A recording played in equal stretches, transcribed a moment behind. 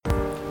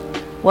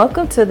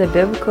Welcome to the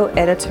Biblical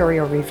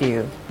Editorial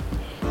Review.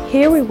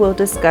 Here we will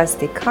discuss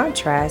the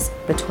contrast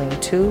between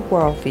two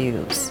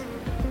worldviews,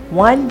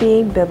 one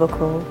being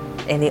biblical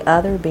and the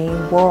other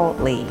being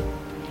worldly.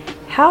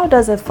 How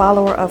does a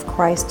follower of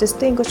Christ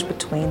distinguish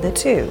between the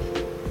two?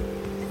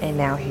 And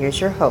now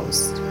here's your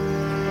host.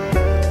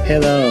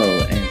 Hello,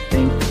 and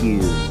thank you,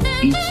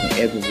 each and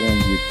every one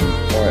of you,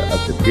 being part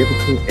of the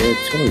Biblical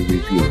Editorial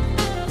Review.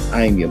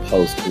 I am your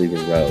host,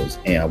 Cleveland Rose,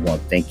 and I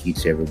want to thank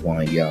each and every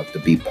one of y'all to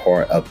be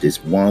part of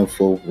this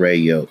wonderful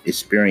radio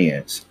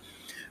experience.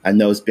 I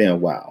know it's been a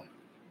while,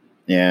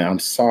 and I'm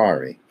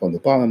sorry from the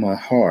bottom of my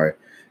heart.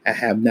 I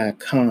have not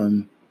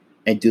come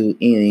and do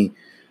any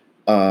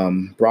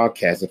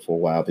broadcasting for a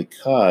while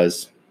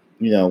because,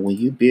 when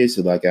you're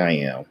busy like I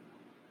am,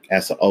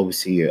 as an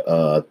overseer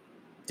of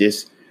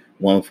this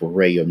wonderful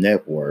radio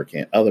network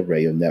and other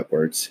radio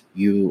networks,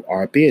 you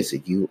are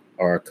busy. You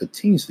are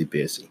continuously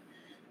busy.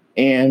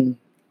 And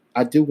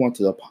I do want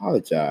to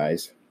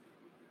apologize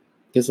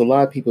because a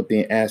lot of people have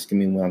been asking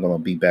me when I'm going to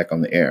be back on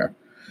the air.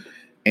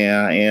 And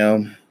I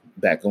am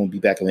going to be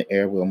back on the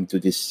air. We're going to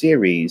do this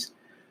series,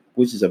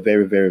 which is a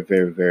very, very,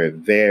 very, very,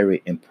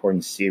 very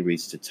important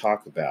series to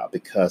talk about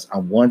because I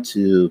want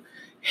to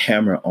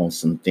hammer on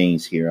some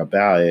things here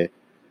about it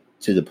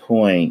to the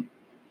point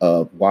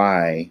of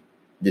why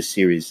this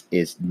series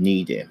is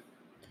needed.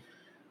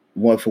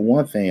 For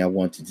one thing, I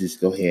want to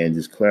just go ahead and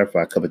just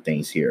clarify a couple of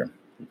things here.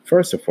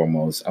 First and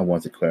foremost, I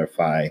want to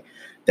clarify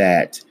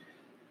that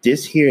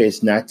this here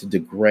is not to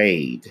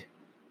degrade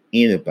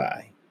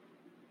anybody.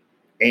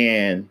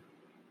 And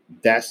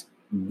that's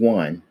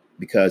one,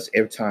 because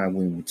every time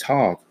when we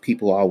talk,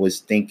 people are always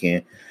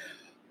thinking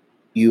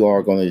you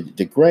are going to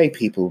degrade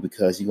people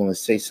because you're going to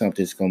say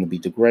something that's going to be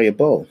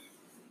degradable.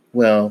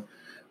 Well,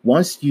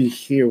 once you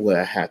hear what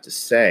I have to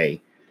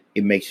say,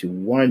 it makes you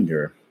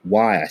wonder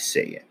why I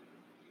say it.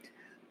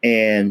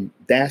 And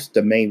that's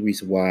the main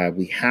reason why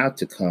we have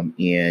to come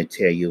in and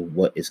tell you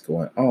what is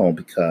going on,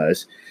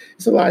 because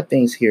there's a lot of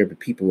things here that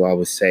people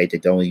always say they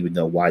don't even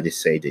know why they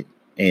say that.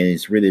 And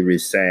it's really, really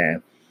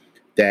sad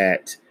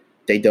that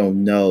they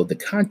don't know the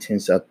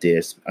contents of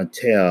this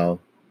until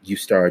you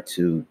start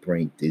to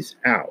bring this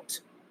out.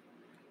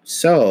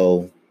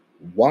 So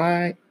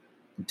why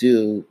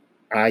do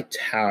I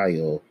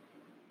title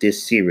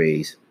this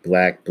series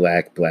Black,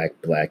 Black, Black,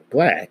 Black,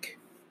 Black?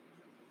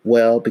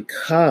 Well,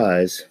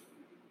 because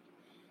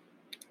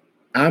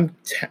I'm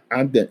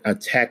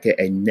attacking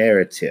a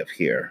narrative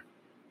here.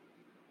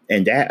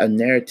 And that a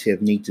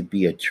narrative needs to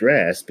be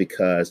addressed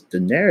because the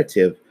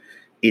narrative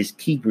is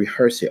keep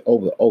rehearsing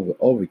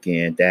over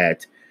again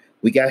that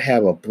we got to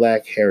have a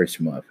Black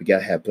Heritage Month. We got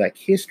to have Black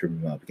History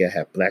Month. We got to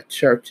have Black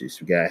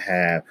churches. We got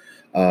to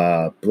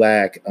have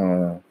Black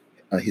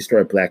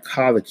historic Black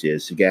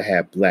colleges. We got to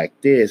have Black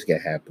this. We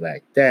got to have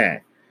Black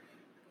that.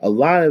 A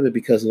lot of it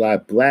because a lot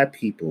of Black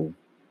people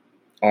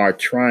are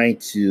trying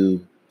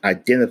to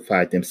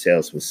identify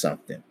themselves with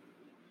something.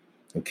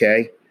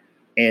 Okay?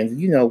 And,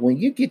 when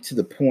you get to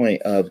the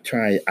point of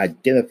trying to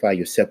identify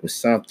yourself with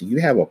something, you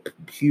have a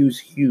huge,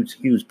 huge,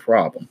 huge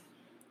problem.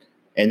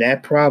 And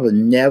that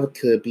problem never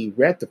could be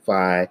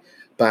rectified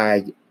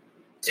by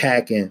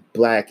tagging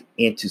Black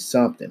into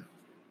something.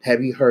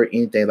 Have you heard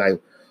anything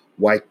like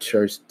white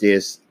church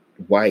this,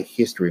 white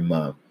history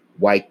month,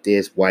 white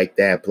this, white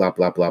that, blah,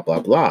 blah, blah,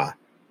 blah, blah?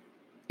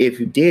 If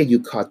you did,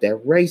 you caught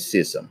that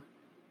racism,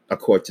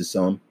 according to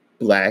some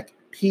Black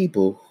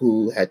people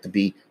who had to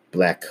be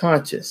Black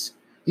conscious.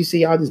 You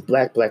see, all this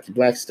black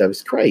stuff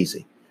is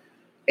crazy.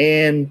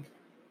 And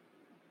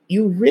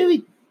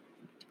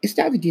it's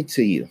starting to get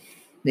to you.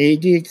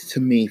 It did to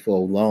me for a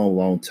long,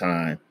 long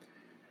time.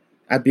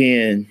 I've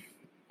been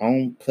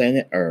on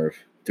planet Earth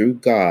through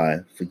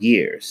God for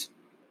years,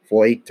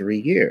 43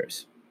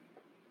 years.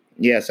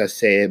 Yes, I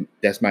said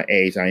that's my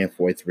age. I am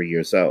 43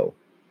 years old.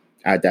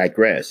 I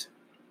digress.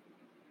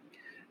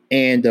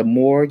 And the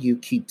more you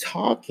keep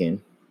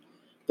talking,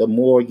 the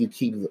more you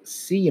keep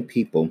seeing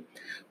people,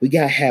 we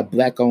got to have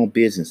Black-owned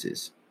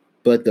businesses.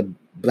 But the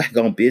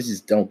Black-owned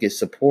business don't get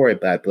supported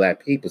by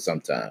Black people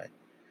sometimes.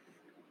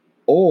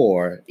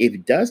 Or if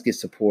it does get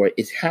support,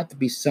 it has to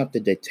be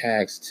something that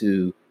tags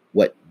to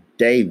what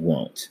they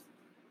want.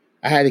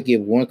 I had to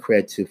give one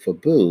credit to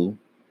Fabu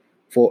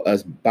for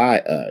us by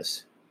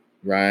us,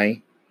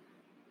 right?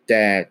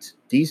 That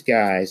these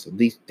guys at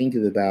least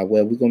thinking about,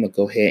 well, we're going to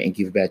go ahead and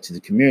give it back to the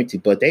community.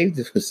 But they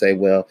just would say,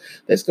 well,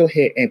 let's go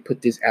ahead and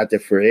put this out there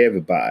for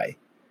everybody.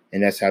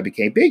 And that's how I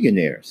became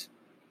billionaires.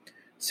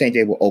 Same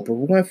day with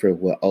Oprah Winfrey,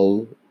 with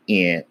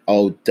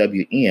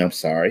OWN,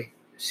 sorry.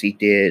 She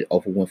did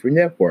Oprah Winfrey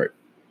Network,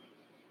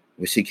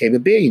 where she became a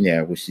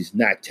billionaire, which is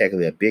not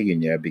technically a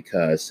billionaire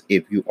because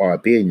if you are a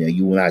billionaire,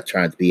 you are not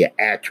trying to be an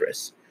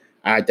actress.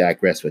 I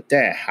digress with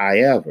that.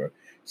 However,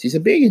 she's a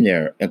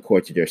billionaire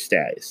according to their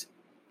status.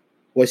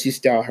 Well, she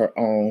started her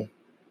own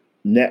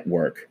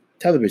network,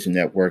 television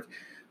network,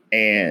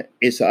 and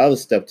it's the other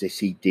stuff that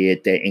she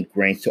did that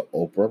ingrained to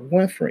Oprah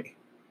Winfrey.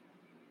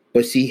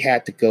 But she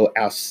had to go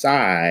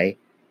outside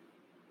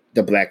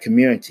the Black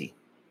community.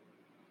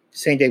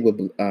 Same day with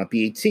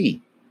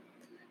BET.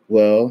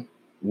 Well,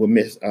 with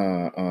Miss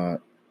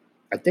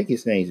I think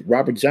his name's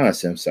Robert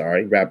Johnson. I'm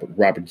sorry,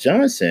 Robert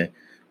Johnson.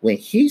 When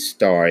he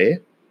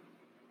started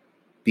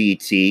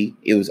BT,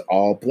 it was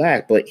all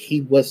black, but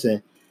he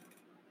wasn't.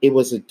 It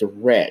wasn't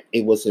direct.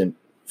 It wasn't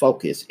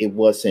focused. It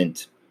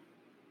wasn't.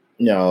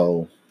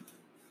 No,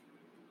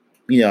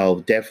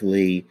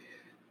 definitely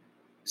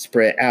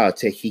spread out.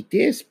 Till he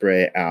did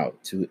spread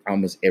out to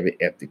almost every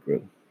ethnic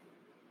group.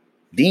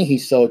 Then he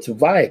sold to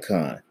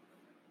Viacom,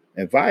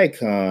 and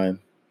Viacom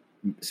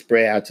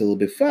spread out to a little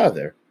bit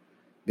further.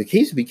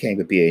 Because he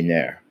became a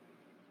billionaire.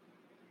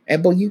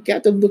 And but you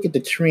got to look at the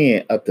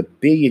trend of the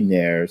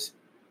billionaires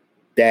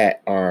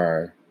that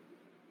are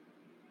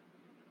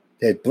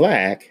that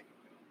black,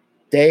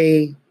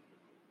 they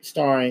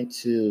starting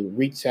to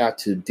reach out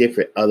to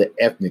different other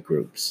ethnic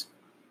groups.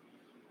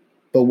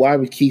 But why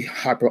we keep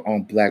harping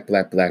on black,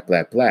 black, black,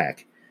 black,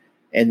 black?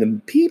 And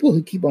the people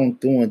who keep on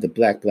doing the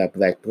black, black,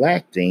 black,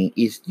 black thing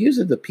is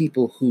usually the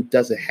people who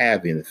doesn't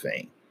have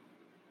anything.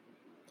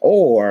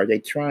 Or they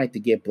trying to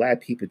get black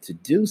people to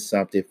do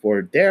something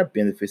for their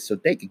benefit so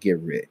they could get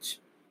rich.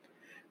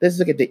 Let's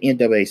look at the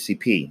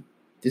NAACP.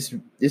 This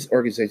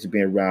organization has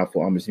been around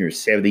for almost near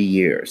 70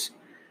 years.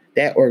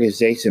 That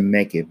organization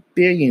making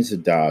billions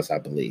of dollars, I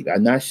believe.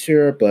 I'm not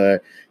sure,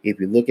 but if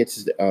you look at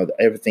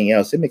everything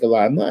else, they make a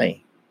lot of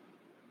money.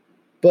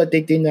 But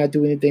they did not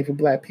do anything for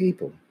black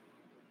people.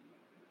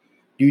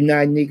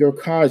 United Negro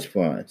College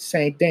Fund,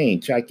 same thing.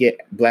 Try to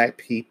get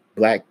black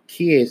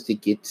kids to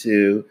get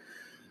to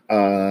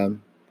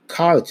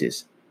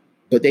colleges,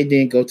 but they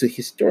didn't go to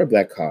historic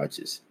black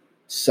colleges.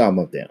 Some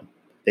of them,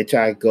 they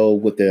try to go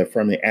with the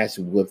affirmative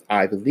action with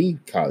Ivy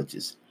League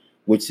colleges,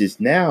 which is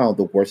now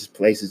the worst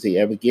places they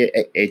ever get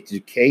an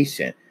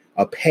education,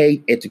 a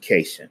paid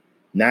education,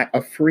 not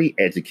a free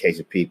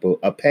education. People,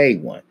 a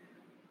paid one.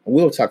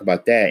 We'll talk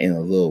about that in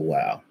a little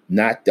while,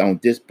 not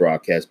on this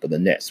broadcast, but the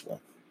next one.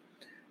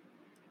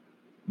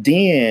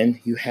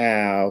 Then you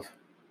have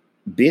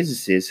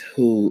businesses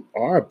who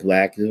are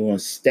black, who want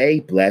to stay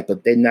black,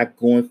 but they're not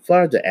going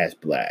further as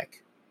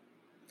black.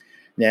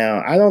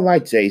 Now, I don't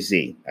like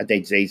Jay-Z. I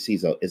think Jay-Z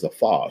is a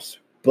false,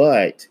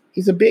 but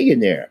he's a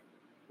billionaire.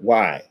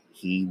 Why?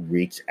 He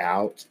reached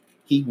out.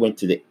 He went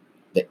to the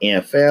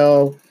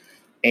NFL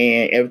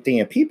and everything,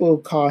 and people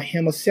call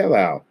him a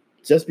sellout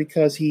just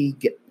because he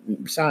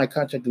signed a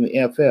contract with the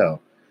NFL.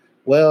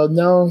 Well,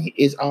 no,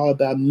 it's all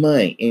about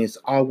money, and it's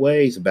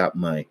always about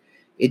money.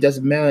 It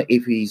doesn't matter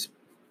if he's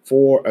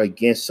for or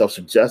against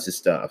social justice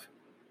stuff.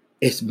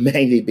 It's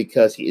mainly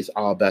because he is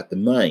all about the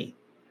money.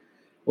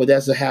 Well,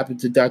 that's what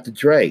happened to Dr.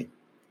 Dre.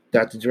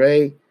 Dr.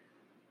 Dre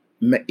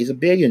is a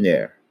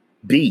billionaire.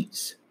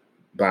 Beats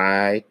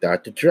by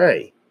Dr.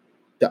 Dre.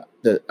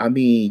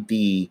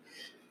 The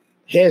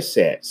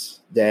headsets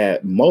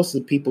that most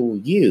of the people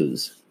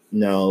use,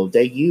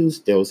 they use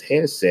those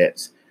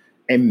headsets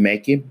and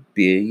making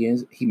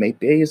billions. He made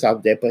billions out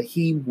of that, but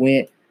he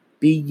went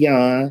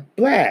beyond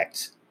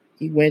blacks.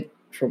 He went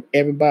from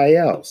everybody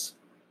else.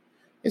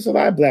 There's a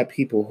lot of black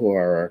people who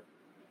are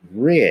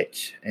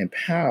rich and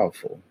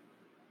powerful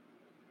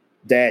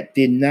that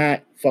did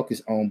not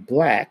focus on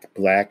black.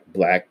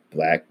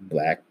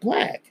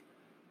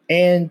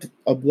 And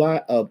a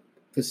lot of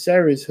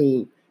conservatives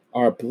who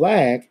are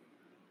black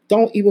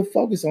don't even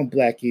focus on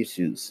black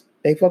issues.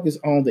 They focus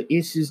on the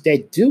issues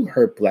that do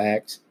hurt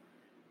blacks,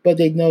 but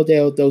they know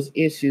that those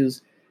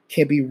issues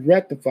can be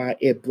rectified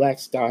if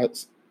blacks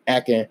starts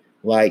acting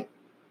like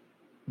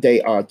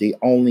they are the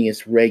only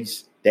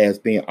race that has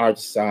been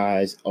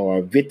ostracized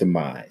or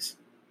victimized.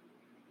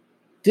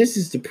 This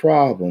is the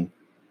problem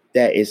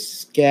that is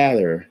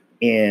scattered,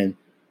 and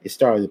it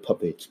started with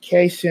public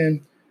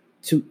education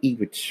to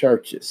even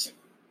churches.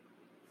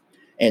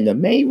 And the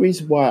main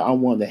reason why I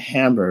want to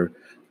hammer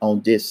on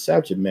this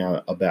subject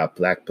matter about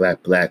black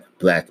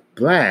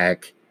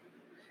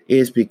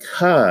is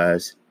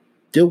because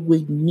do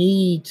we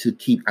need to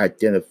keep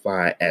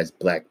identifying as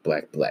black?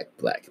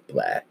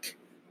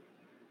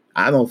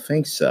 I don't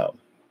think so.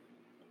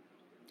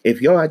 If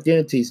your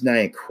identity is not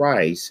in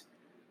Christ,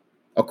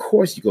 of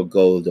course you could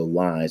go the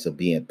lines of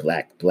being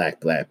black. But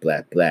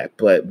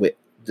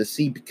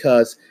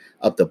because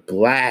of the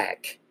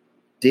black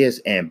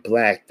this and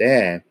black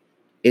that,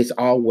 it's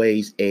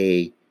always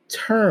a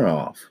turn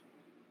off.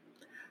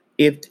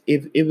 If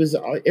it was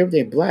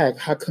everything black,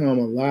 how come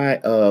a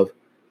lot of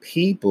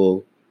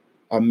people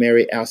are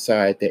married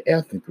outside their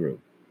ethnic group?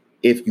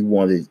 If you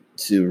wanted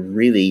to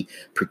really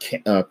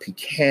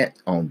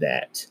piquant on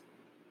that,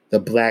 the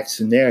black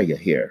scenario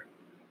here.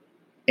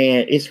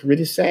 And it's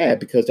really sad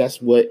because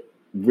that's what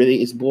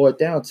really is boiled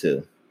down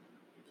to.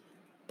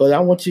 But I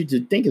want you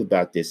to think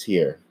about this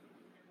here.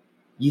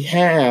 You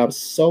have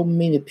so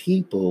many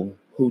people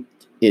who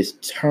is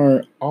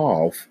turned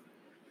off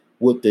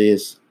with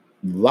this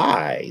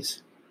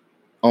lies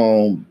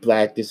on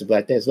black this and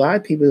black that. A lot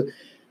of people,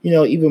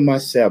 even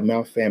myself,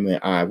 my family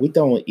and I, we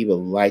don't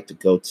even like to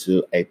go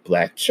to a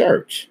black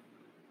church.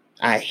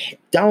 I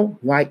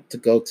don't like to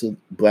go to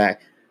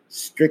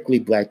strictly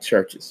black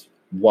churches.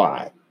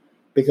 Why?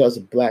 Because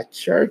black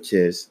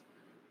churches,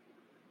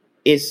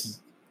 it's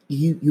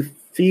you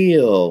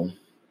feel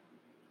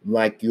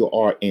like you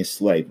are in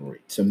slavery.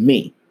 To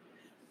me,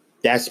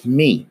 that's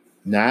me,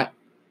 not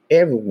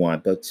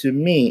everyone, but to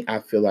me, I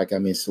feel like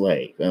I'm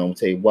enslaved. And I'll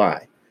tell you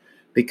why.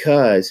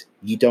 Because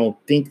you don't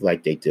think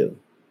like they do.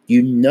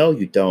 You know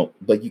you don't,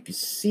 but you can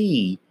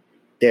see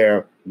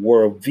their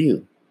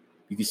worldview.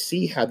 You can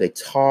see how they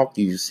talk,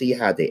 you see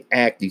how they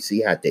act, you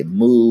see how they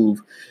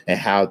move, and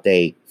how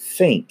they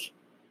think.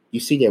 You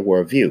see their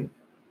worldview.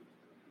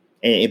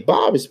 And it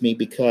bothers me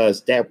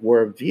because that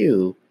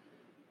worldview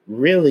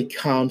really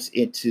comes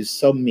into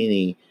so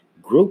many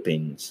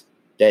groupings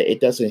that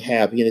it doesn't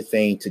have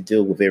anything to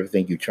do with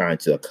everything you're trying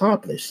to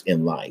accomplish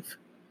in life.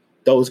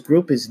 Those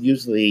groupings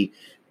usually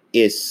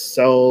is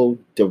so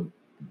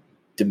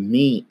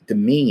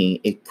demeaning,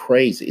 it's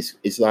crazy.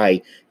 It's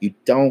like you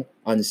don't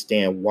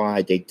understand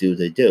why they do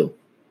they do.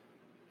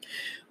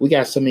 We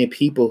got so many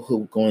people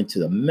who go into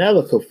the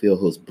medical field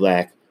who's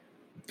black,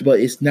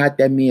 but it's not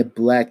that many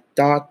black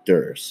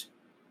doctors.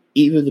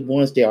 Even the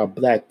ones that are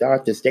black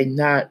doctors, they're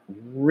not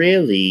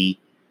really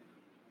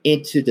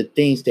into the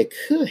things that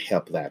could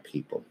help black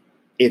people,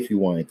 if you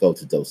want to go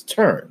to those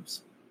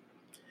terms.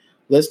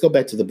 Let's go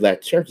back to the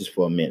black churches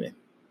for a minute.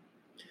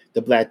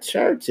 The black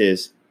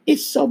churches,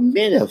 it's so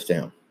many of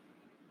them.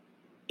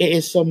 It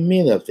is so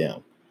many of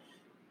them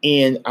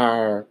in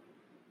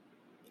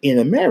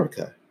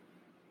America.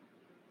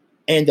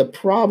 And the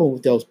problem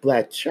with those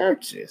black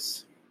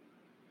churches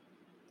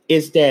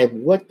is that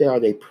what are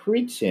they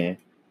preaching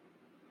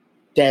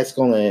that's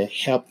going to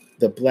help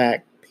the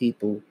black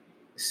people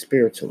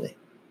spiritually?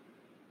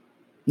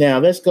 Now,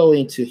 let's go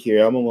into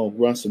here. I'm going to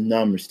run some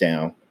numbers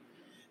down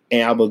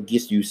and I'm going to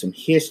give you some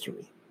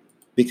history.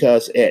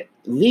 Because at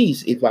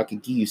least if I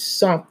could give you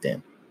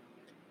something,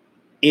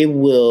 it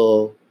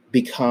will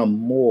become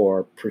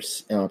more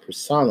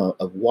persona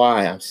of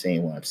why I'm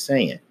saying what I'm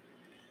saying.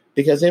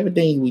 Because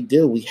everything we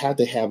do, we have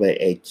to have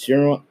a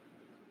general,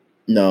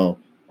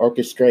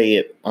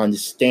 orchestrated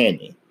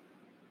understanding.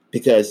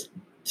 Because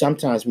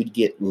sometimes we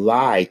get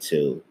lied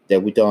to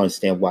that we don't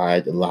understand why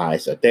the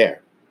lies are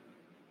there.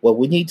 What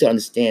we need to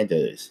understand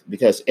is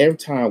because every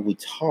time we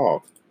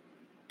talk,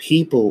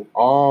 people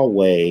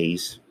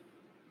always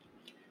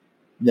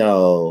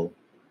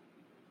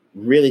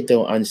really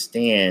don't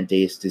understand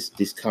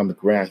this common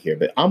ground here.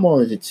 But I'm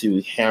wanted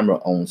to hammer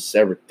on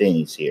several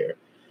things here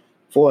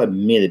for a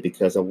minute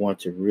because I want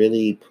to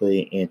really put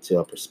it into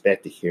a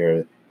perspective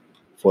here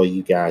for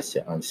you guys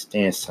to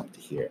understand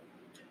something here.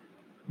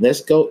 Let's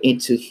go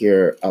into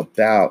here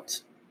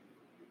about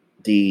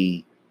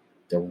the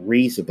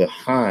reason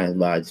behind a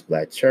lot of these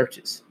black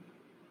churches.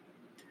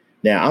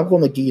 Now, I'm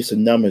going to give you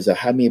some numbers of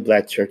how many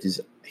black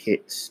churches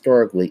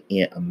historically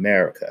in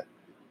America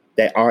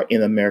that are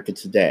in America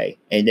today.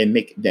 And then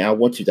I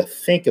want you to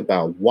think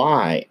about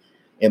why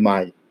am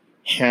I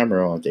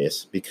hammer on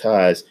this?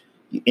 Because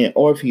in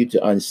order for you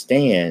to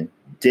understand,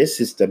 this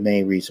is the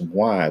main reason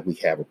why we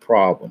have a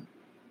problem.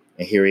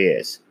 And here it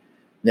is.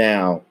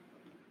 Now,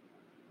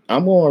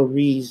 I'm going to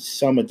read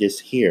some of this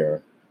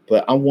here,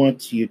 but I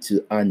want you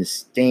to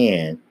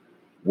understand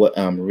what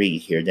I'm reading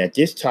here. Now,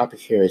 this topic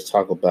here is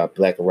talking about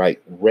black and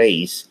white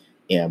race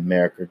in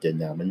American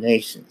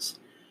denominations.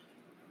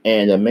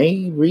 And the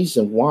main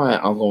reason why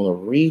I'm going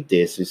to read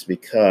this is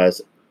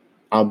because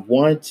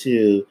let's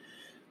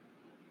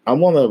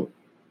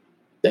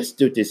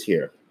do this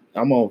here.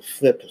 I'm going to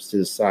flip to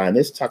the side.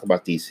 Let's talk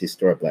about these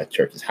historic black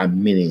churches, how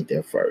many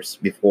there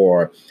first,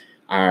 before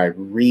I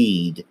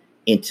read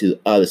into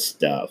other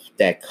stuff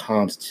that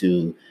comes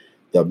to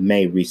the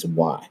main reason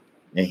why.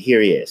 And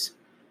here it is.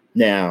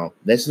 Now,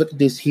 let's look at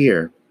this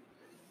here.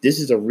 This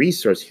is a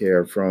research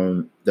here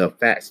from the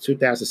Facts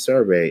 2000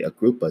 survey. A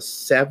group of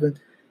 7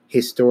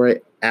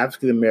 historic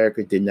African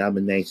American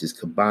denominations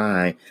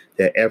combine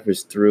their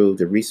efforts through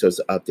the resources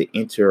of the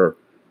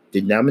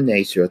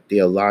Interdenominational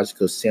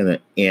Theological Center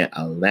in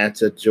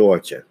Atlanta,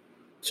 Georgia.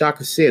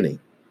 Chocolate City.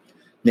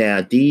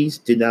 Now, these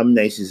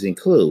denominations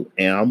include,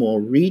 and I'm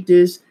going to read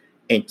this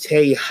and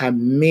tell you how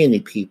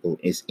many people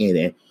is in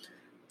it.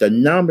 The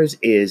numbers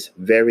is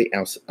very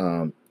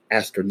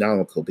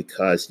astronomical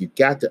because you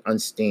got to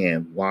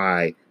understand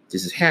why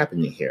this is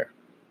happening here.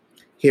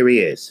 Here he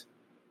is.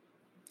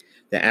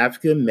 The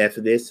African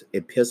Methodist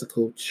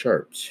Episcopal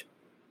Church.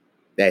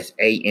 That's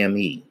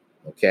AME,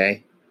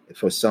 okay?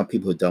 For some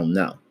people who don't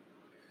know.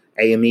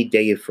 AME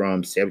dated from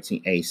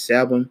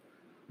 1787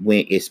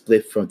 when it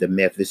split from the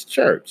Methodist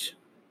Church.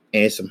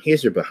 And some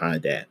history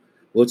behind that.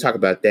 We'll talk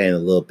about that in a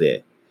little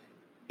bit.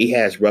 It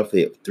has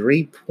roughly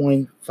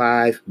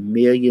 3.5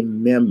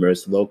 million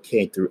members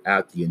located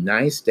throughout the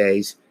United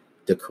States,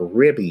 the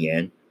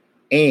Caribbean,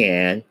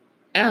 and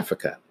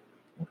Africa.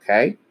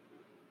 Okay?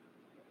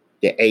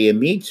 The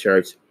AME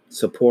Church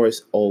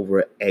supports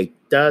over a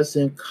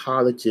dozen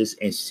colleges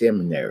and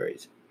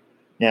seminaries.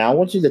 Now, I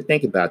want you to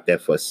think about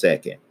that for a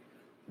second.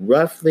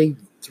 Roughly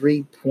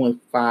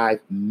 3.5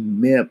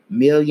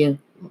 million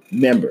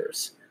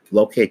members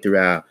located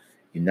throughout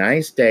the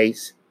United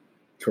States,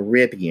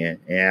 Caribbean,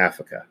 and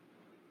Africa.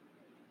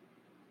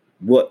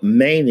 what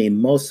mainly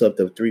most of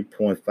the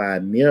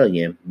 3.5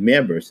 million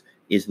members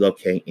is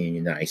located in the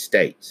United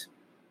States.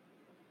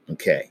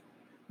 Okay,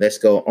 let's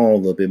go on a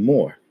little bit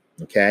more.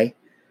 Okay,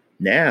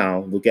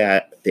 now we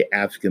got the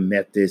African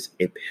Methodist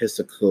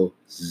Episcopal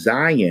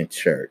Zion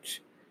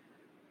Church.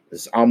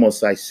 It's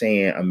almost like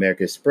saying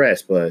American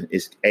Express, but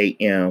it's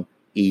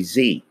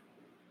AMEZ.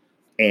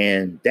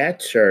 And that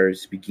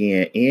church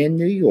began in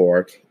New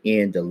York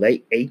in the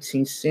late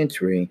 18th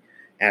century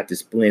after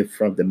splitting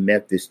from the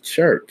Methodist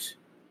Church,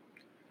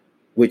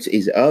 which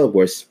is, in other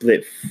words,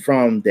 split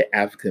from the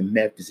African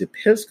Methodist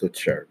Episcopal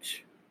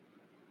Church.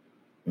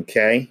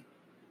 Okay?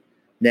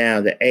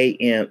 Now, the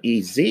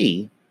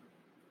AMEZ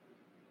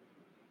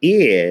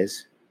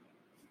is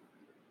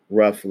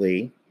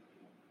roughly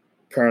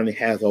currently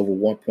has over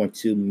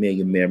 1.2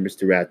 million members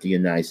throughout the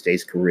United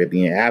States,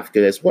 Caribbean, and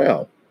Africa as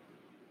well.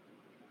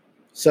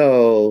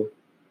 So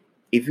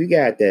if you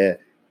got the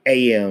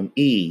AME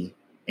and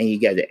you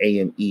got the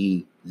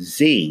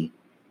AMEZ,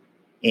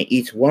 and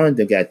each one of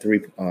them got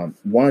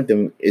one of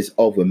them is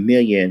over 1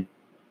 million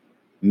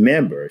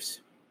members,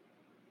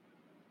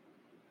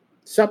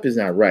 something's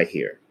not right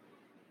here.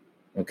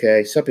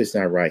 Okay, something's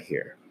not right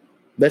here.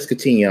 Let's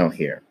continue on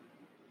here.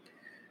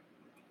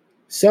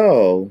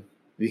 So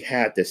we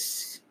have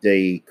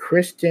the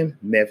Christian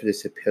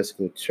Methodist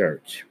Episcopal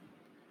Church,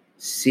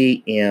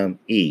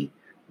 CME,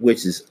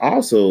 which is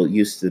also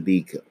used to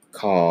be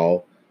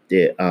called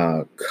the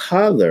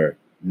Colored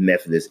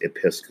Methodist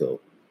Episcopal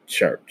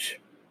Church.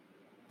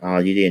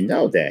 You didn't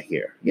know that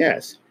here.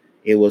 Yes,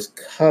 it was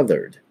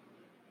colored.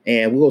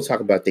 And we'll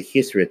talk about the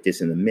history of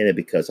this in a minute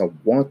because I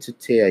want to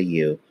tell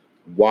you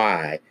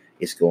why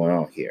it's going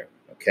on here.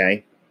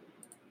 Okay.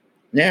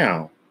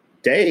 Now,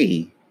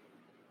 they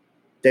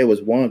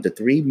was one of the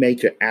three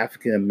major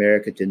African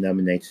American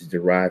denominations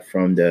derived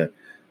from the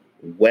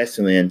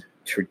Wesleyan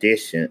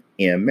tradition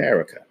in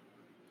America.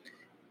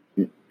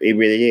 It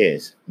really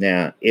is.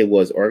 Now, it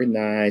was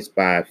organized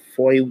by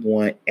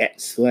 41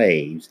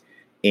 ex-slaves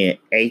in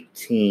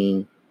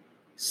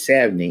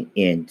 1870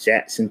 in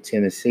Jackson,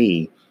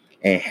 Tennessee,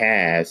 and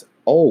has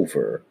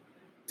over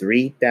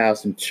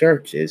 3,000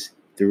 churches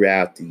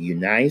throughout the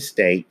United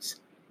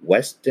States,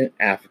 Western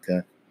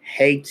Africa,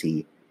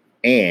 Haiti,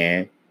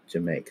 and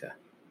Jamaica.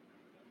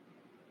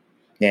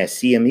 Now,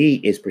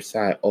 CME is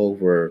presided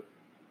over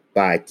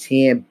by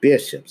 10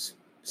 bishops,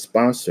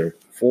 sponsor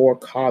 4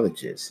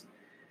 colleges,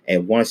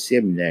 and 1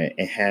 seminary,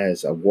 and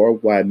has a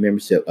worldwide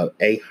membership of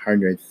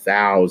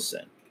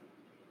 800,000.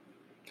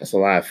 That's a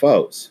lot of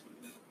folks.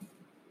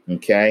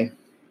 Okay?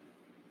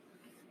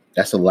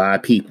 That's a lot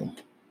of people.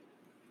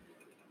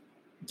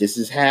 This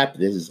is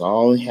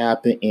all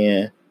happened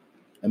in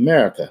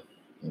America.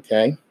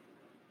 Okay?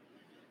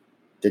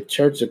 The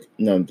Church of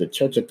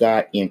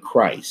God in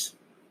Christ.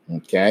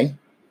 Okay?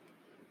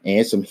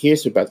 And some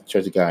history about the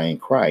Church of God in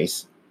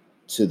Christ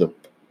to the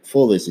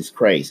fullest is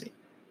crazy.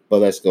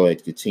 But let's go ahead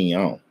and continue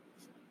on.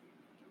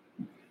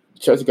 The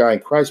Church of God in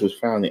Christ was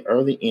founded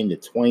early in the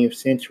 20th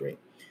century.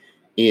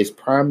 It is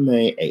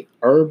primarily an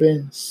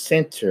urban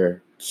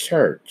center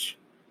church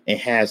and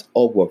has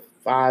over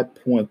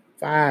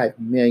 5.5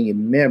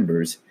 million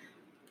members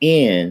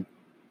in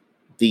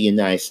the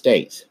United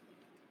States.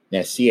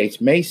 Now,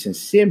 C.H. Mason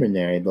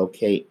Seminary,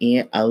 located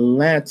in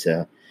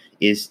Atlanta,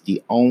 is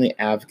the only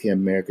African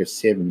American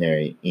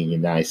seminary in the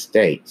United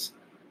States.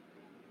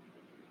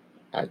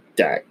 I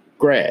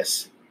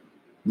digress.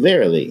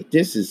 Literally,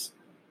 this is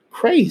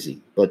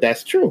crazy, but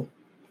that's true.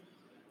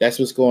 That's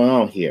what's going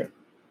on here.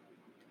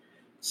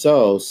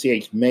 So,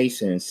 C.H.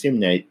 Mason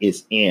Seminary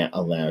is in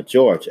Atlanta,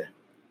 Georgia.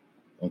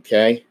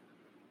 Okay?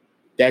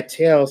 That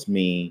tells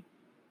me,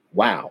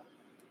 wow.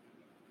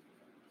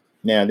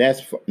 Now,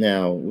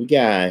 we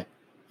got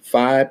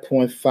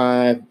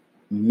 5.5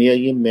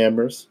 million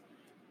members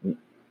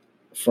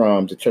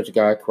from the Church of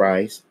God in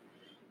Christ,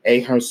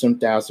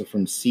 800,000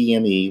 from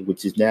CME,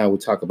 which is now we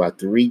talk about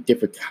 3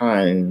 different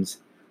kinds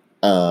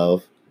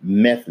of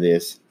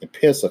Methodist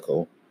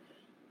Episcopal.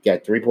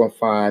 Got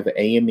 3.5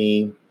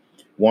 AME,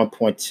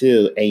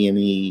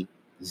 1.2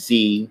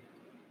 AMEZ,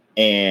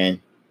 and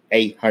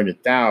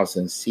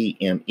 800,000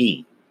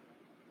 CME.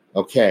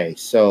 Okay,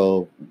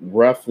 so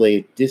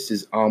roughly this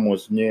is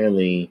almost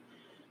nearly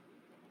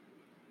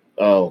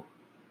 10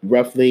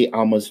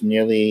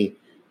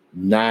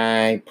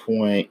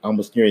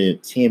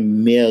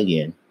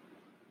 million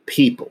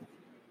people.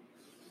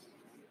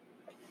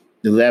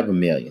 11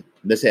 million.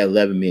 Let's say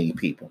 11 million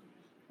people,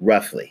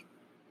 roughly.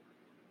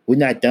 We're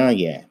not done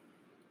yet.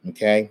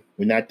 Okay,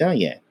 we're not done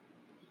yet.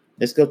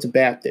 Let's go to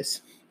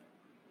Baptists.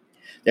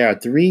 There are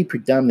 3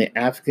 predominant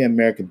African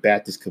American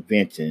Baptist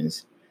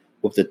conventions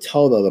with a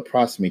total of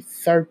approximately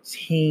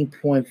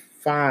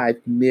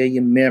 13.5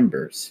 million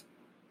members.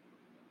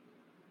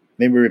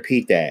 Let me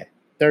repeat that.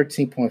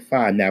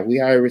 13.5. Now, we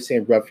already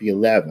said roughly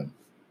 11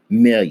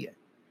 million.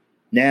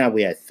 Now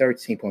we have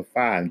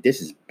 13.5.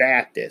 This is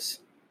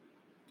Baptist.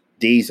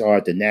 These are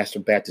the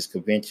National Baptist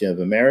Convention of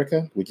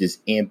America, which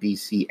is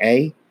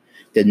NBCA,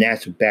 the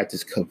National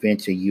Baptist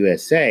Convention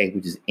USA,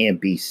 which is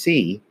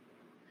NBC,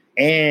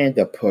 and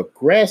the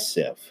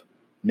Progressive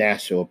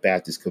National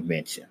Baptist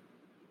Convention.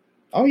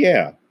 Oh,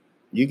 yeah.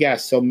 You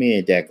got so many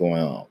of that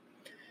going on.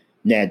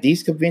 Now,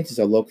 these conventions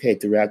are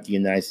located throughout the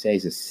United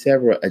States and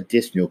several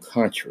additional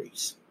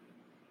countries.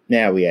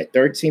 Now, we had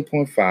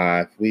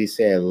 13.5. We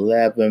said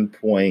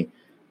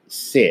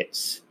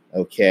 11.6.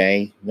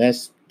 Okay.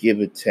 Let's give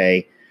or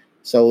take.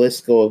 So let's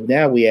go.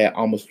 Now we at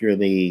almost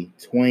nearly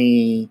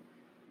 23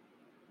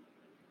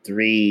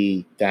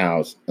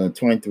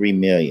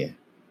 million,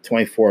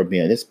 24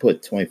 million. Let's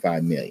put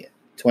 25 million.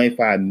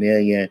 25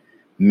 million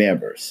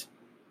members.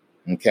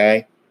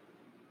 Okay.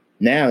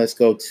 Now let's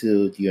go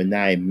to the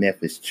United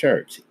Methodist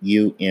Church,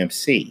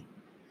 UMC.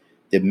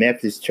 The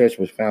Methodist Church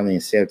was founded in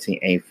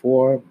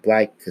 1784.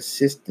 Black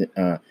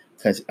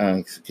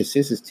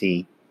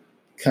constituency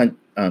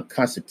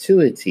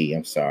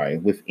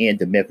within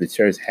the Methodist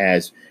Church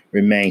has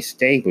remained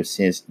stable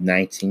since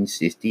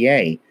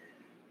 1968,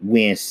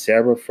 when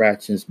several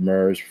fractions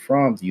merged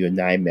from the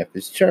United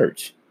Methodist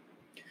Church.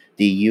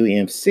 The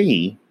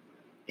UMC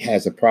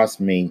has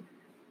approximately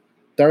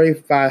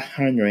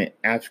 3,500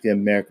 African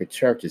American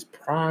churches,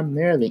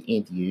 primarily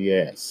in the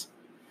U.S.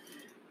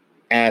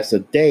 As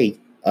of date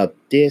of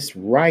this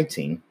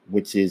writing,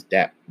 which is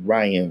that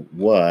writing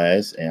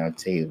was, and I'll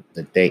tell you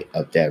the date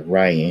of that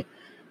writing,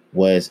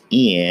 was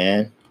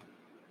in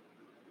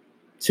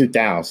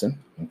 2000.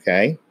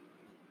 Okay.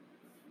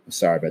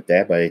 Sorry about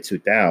that, but in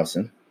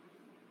 2000.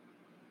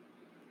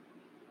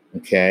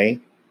 Okay.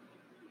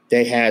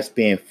 There has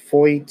been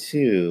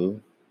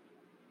 42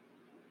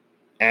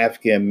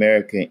 African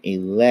American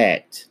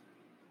elect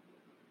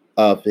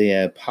of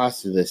the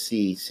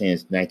apostasy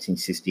since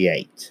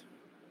 1968.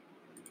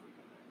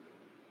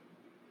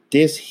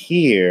 This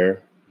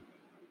here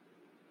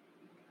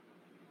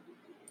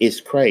is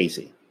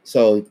crazy.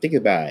 So think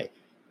about it.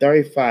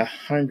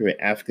 3,500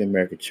 African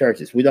American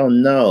churches. We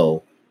don't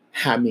know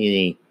how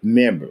many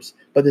members,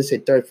 but they say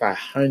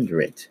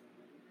 3,500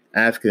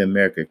 African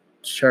American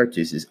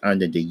churches is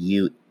under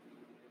the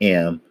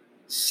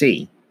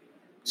UMC.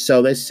 So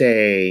let's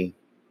say,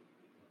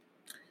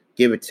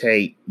 give or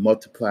take,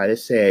 multiply.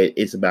 Let's say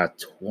it's about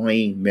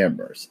 20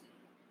 members.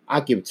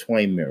 I'll give it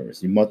 20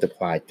 members. You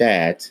multiply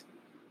that.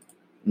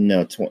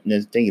 Let's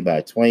think about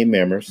it. 20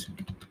 members.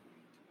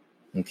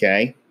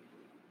 Okay.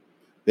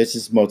 Let's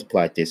just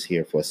multiply this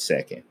here for a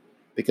second,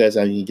 because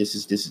this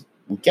is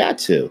we got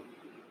to.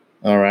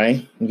 All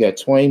right. We got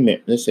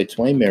 20. Let's say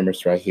 20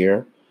 members right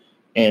here,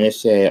 and let's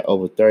say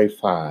over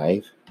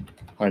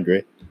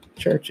 3,500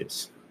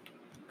 churches.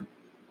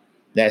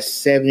 That's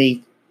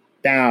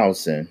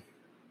 70,000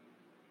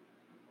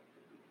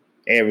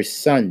 every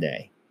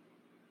Sunday.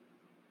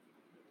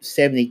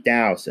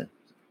 70,000.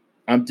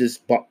 I'm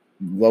just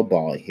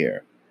lowballing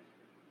here.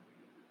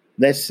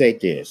 Let's say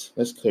this.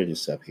 Let's clear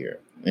this up here.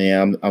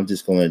 And I'm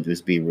just going to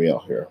just be real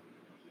here.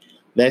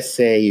 Let's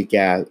say you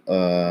got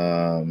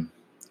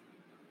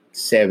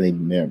 70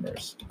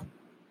 members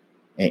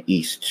in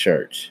each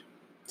church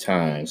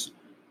times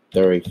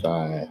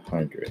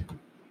 3,500.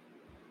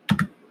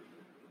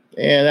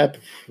 And up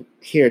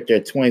here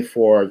at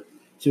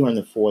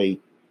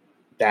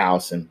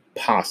 240,000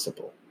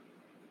 possible.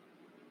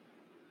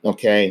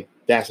 Okay,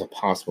 that's a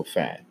possible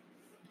fact.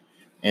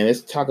 And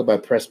let's talk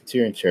about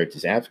Presbyterian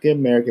churches. African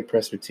American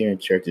Presbyterian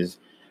churches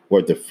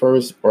were the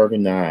first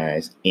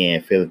organized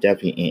in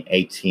Philadelphia in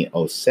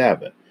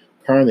 1807.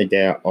 Currently,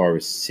 there are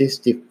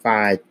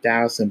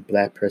 65,000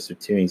 Black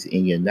Presbyterians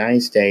in the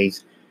United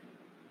States,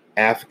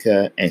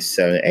 Africa, and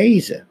Southern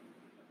Asia.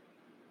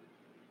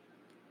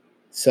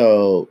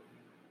 So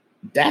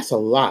that's a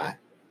lot.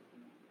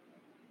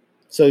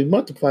 So you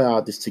multiply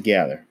all this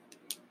together.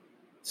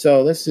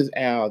 So let's just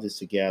add all this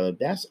together.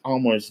 That's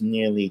almost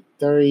nearly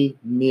 30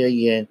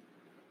 million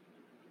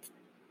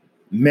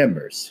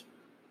members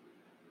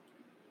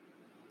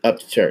up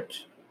the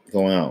church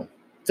going on.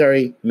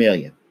 30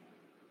 million.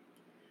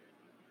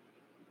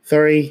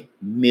 30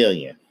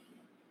 million.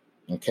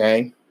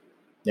 Okay.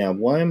 Now,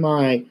 what am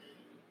I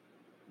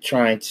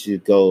trying to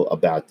go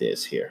about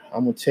this here?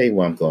 I'm going to tell you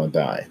what I'm going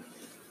about it.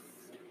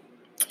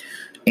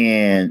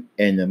 And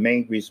the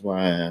main reason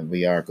why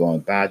we are going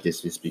about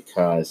this is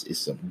because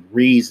it's a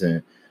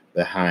reason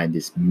behind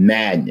this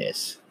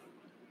madness.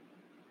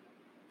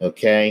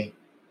 Okay?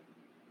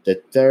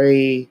 The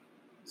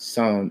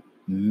 30-some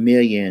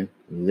million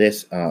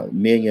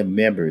million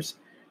members,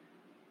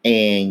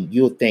 and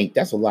you'll think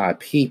that's a lot of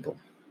people.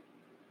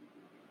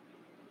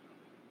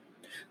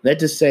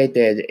 Let's just say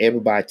that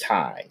everybody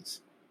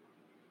tithes.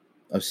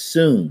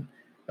 Assume,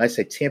 let's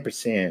say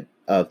 10%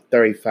 of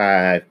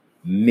 35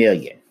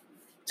 million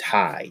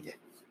tithe.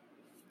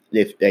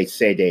 If they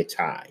say they're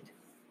tithe,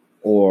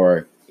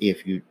 or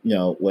if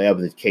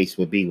whatever the case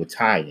would be with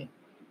tithing.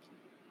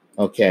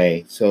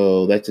 Okay,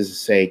 so let's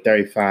just say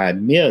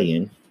 35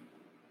 million.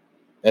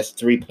 That's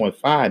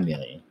 3.5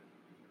 million.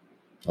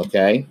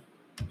 Okay.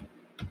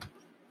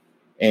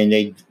 And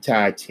they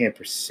tithe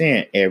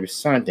 10% every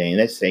Sunday. And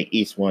let's say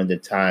each one to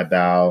tithe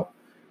about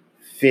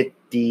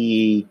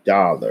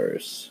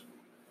 $50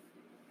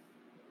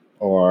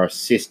 or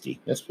 60.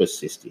 Let's put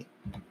 60.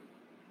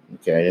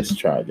 Okay, let's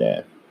try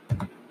that.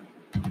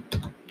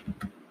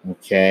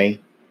 Okay.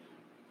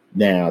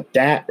 Now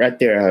that right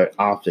there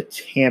off the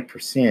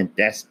 10%,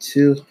 that's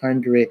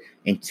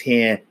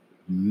 $210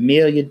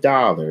 million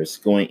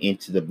going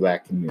into the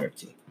black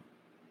community.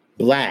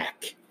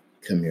 Black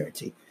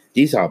community.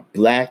 These are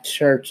black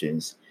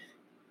churches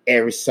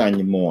every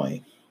Sunday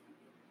morning.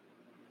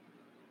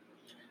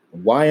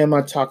 Why am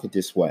I talking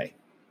this way?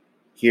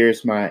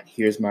 Here's my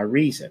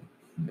reason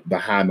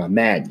behind my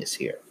madness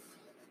here.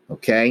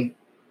 Okay?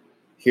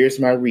 Here's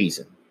my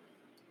reason.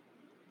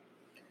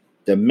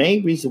 The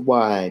main reason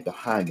why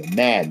behind the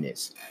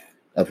madness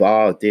of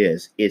all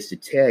this is to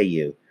tell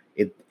you,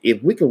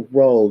 if we could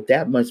roll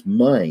that much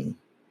money,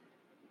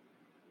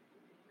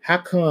 how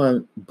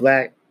come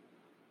black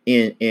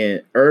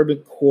in urban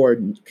core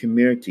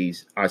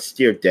communities are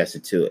still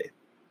destitute?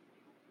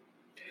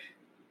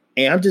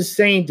 And I'm just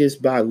saying this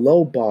by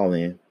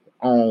lowballing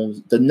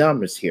on the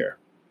numbers here.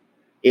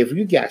 If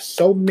you got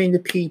so many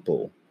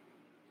people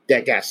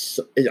that got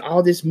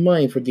all this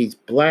money for these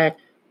black,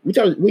 we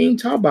ain't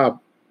talk about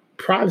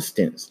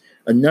Protestants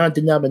or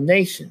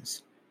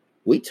non-denominations.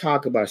 We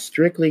talk about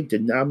strictly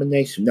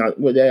denomination.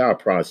 Well, they are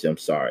Protestant, I'm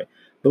sorry.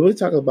 But we're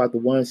talking about the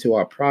ones who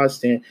are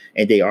Protestant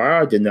and they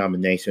are a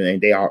denomination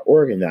and they are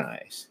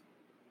organized,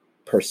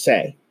 per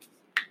se.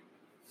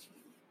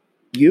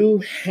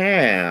 You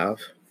have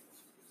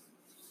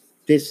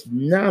this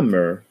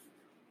number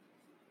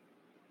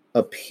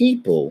of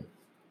people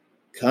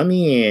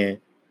coming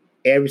in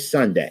every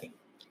Sunday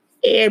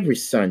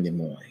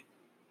morning.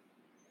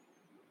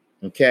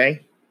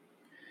 Okay?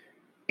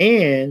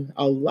 And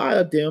a lot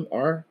of them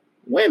are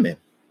women.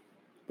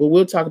 But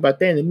we'll talk about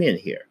that in a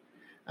minute here.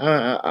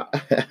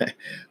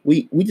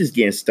 We just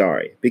getting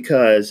started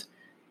because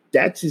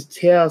that just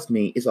tells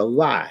me it's a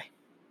lie.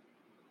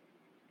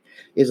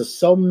 It's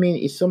so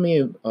many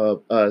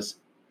of us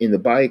in the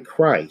body of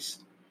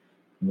Christ.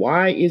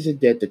 Why is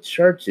it that the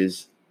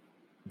churches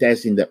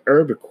that's in the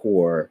urban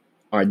core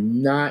are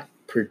not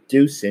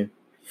producing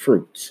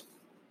fruits?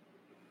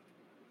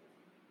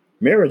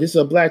 Remember, this is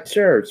a black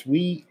church.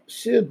 We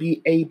should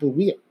be able,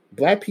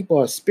 black people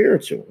are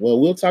spiritual. Well,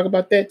 we'll talk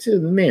about that too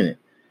in a minute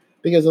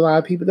because a lot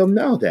of people don't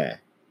know that.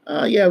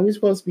 Yeah, we're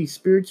supposed to be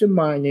spiritual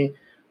minded.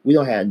 We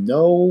don't have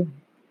no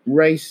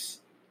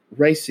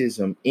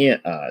racism in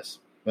us,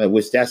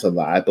 which that's a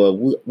lie, but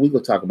we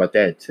will talk about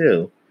that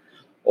too.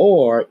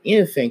 Or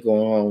anything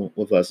going on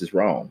with us is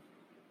wrong.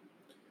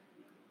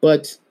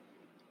 But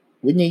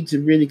we need to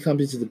really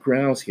come into the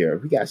grounds here.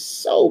 We got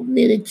so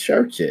many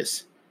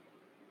churches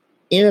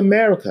in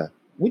America.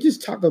 We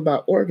just talk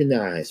about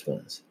organized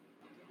ones.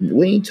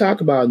 We ain't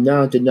talk about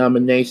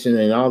non-denomination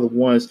and all the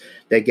ones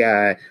that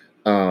got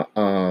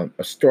a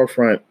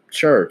storefront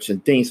church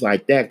and things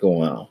like that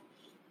going on.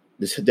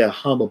 Their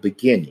humble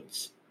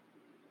beginnings.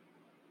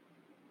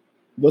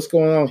 What's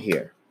going on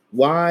here?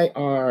 Why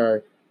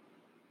are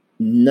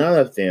none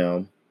of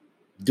them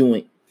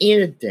doing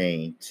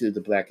anything to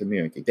the black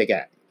community? They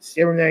got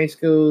seminary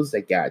schools,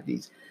 they got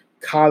these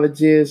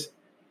colleges,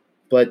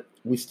 but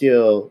we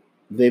still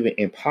living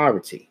in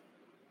poverty.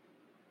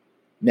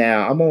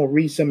 Now, I'm going to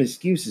read some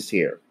excuses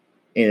here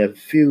in a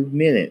few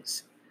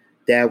minutes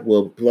that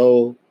will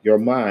blow your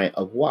mind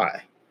of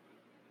why.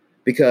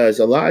 Because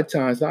a lot of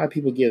times, a lot of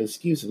people give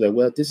excuses like,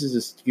 well, this is an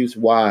excuse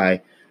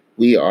why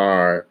we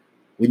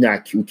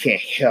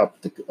can't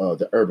help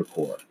the urban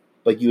core.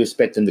 But you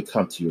expect them to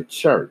come to your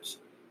church.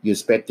 You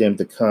expect them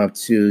to come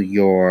to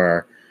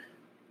your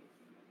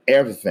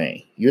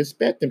everything. You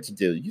expect them to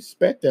do. You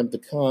expect them to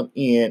come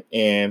in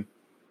and,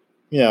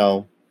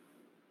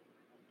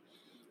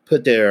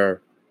 put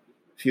their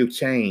few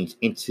change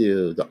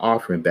into the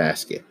offering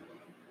basket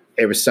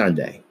every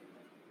Sunday.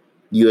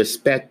 You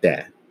expect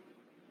that.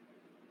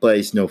 But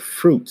it's no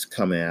fruits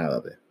coming out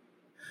of it.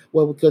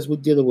 Well, because we're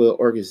dealing with an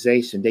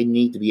organization, they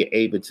need to be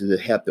able to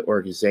help the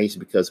organization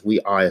because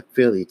we are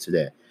affiliated to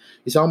that.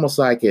 It's almost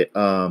like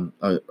a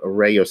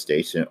radio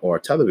station or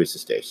a television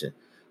station.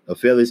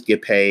 Affiliates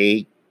get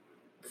paid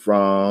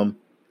from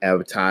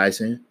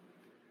advertising,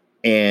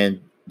 and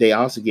they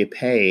also get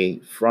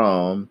paid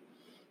from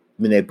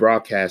when they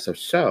broadcast a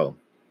show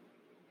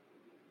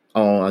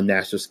on a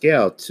national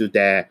scale to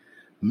that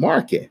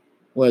market.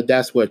 Well,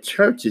 that's what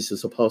churches are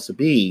supposed to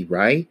be,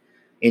 right?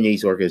 In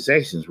these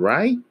organizations,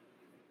 right?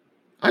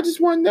 I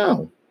just want to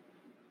know.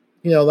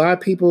 A lot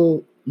of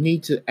people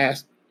need to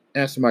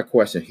answer my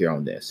question here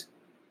on this.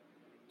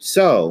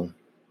 So,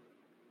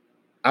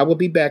 I will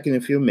be back in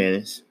a few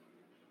minutes,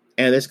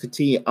 and let's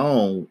continue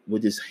on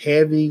with this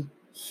heavy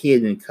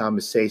hidden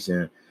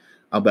conversation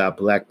about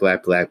black.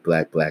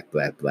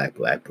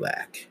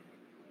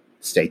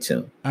 Stay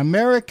tuned.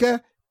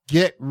 America,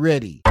 get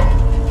ready.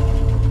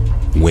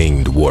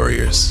 Winged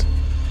warriors,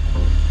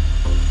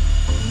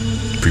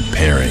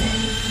 preparing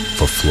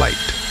for flight,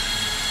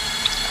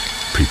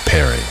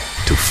 preparing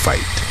to fight.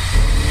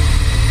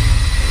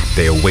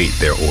 They await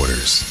their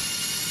orders,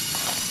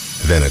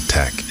 then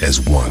attack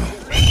as one.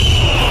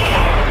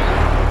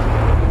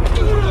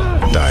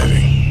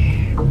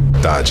 Diving,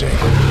 dodging,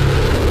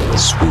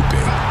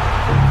 swooping,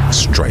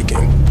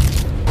 striking.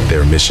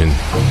 Their mission: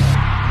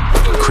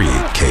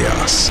 create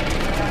chaos.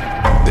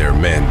 Their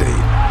mandate: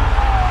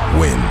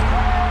 win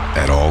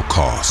at all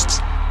costs.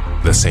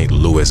 The St.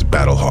 Louis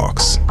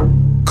Battlehawks,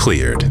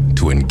 cleared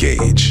to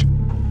engage.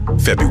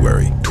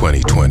 February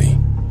 2020.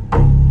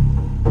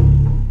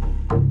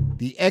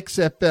 The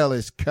XFL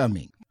is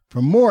coming.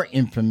 For more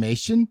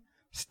information,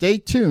 stay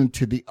tuned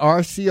to the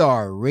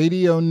RCR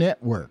Radio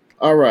Network.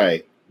 All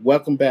right.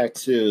 Welcome back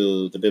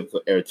to the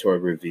Biblical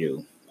Editorial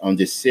Review on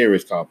this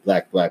series called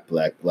Black, Black,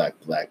 Black, Black,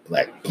 Black,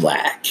 Black,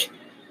 Black.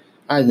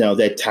 I know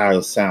that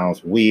title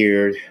sounds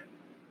weird,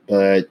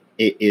 but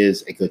it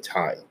is a good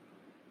title.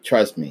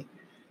 Trust me.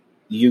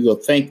 You will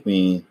thank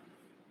me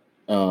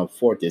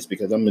for this,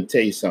 because I'm going to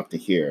tell you something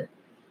here.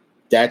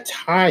 That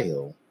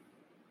title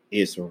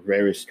is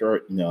very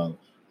short,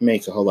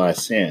 makes a whole lot of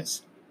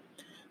sense.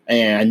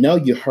 And I know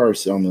you heard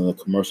some of the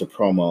commercial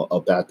promo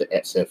about the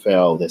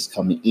XFL that's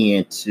coming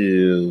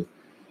into,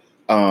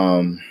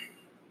 our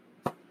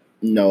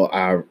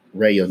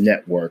radio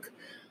network,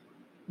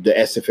 the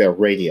XFL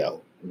radio.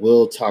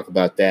 We'll talk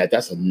about that.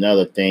 That's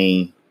another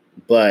thing,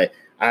 but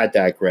I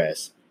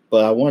digress.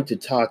 But I want to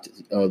talk.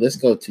 Let's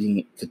go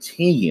to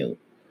continue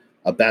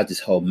about this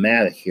whole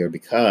matter here,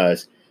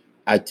 because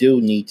I do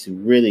need to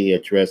really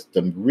address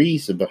the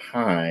reason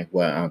behind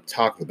what I'm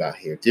talking about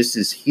here. This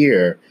is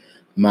here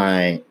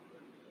my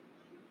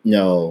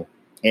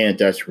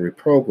introductory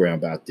program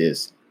about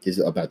this. This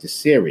is about this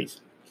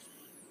series.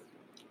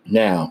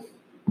 Now,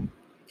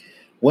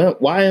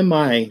 why am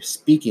I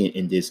speaking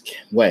in this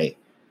way?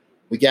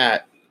 We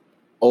got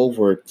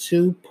over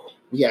 $200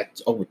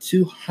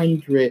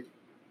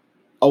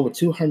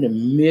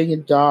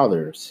 million,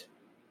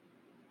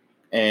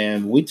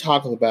 and we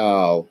talk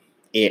about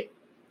it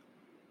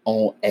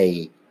on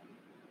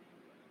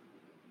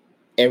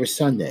every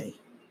Sunday.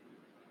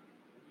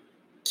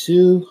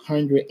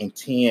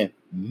 $210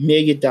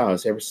 million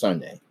every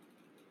Sunday.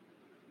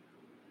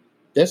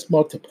 Let's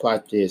multiply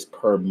this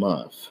per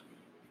month.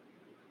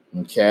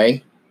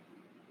 Okay,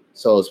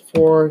 so it's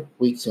 4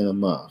 weeks in a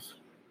month.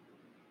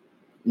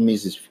 It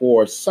means it's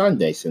 4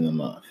 Sundays in a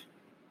month.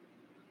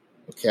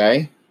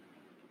 Okay,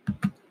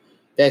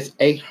 that's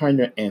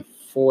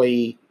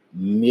 $840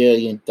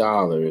 million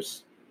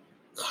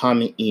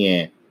coming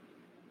in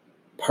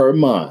per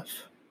month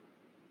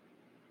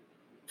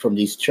from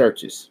these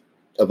churches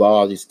of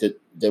all these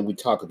that we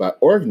talk about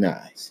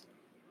organized.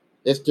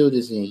 Let's do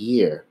this in a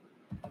year.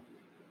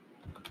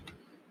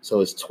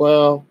 So it's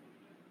 12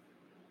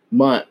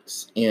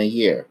 months in a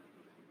year.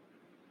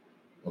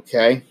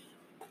 Okay,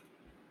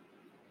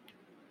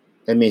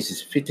 that means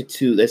it's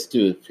 52. Let's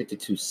do it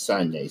 52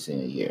 Sundays in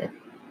a year.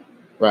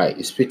 Right,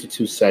 it's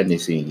 52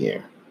 Sundays in a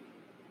year.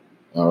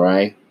 All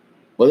right.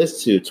 Well,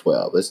 let's do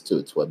 12. Let's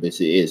do 12.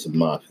 This is a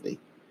monthly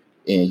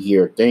in a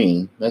year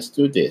thing. Let's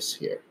do this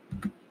here.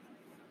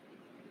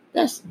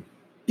 That's $1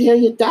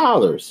 billion.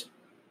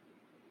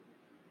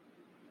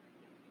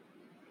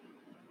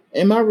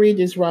 Am I reading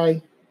this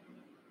right?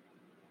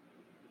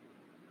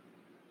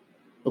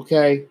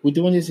 Okay, we're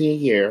doing this in a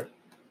year.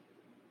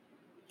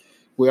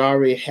 We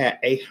already had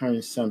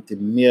 800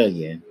 something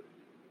million.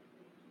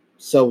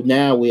 So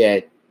now we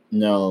at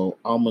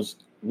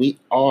almost we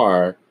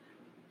are,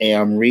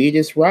 and I'm reading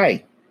this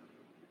right.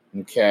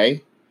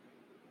 Okay.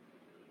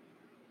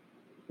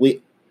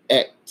 We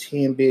at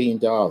 $10 billion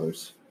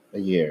a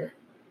year.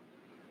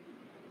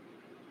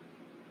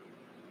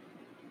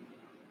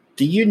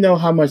 Do you know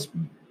how much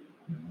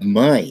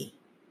money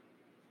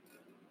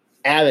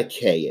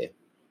allocated?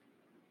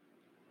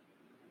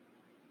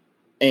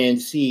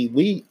 And see,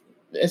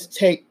 let's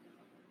take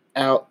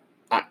out,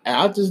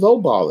 I'll just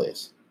lowball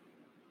this.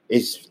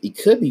 It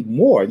could be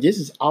more. This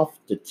is off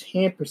the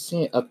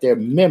 10% of their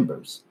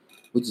members,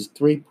 which is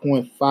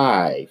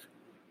 3.5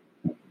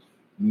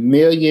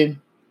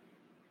 million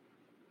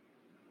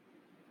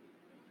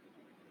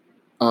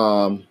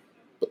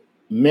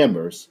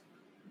members.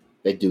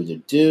 They do the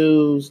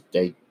dues,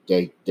 they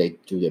do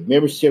the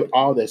membership,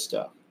 all that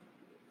stuff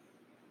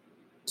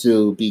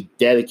to be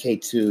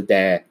dedicated to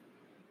that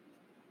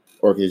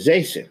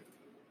organization.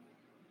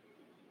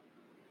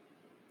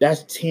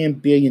 That's $10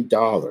 billion.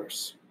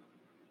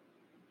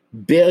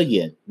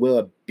 Billion will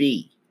it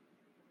be,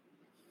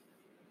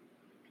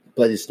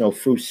 but it's no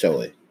fruit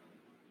showing.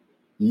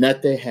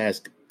 Nothing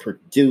has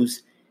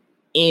produced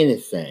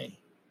anything.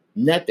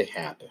 Nothing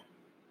happened.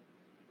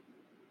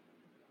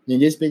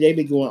 And they've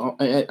been going on.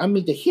 I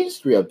mean, the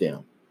history of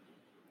them.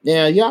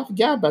 Now, y'all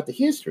forgot about the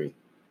history.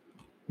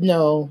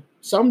 No,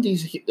 some of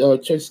these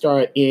churches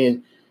started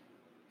in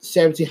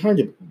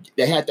 1700.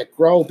 They had to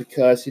grow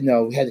because,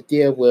 we had to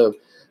deal with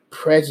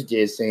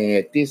prejudice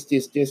and this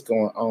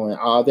going on and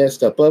all that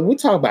stuff. But we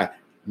talk about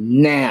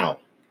now.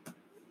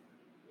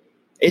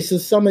 It's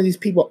just some of these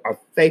people are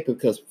faithful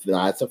because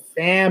lots of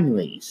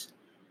families.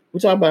 We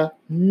talk about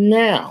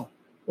now.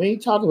 We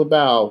ain't talking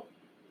about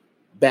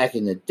back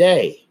in the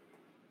day.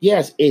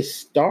 Yes, it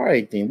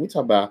started then. We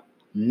talk about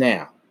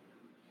now.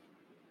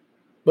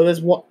 But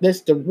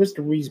what's the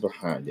reason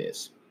behind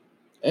this?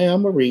 And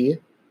I'm gonna read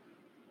it.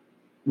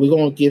 We're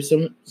gonna give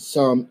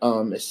some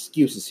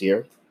excuses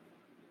here.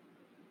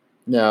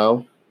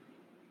 No.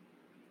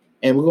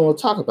 And we're going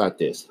to talk about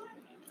this.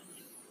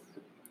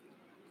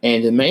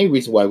 And the main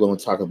reason why we're going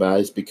to talk about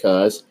it is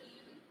because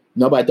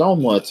nobody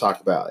don't want to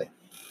talk about it.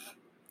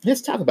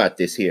 Let's talk about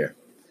this here.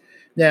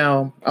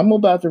 Now, I'm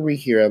about to read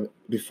here.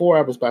 Before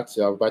I was about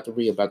to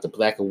read about the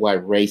black and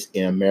white race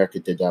in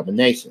American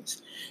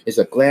denominations. It's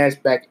a glance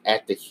back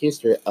at the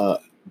history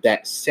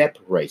that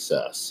separates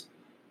us.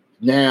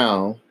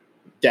 Now,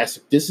 this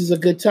is a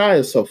good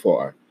title so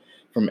far.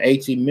 From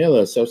A.T.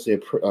 Miller,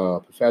 Associate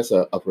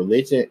Professor of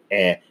Religion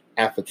and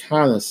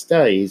Africana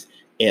Studies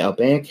in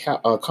Urbana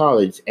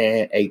College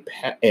and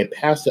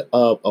pastor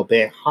of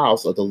Urbana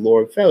House of the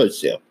Lord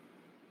Fellowship.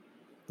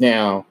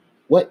 Now,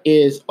 what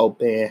is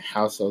Urbana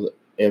House of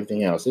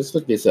everything else? Let's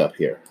look this up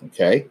here,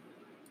 okay?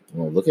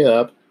 We'll look it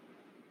up,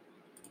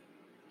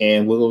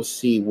 and we'll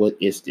see what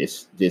is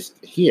this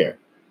here.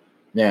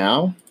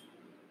 Now,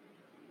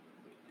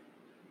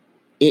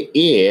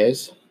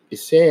 it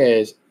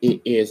says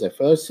it is a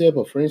fellowship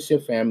of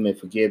friendship, family,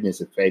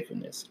 forgiveness, and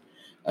faithfulness.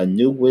 A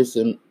new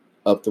wisdom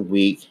of the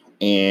week,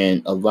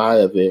 and a lot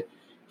of it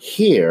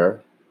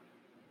here.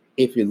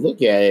 If you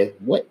look at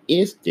it, what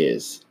is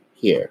this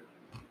here?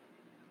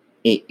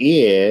 It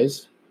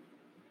is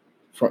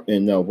from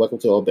welcome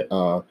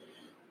to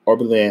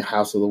Urbana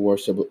House of the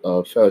Worship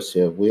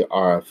Fellowship. We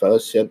are a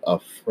fellowship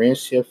of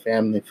friendship,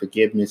 family,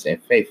 forgiveness, and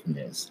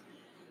faithfulness.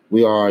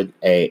 We are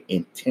an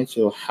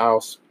intentional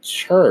house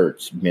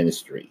church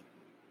ministry,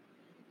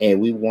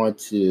 and we want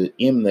to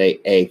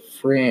emulate a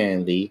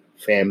friendly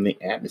family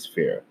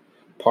atmosphere.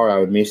 Part of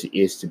our mission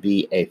is to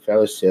be a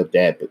fellowship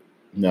that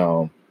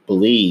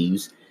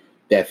believes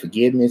that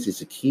forgiveness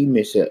is a key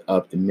mission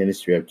of the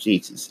ministry of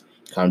Jesus.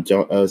 Come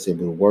join us and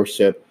we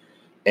worship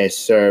and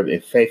serve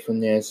in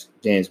faithfulness.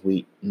 Then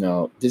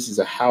this is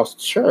a house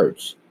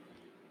church.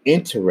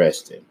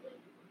 Interesting.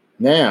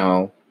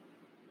 Now,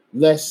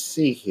 let's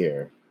see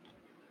here.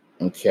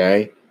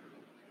 Okay,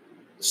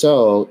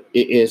 so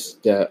it is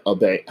the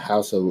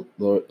House of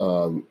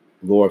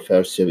Lord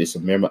Fellowship. Is a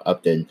member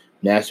of the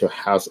National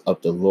House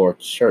of the Lord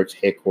Church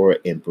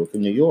headquartered in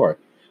Brooklyn, New York.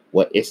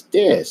 What is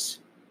this?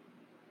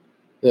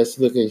 Let's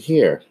look at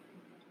here.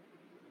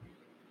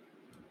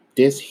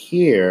 This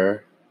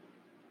here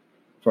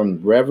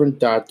from Reverend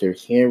Dr.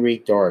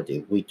 Henry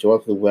Doherty. We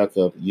joyfully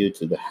welcome you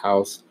to the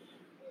house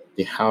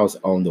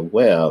on the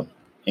web.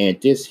 And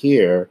this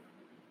here,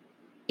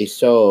 it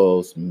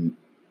shows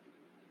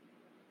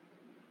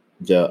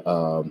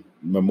the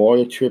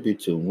memorial tribute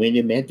to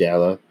Winnie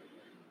Mandela.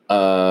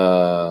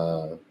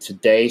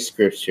 Today's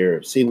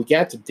scripture. See, we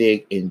got to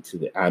dig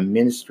into our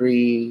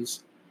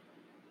ministries,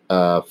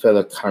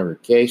 fellow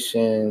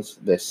congregations.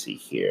 Let's see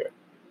here.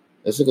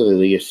 Let's look at the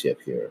leadership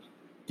here.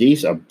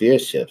 These are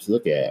bishops.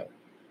 Look at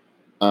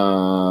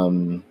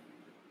the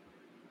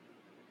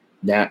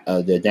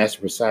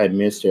National Presiding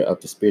Minister of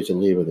the Spiritual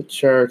Leader of the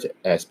Church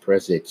as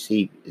President,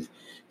 Chief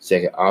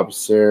Executive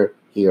Officer.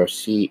 He or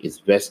she is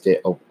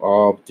vested of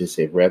all. This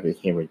is Reverend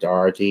Henry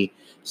Doherty,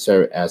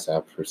 serve as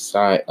our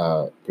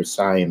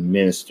presiding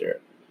minister.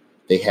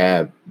 They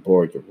have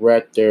board of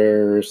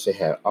directors. They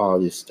have all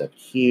this stuff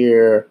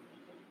here.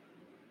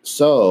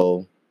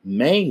 So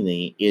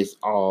mainly it's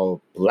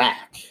all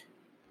black.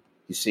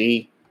 You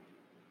see,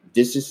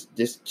 this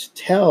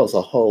tells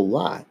a whole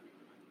lot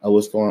of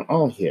what's going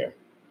on here.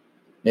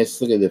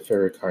 Let's look at the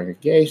federal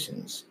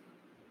congregations.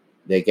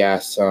 They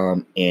got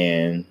some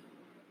in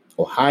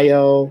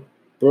Ohio,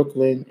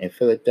 Brooklyn, and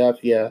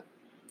Philadelphia.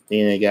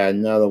 Then they got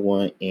another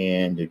one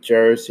in New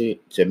Jersey,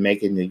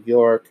 Jamaica, New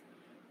York,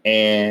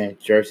 and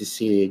Jersey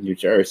City, New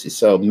Jersey.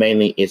 So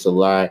mainly it's a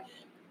lot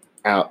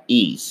out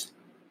east,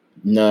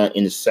 none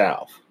in the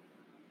south.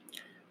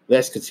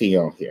 Let's continue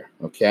on here,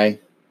 okay?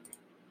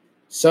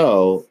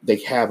 So they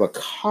have a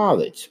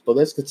college, but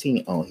let's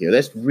continue on here.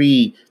 Let's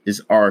read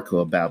this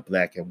article about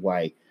black and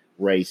white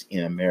race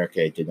in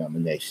American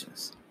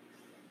denominations.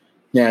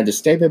 Now, the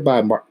statement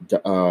by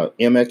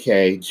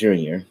MLK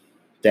Jr.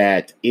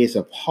 that is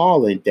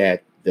appalling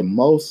that the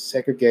most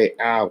segregated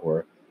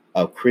hour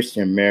of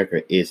Christian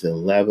America is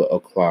 11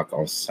 o'clock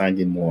on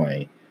Sunday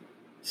morning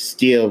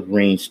still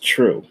rings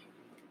true.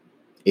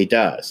 It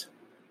does.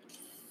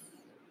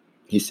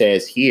 He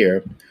says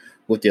here,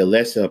 with the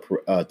election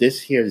of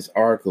this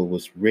article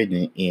was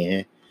written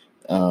in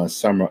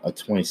summer of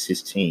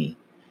 2016.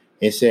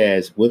 It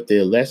says, with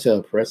the election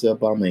of President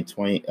Obama in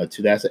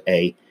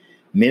 2008,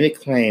 many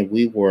claim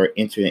we were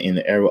entering in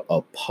the era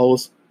of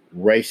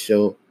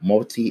post-racial,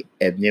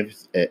 multi-ethnic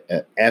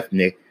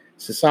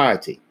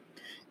society.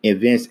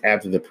 Events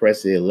after the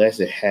president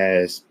election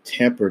has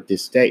tempered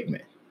this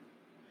statement.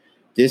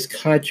 This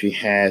country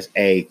has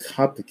a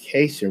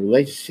complicated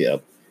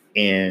relationship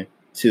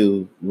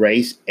to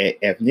race and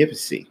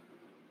ethnicity.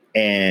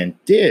 And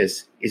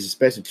this is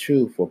especially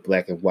true for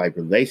black and white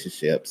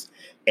relationships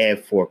and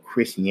for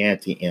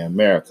Christianity in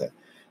America.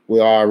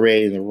 We're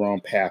already in the wrong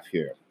path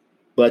here.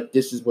 But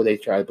this is what they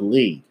try to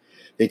believe.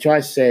 They try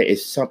to say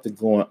it's something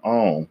going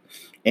on.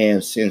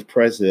 And since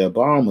President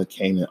Obama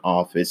came in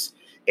office,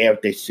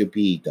 everything should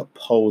be the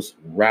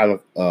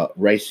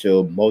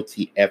post-racial,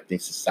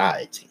 multi-ethnic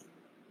society.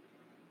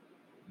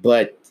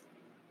 But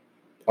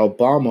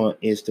Obama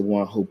is the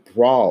one who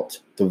brought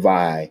the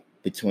divide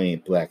between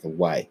black and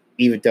white,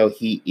 even though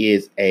he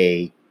is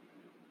a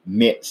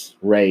mixed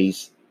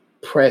race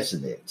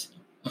president.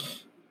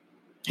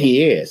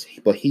 He is,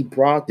 but he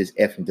brought this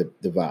effing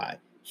divide.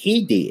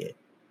 He did.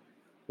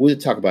 We'll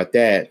talk about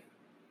that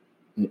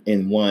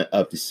in one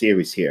of the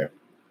series here.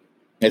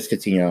 Let's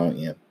continue on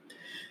in.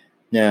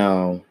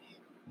 Now,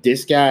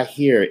 this guy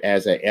here,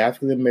 as an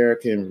African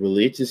American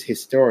religious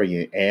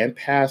historian and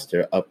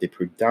pastor of the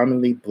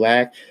predominantly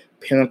black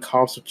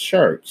Pentecostal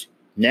church,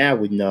 now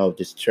we know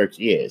this church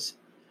is.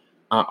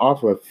 I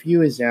offer a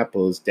few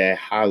examples that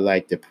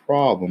highlight the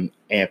problem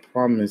and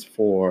prominence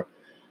for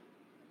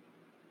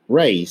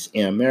race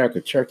in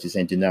American churches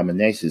and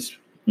denominations,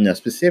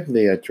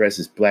 specifically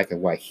addresses black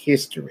and white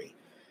history.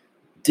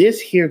 This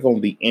here going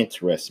to be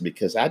interesting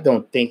because I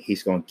don't think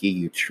he's going to give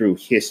you true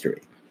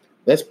history.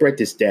 Let's break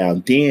this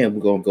down. Then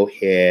we're going to go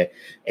ahead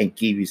and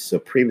give you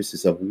some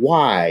premises of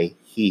why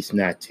he's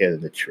not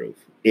telling the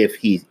truth, if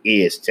he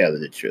is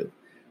telling the truth.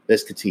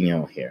 Let's continue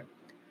on here.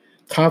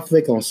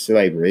 Conflict on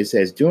slavery. It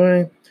says,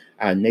 during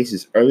our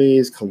nation's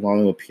earliest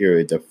colonial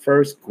period, the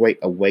first Great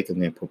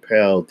Awakening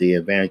propelled the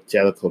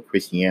evangelical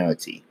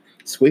Christianity,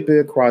 sweeping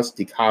across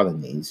the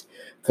colonies,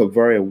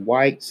 converting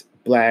whites,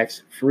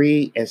 blacks,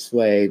 free and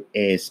slave,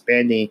 and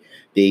expanding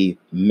the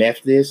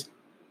Methodist,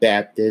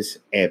 Baptist,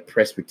 and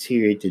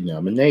Presbyterian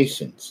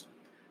denominations.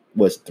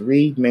 Was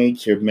three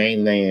major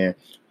mainland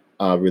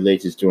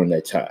religions during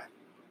that time.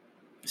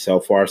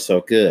 So far,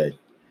 so good.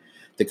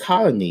 The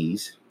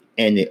colonies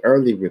and the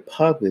early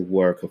republic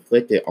were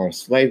conflicted on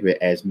slavery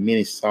as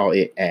many saw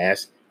it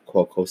as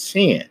quote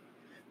sin.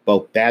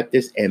 Both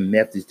Baptist and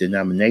Methodist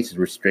denominations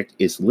restrict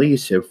its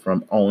leadership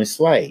from owning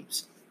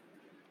slaves,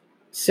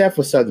 except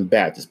for Southern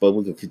Baptists, but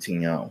we can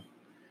continue on.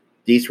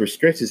 These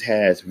restrictions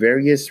has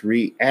various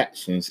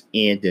reactions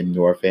in the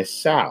North and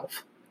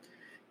South.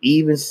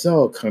 Even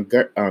so,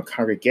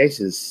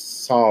 congregations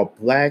saw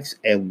blacks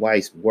and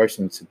whites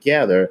worshiping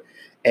together,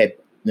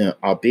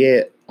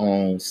 albeit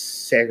on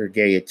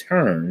segregated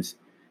terms,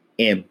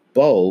 in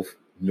both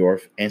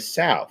North and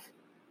South.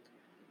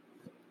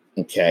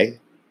 Okay,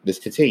 let's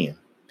continue.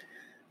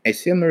 A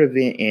similar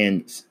event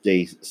in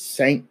the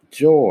St.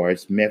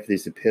 George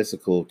Methodist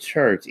Episcopal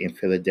Church in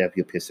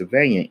Philadelphia,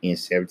 Pennsylvania in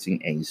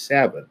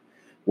 1787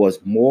 was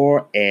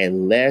more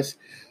and less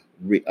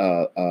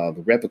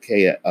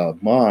replicated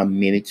among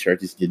many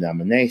churches'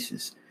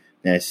 denominations.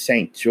 Now,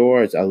 St.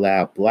 George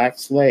allowed black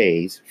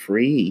slaves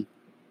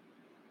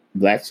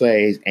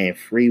and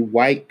free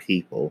white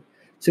people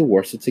to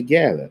worship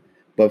together,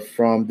 but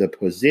from the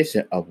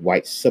position of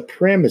white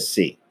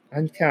supremacy.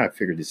 I kind of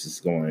figured this is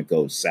going to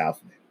go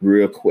south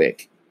real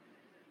quick.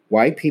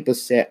 White people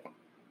sat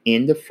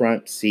in the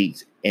front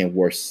seats and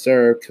were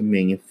served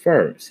communion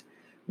first.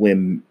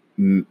 When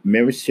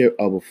membership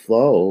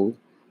overflowed,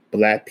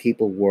 black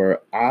people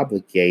were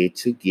obligated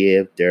to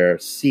give their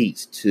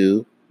seats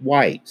to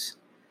whites.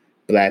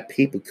 Black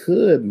people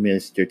could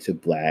minister to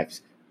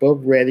blacks, but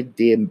rarely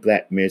did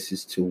black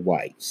ministers to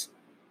whites.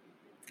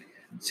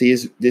 See,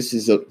 this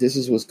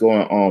is what's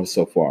going on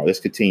so far. Let's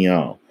continue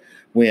on.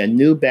 When a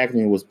new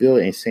balcony was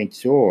built in St.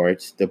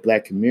 George, the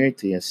black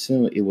community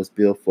assumed it was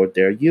built for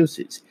their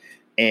usage,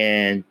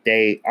 and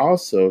they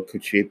also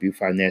contribute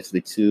financially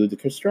to the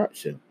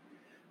construction.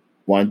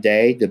 One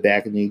day, the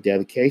balcony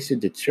dedication,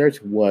 the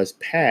church was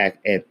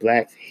packed and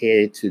blacks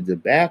headed to the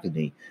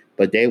balcony,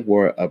 but they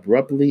were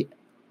abruptly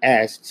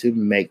asked to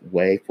make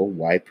way for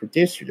white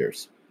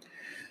parishioners.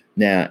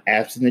 Now,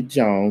 Absalom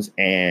Jones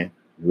and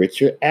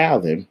Richard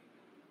Allen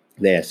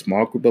led a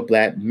small group of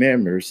black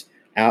members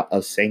out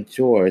of St.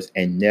 George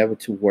and never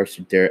to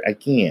worship there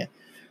again.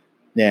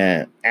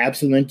 Now,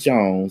 Absalom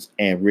Jones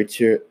and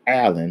Richard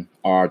Allen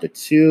are the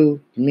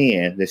two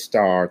men that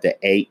started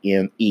the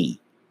AME,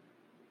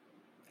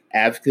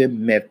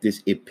 African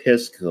Methodist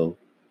Episcopal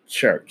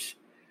Church,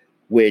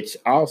 which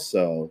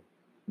also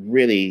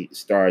really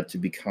started to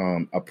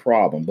become a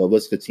problem. But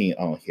let's continue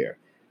on here.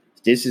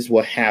 This is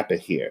what happened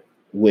here,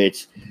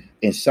 which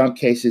in some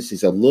cases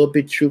is a little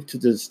bit truth to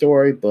the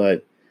story,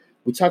 but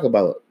we talk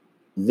about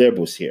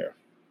liberals here.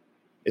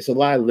 It's a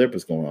lot of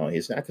liberals going on.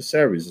 It's not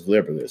conservatives, it's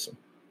liberalism.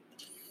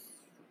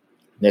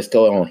 Let's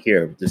go on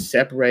here. They're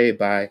separated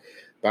by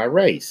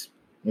race,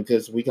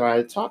 because we got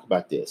to talk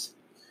about this.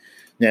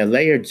 Now,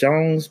 later,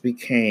 Jones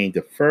became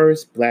the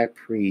first black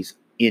priest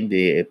in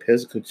the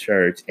Episcopal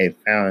Church and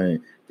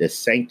founded the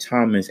St.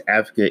 Thomas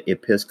African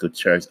Episcopal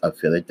Church of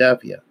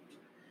Philadelphia.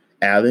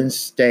 Allen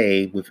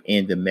stayed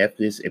within the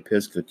Methodist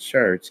Episcopal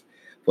Church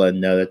for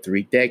another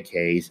 3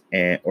 decades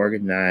and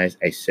organized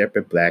a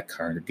separate black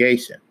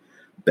congregation,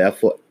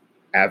 Bethel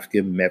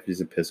African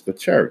Methodist Episcopal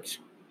Church.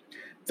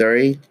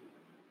 20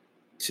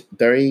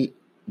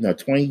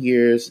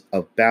 years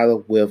of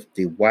battle with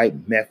the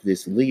white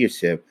Methodist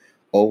leadership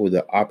over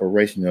the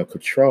operational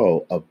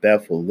control of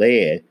Bethel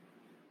led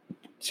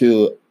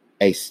to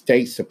a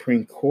state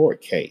Supreme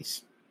Court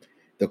case.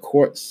 The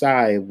court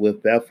sided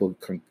with Bethel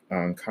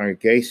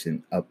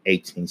congregation of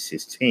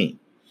 1816.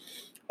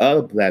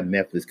 Other black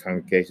Methodist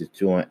congregations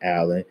joined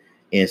Allen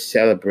in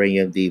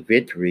celebrating the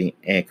victory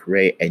and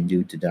create a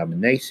new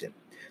denomination,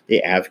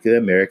 the African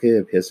American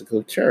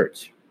Episcopal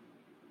Church.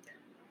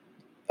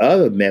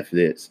 Other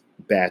Methodists,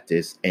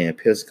 Baptists, and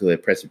Episcopal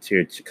and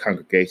Presbyterian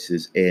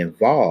congregations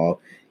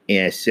involved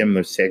in a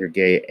similar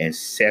segregated and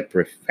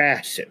separate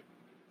fashion.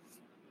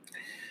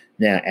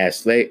 Now, as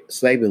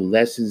slavery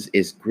lessens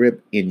its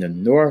grip in the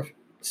North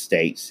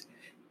states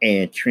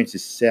and entrenches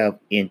itself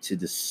into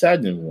the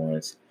Southern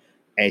ones,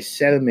 a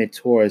settlement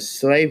towards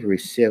slavery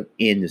shift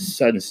in the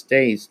Southern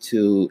states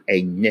to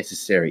a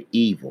necessary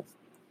evil.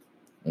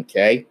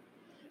 Okay?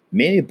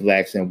 Many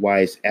blacks and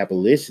whites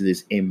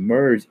abolitionists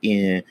emerged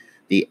in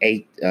the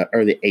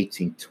early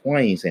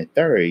 1820s and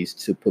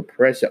 30s to put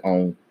pressure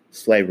on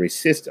slavery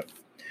system,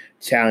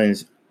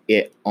 challenge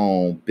it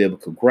on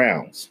biblical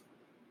grounds.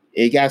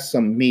 It got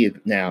some meat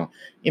now.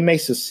 It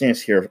makes some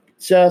sense here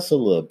just a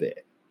little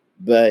bit,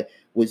 but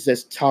we'll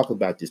just talk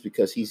about this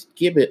because he's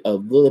given a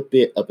little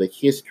bit of a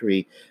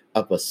history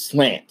of a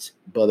slant.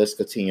 But let's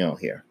continue on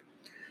here.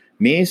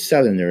 Many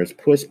Southerners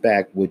pushed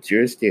back with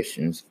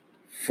jurisdictions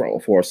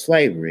for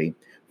slavery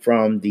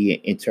from the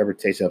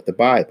interpretation of the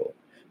Bible,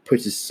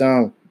 pushes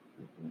some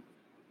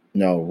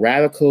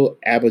radical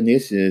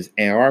abolitionists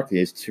and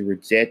anarchists to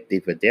reject the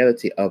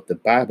fidelity of the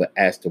Bible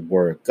as the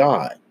Word of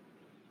God.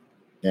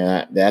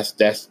 Now,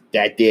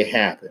 that did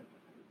happen.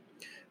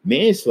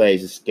 Many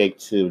slaves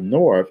escaped to the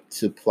north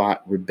to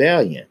plot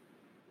rebellion.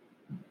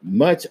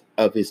 Much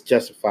of it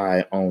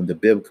justified on the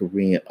biblical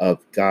reading of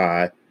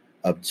God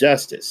of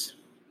justice.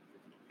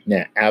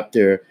 Now,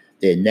 after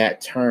the Nat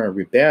Turner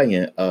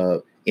Rebellion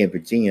in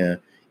Virginia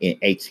in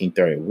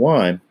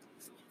 1831,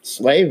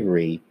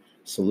 slavery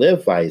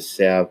solidified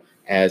itself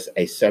as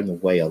a certain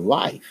way of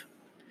life.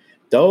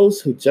 Those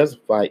who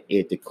justified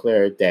it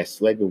declared that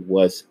slavery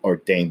was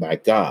ordained by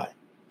God.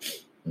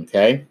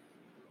 Okay?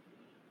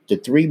 The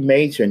three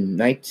major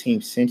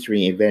 19th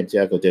century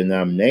evangelical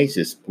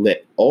denominations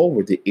split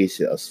over the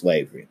issue of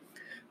slavery.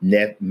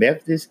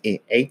 Methodists in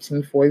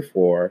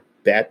 1844,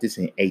 Baptists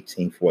in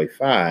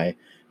 1845,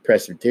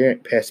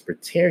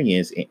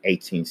 Presbyterians in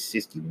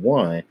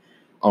 1861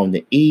 on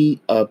the eve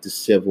of the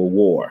Civil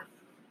War.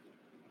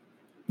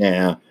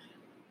 Now,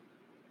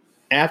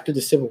 after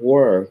the Civil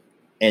War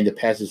and the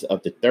passage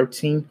of the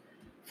 13th,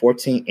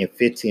 14th, and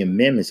 15th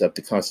Amendments of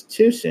the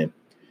Constitution,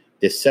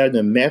 the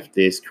Southern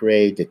Methodists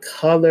created the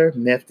Colored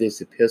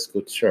Methodist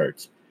Episcopal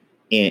Church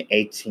in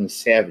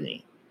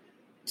 1870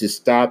 to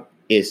stop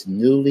its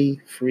newly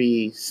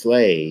freed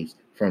slaves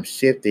from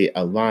shifting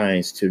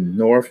alliance to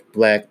North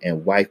Black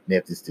and White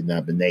Methodist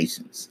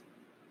denominations.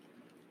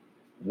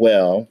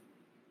 Well,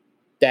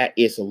 that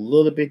is a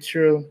little bit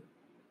true,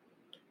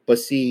 but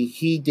see,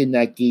 he did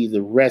not give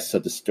the rest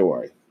of the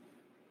story.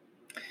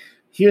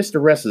 Here's the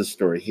rest of the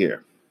story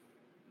here.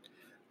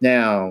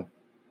 Now,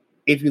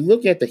 if you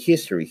look at the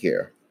history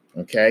here,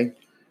 okay,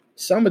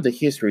 some of the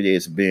history that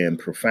has been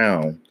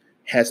profound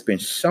has been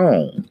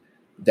shown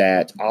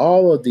that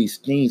all of these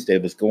things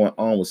that was going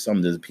on with some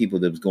of the people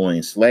that was going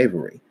in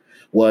slavery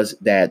was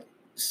that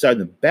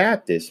Southern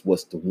Baptist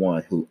was the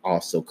one who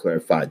also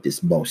clarified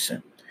this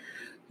motion.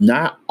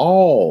 Not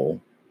all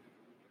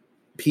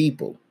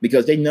people,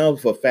 because they know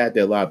for a fact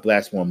that a lot of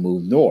blacks want to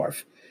move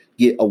north,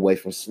 get away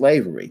from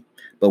slavery.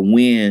 But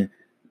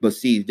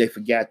see, they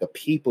forgot the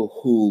people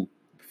who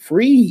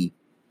freed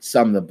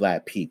some of the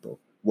black people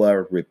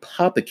were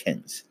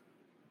Republicans.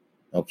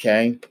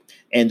 Okay?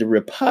 And the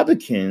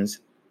Republicans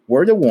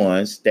were the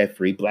ones that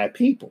freed black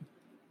people.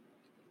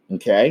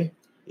 Okay?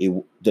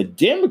 The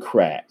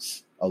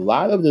Democrats, a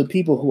lot of the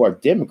people who are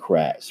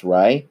Democrats,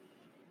 right,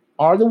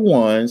 are the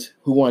ones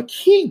who want to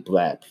keep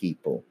black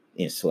people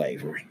in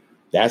slavery.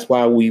 That's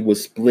why we were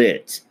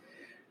split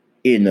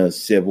in the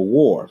Civil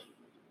War.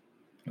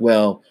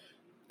 Well,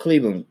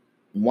 Cleveland,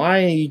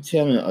 why are you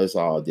telling us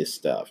all this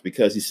stuff?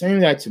 Because it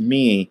seems like to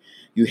me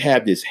you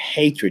have this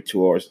hatred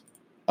towards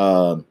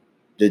the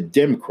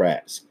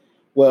Democrats.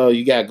 Well,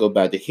 you got to go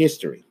back to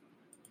history.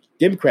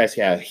 Democrats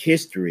have a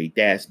history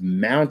that's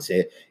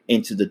mounted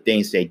into the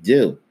things they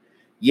do.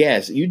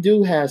 Yes, you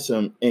do have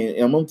some, and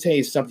I'm going to tell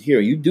you something here.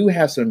 You do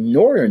have some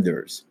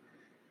Northerners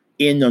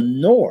in the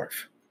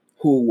North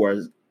who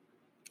were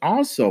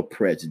also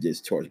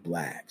prejudiced towards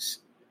blacks.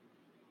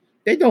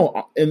 They don't,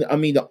 and I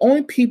mean, the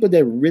only people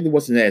that really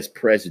wasn't as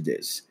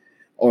prejudiced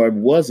or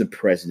wasn't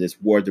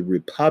prejudiced were the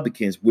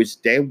Republicans, which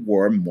they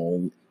were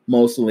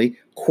mostly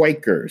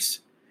Quakers.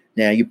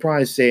 Now, you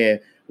probably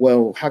said,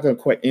 well, how come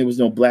it was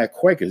no black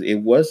Quakers? It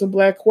wasn't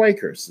black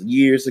Quakers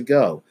years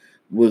ago.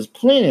 It was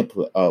plenty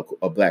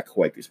of black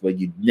Quakers, but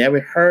you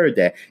never heard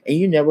that, and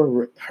you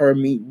never heard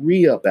me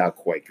read about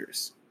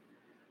Quakers.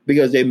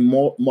 Because they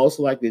most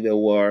likely they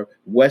were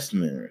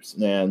Westerners.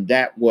 Now,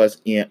 that was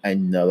in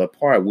another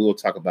part. We will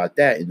talk about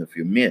that in a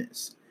few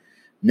minutes.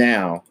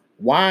 Now,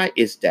 why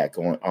is that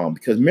going on?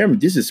 Because remember,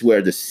 this is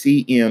where the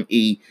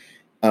CME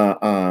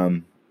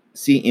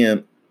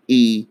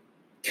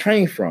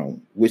came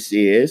from, which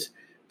is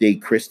the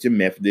Christian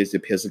Methodist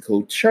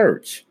Episcopal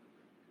Church.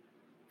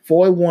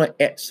 41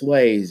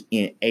 ex-slaves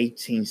in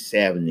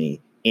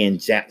 1870 in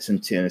Jackson,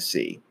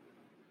 Tennessee.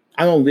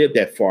 I don't live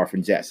that far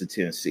from Jackson,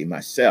 Tennessee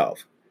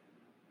myself.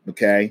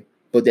 Okay.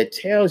 But that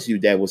tells you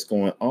that what's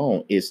going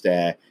on is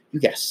that you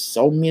got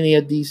so many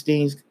of these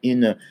things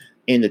in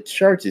the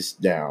churches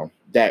now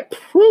that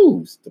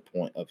proves the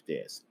point of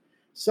this.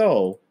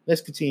 So let's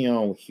continue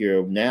on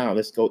here. Now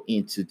let's go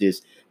into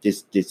this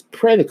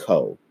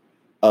protocol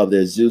of the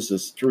Azusa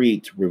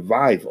Street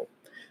revival,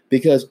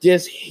 because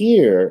this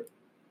here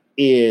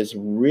is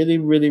really,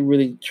 really,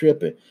 really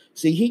tripping.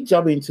 See, he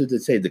jumped into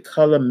the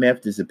Color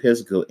Methodist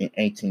Episcopal in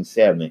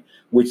 1870,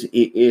 which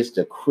it is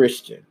the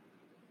Christian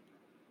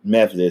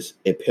Methodist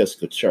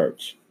Episcopal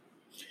Church.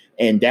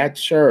 And that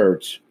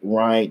church,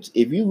 right,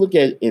 if you look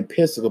at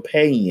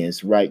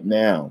Episcopalians right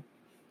now,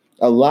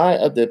 a lot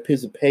of the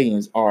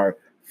Episcopalians are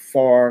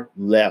far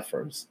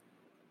lefters.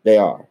 They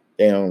are.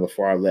 They're on the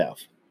far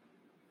left.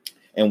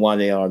 And why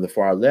they are on the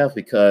far left?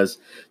 Because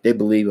they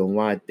believe in a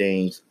lot of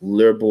things,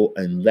 liberal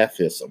and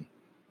leftism.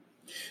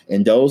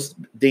 And those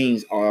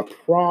things are a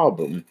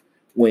problem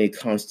when it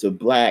comes to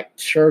Black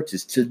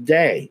churches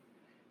today.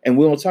 And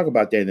we're going to talk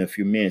about that in a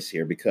few minutes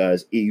here,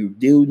 because you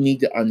do need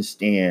to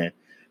understand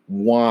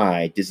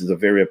why this is a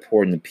very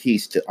important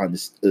piece to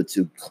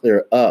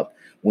clear up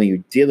when you're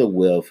dealing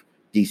with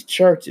these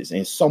churches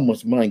and so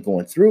much money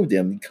going through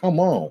them. Come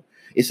on.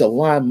 It's a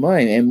lot of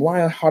money. And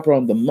why I harp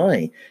on the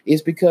money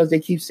is because they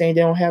keep saying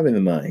they don't have any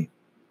money.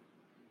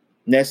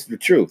 And that's the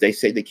truth. They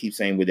keep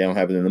saying they don't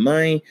have any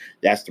money.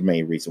 That's the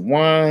main reason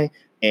why.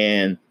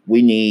 And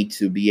we need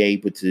to be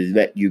able to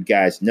let you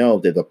guys know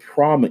that the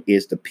problem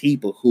is the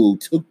people who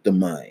took the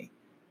money.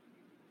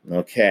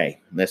 Okay,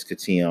 let's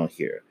continue on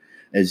here.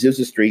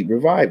 Azusa Street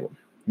revival.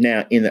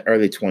 Now, in the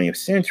early 20th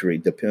century,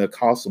 the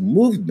Pentecostal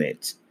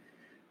movement,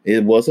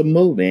 it was a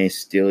movement, and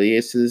still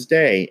is to this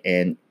day.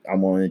 And I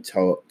want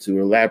to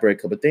elaborate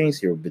a couple of things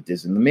here, but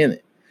this in a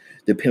minute.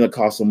 The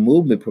Pentecostal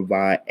movement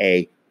provide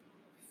a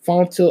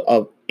fountain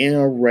of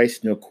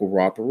interracial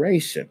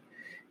cooperation,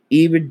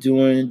 even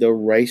during the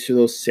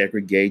racial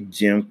segregated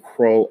Jim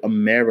Crow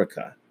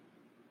America.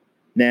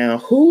 Now,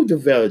 who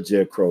developed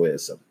Jim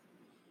Crowism?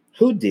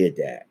 Who did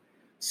that?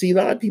 See, a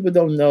lot of people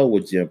don't know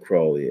what Jim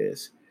Crow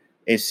is.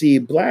 And see,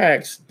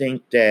 Blacks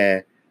think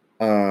that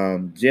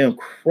Jim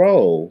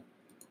Crow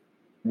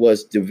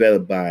was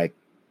developed by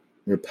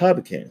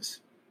Republicans.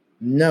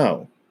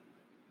 No.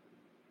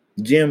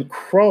 Jim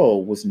Crow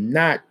was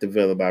not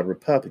developed by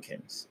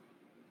Republicans.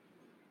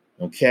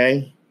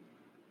 Okay?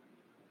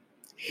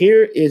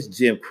 Here is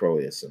Jim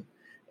Crowism.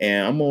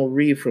 And I'm going to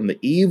read from the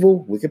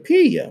evil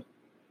Wikipedia.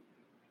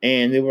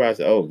 And they were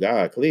like, oh,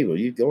 God, Cleveland,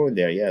 you going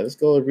there? Yeah, let's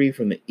go and read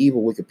from the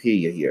evil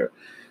Wikipedia here.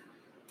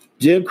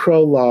 Jim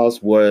Crow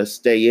laws were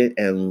state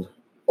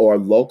or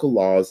local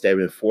laws that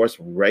enforced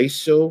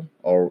racial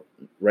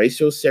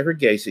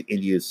segregation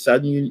in the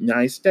southern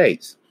United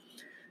States,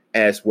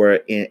 as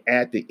were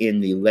enacted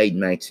in the late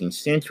 19th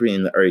century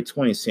and the early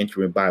 20th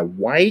century by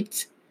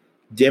white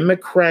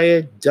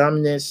Democratic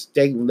dominant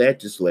state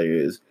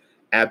legislators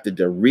after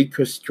the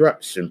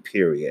Reconstruction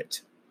period.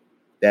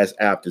 That's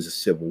after the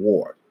Civil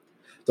War.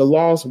 The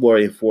laws were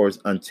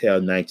enforced until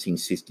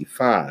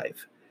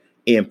 1965.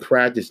 In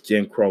practice,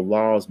 Jim Crow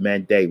laws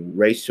mandate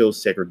racial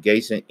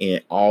segregation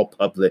in all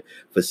public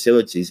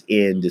facilities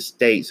in the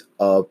states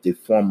of the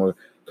former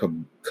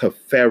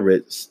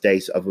Confederate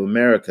States of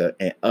America,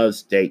 and other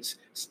states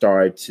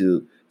started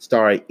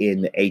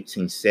in the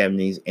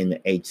 1870s and the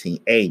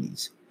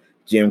 1880s.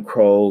 Jim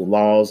Crow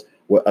laws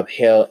were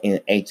upheld in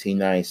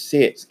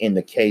 1896 in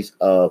the case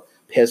of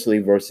Peaslee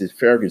versus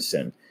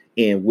Ferguson,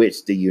 in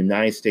which the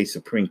United States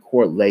Supreme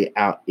Court laid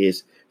out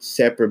its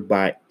separate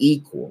but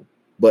equal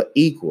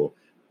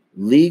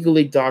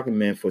legally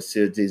documented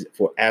facilities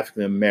for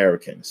African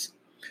Americans.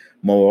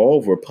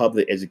 Moreover,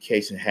 public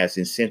education has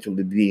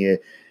essentially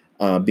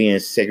been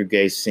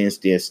segregated since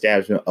the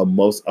establishment of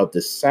most of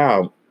the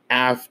South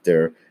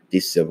after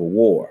the Civil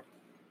War.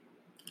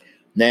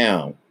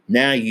 Now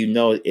you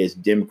know it's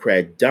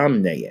Democrat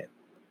dominated.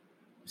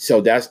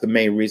 So that's the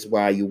main reason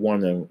why you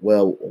wonder,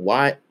 well,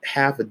 why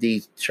half of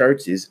these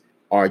churches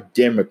are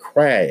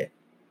Democratic?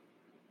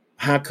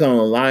 How come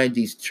a lot of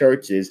these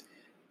churches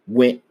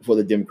went for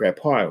the Democrat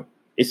Party?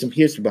 It's some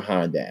history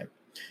behind that.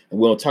 And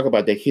we'll talk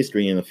about that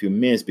history in a few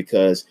minutes,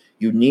 because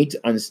you need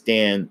to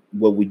understand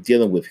what we're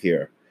dealing with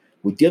here.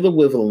 We're dealing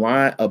with a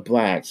lot of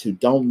Blacks who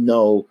don't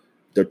know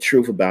the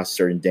truth about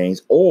certain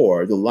things,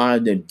 or the lot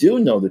of them do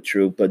know the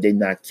truth, but they're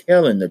not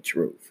telling the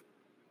truth.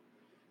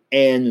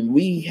 And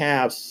we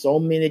have so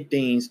many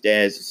things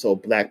that's so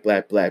black,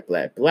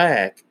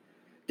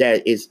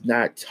 that is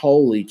not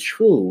totally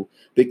true,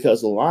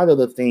 because a lot of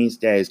the things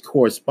that is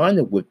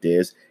corresponding with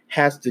this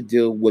has to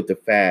do with the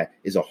fact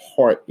is a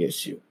heart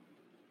issue.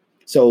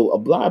 So a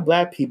lot of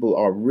Black people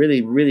are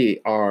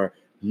really are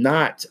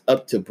not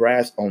up to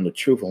brass on the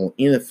truth on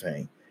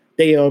anything.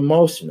 They are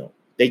emotional.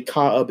 They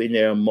caught up in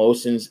their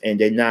emotions, and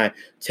they're not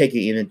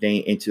taking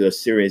anything into a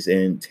serious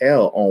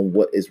intel on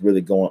what is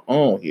really going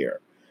on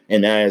here.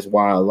 And that is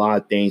why a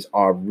lot of things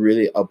are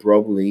really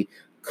abruptly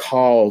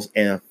cause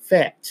and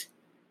effect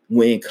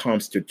when it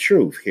comes to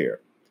truth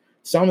here.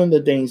 Some of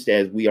the things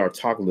that we are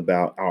talking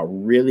about are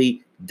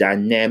really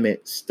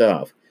dynamic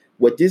stuff.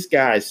 What this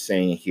guy is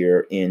saying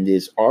here in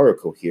this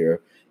article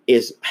here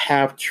is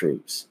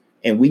half-truths.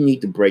 And we need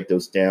to break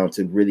those down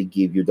to really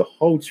give you the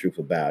whole truth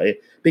about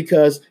it.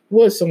 Because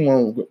what if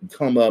someone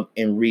come up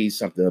and read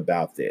something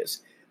about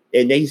this,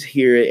 and they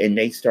hear it and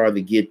they start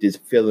to get this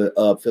feeling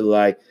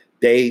like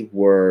they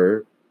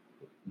were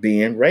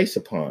being race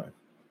upon.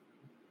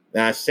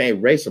 Now I say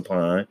race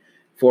upon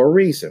for a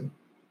reason.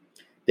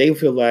 They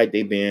feel like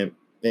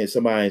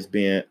somebody's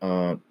been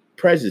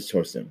prejudiced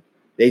towards them.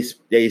 They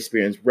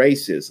experience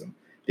racism.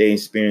 They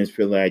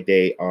feel like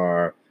they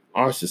are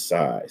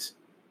ostracized.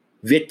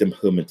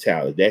 Victimhood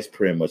mentality. That's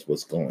pretty much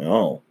what's going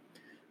on.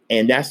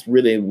 And that's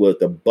really what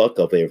the buck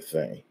of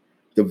everything,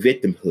 the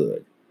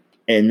victimhood.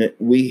 And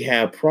we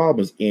have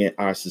problems in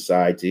our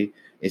society,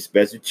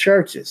 especially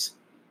churches,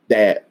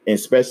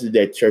 especially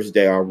that churches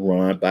that are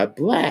run by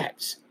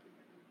blacks,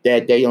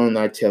 that they are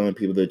not telling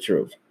people the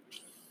truth.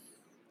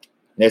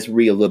 Let's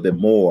read a little bit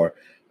more,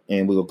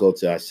 and we'll go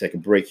to our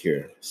second break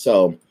here.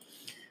 So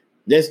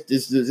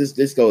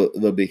let's go a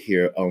little bit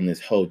here on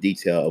this whole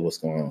detail of what's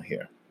going on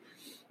here.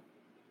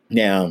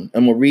 Now, I'm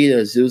going to read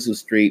Azusa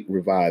Street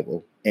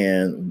Revival,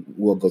 and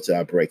we'll go to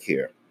our break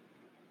here.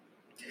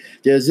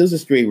 The Azusa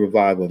Street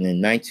Revival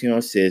in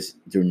 1906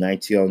 through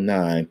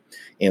 1909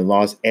 in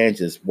Los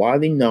Angeles,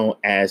 widely known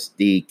as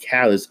the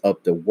catalyst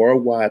of the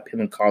worldwide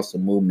Pentecostal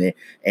movement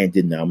and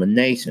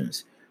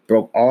denominations,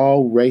 broke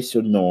all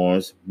racial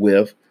norms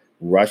with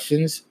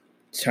Russians,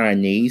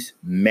 Chinese,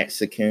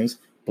 Mexicans,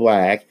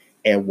 Black,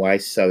 and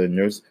white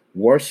Southerners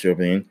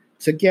worshiping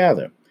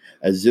together.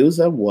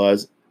 Azusa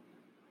was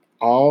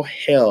all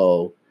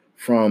held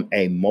from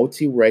a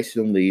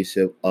multiracial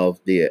leadership of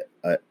the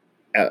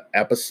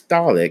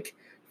Apostolic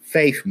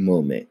Faith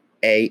Movement,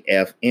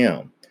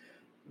 AFM,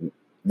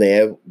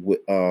 led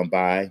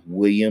by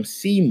William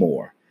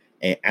Seymour,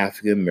 an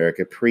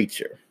African-American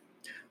preacher.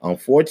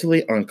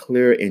 Unfortunately,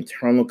 unclear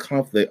internal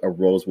conflict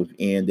arose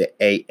within the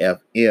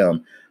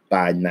AFM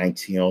by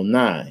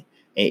 1909, and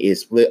it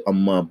split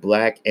among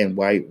black and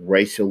white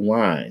racial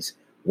lines.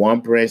 One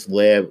branch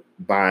led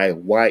by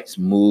whites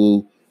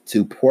moved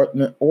to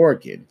Portland,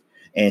 Oregon,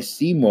 and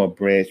Seymour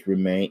branch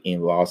remained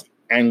in Los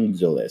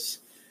Angeles.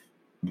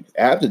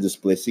 After the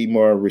split,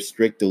 Seymour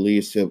restricted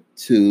leadership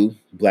to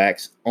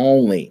blacks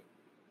only.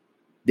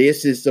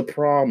 This is the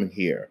problem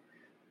here.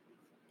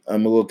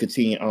 We'll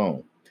continue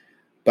on.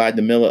 By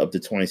the middle of the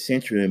 20th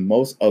century,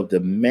 most of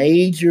the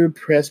major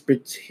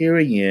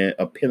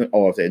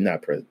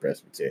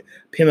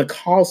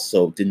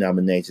Pentecostal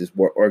denominations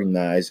were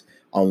organized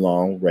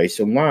along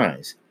racial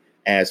lines.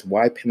 As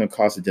white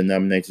Pentecostal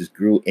denominations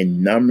grew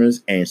in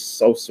numbers and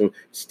social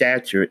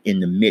stature in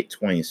the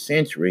mid-20th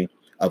century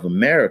of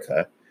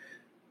America,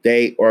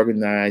 they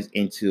organized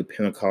into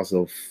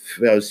Pentecostal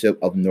Fellowship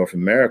of North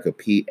America,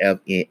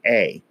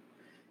 PFNA,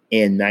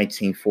 in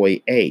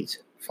 1948,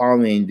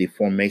 following the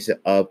formation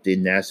of the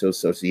National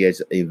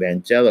Association of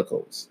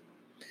Evangelicals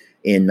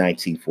in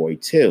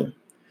 1942.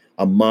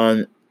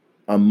 Among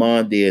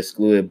the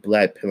excluded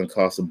black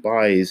Pentecostal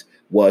bodies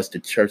was the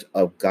Church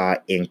of God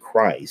in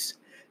Christ,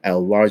 a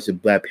larger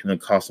black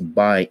Pentecostal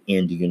body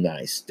in the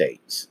United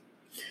States.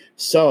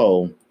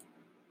 So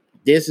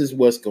this is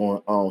what's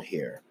going on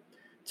here.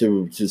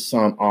 To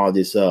sum all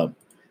this up,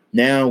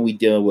 now we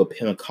deal with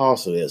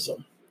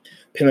Pentecostalism.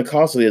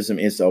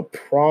 Pentecostalism is a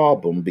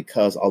problem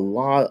because a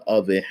lot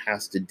of it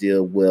has to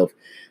deal with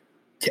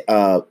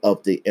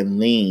of the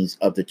leanings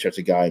of the Church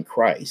of God in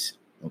Christ.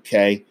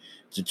 Okay,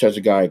 the Church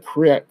of God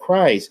in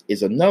Christ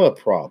is another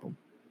problem.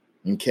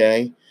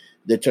 Okay,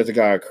 the Church of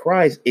God in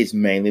Christ is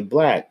mainly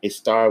black. It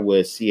started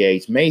with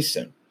C.H.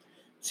 Mason.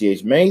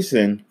 C.H.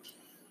 Mason.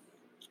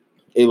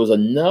 It was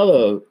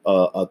another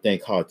thing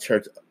called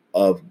Church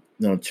of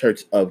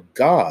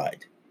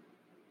God.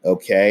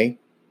 Okay,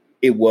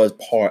 it was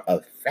part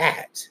of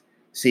that.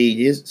 See,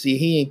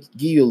 he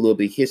give you a little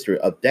bit of history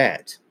of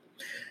that.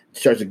 The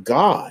Church of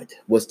God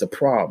was the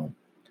problem.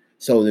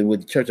 So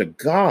with the Church of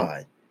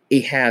God,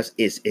 it has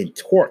its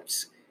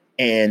torts,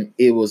 and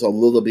it was a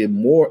little bit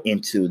more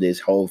into this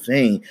whole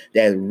thing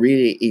that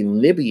really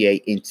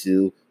alleviate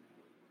into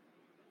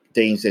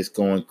things that's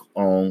going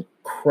on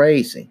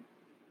crazy.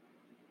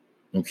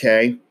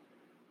 Okay.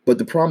 But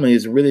the problem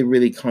is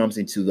really comes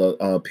into the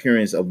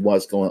appearance of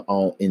what's going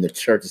on in the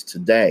churches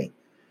today.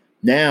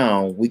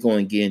 Now we're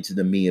going to get into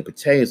the meat and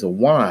potatoes of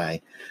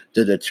why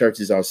the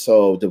churches are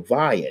so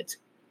divided.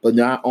 But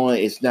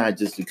it's not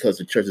just because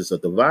the churches are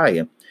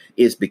divided.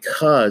 It's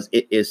because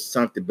it is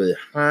something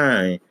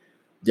behind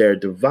their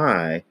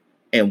divide,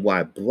 and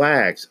why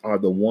blacks are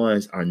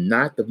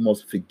not the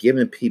most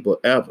forgiving people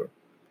ever.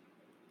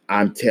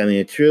 I'm telling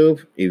you the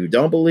truth. If you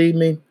don't believe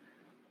me,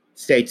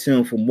 stay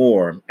tuned for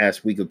more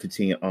as we can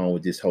continue on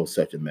with this whole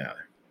subject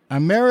matter.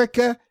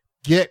 America,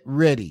 get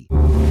ready.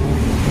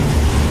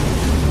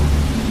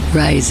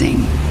 Rising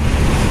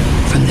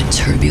from the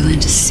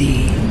turbulent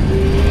sea,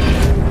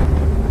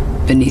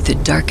 beneath the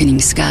darkening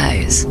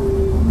skies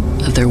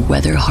of their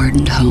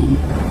weather-hardened home.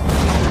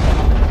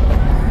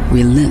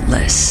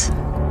 Relentless,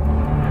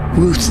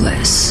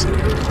 ruthless,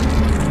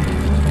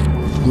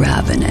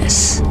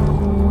 ravenous.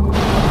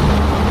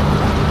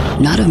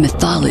 Not of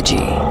mythology,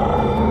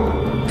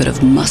 but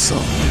of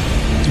muscle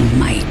and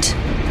might.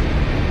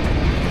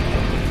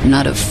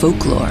 Not of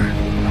folklore,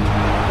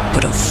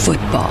 but of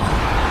football.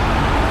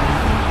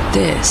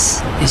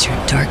 This is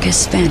your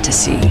darkest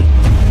fantasy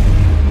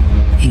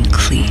in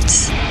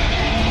cleats.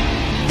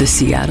 The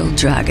Seattle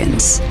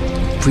Dragons,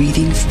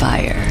 Breathing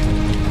Fire,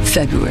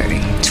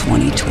 February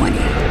 2020.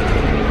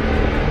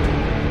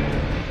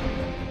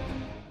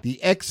 The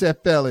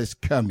XFL is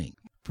coming.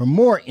 For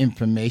more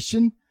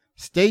information,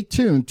 stay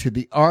tuned to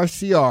the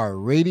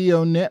RCR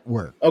Radio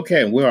Network.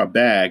 Okay, we are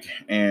back,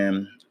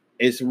 and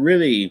it's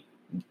really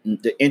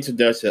the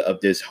introduction of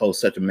this whole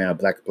subject matter,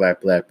 black.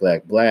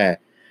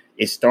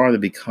 It's starting to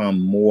become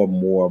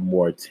more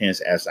intense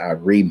as I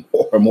read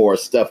more and more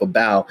stuff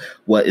about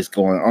what is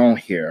going on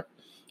here.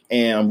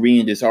 And I'm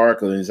reading this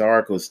article, and this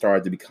article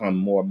started to become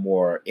more and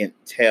more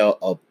intel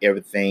of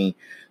everything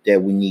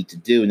that we need to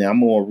do. Now, I'm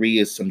going to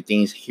read some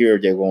things here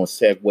that are going to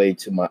segue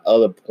to my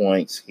other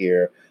points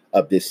here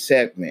of this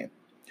segment.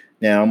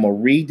 Now, I'm going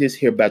to read this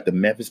here about the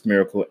Memphis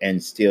Miracle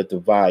and Steel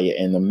Divide.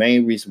 And the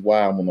main reason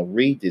why I'm going to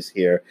read this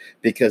here,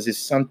 because it's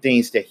some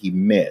things that he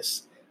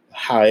missed.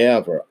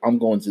 However, I'm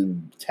going to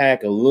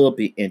tag a little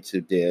bit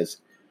into this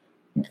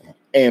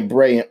and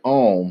bring it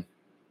on.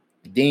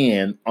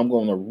 Then I'm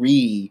going to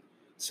read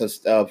some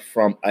stuff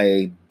from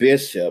a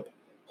bishop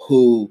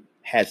who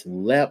has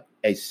left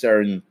a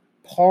certain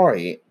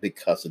party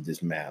because of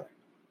this matter.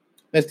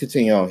 Let's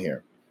continue on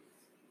here.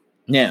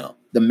 Now,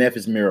 the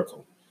Memphis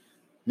Miracle.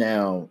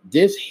 Now,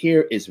 this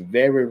here is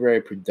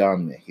very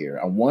predominant here.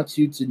 I want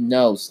you to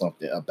know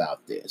something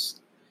about this.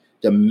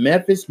 The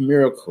Memphis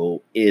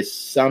Miracle is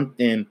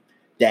something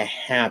that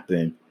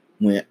happened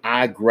when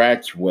I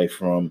graduated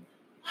from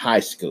high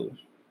school.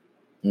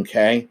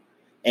 Okay?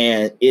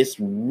 And it's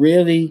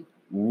really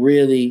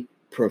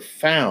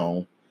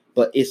profound,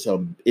 but it's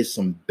some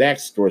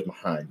backstories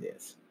behind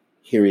this.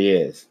 Here it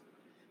is.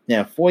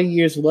 Now, 4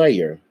 years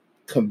later,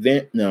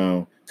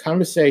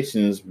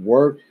 conversations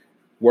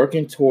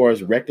working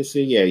towards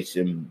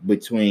reconciliation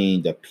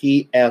between the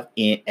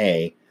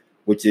PFNA,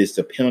 which is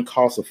the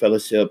Pentecostal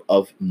Fellowship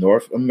of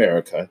North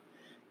America,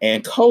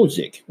 and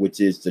COGIC, which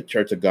is the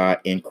Church of God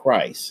in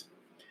Christ.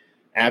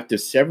 After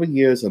several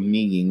years of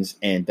meetings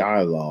and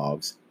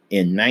dialogues,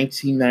 in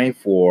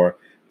 1994,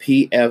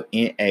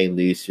 PFNA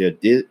leadership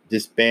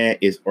disbanded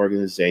its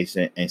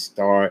organization and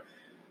start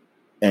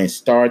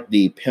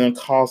the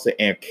Pentecostal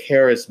and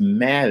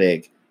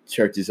Charismatic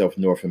Churches of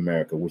North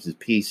America, which is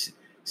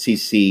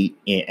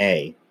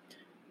PCCNA,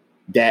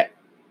 that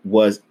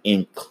was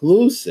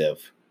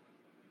inclusive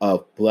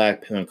of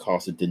Black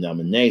Pentecostal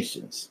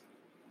denominations.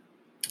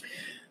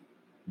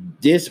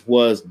 This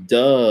was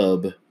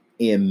dubbed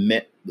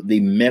in the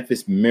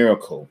Memphis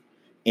Miracle,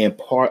 and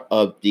part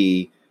of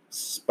the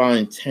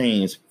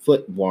spontaneous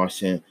foot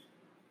washing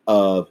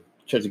of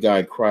Church of God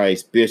in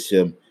Christ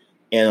Bishop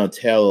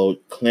Anatole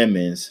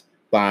Clemens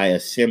by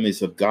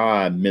Assemblies of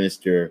God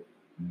minister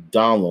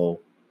Donald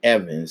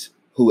Evans,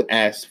 who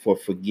asked for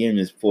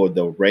forgiveness for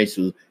the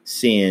racial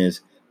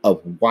sins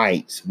of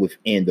whites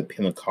within the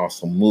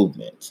Pentecostal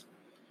movement,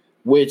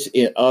 which,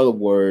 in other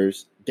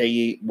words,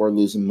 they were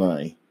losing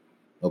money.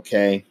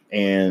 Okay,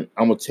 and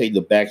I'm going to tell you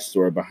the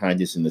backstory behind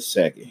this in a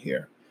second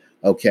here.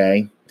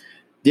 Okay,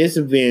 this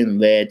event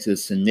led to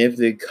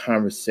significant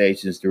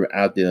conversations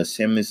throughout the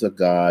Assemblies of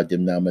God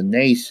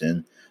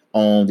denomination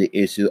on the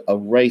issue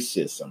of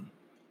racism.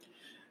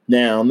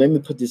 Now, let me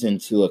put this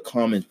into a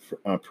common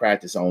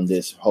practice on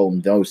this whole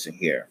notion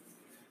here.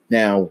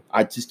 Now,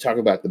 I just talk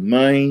about the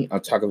money.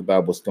 I'm talking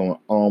about what's going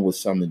on with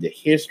some of the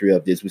history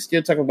of this. We're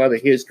still talking about the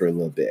history a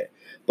little bit.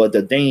 But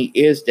the thing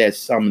is that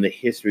some of the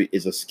history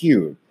is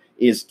skewed.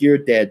 It's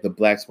skewed that the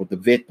blacks were the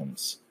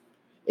victims.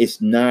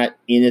 It's not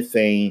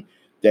anything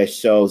that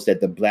shows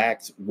that the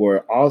blacks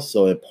were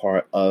also a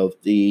part of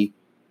the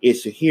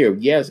issue here.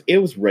 Yes, it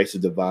was racial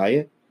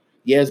divide.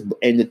 Yes,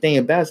 and the thing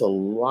about it is a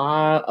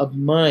lot of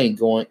money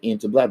going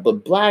into black.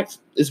 But blacks,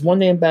 is one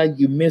thing about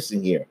you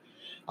missing here.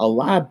 A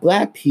lot of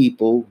black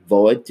people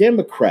voted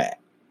Democrat.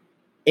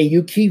 And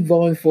you keep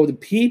voting for the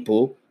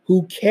people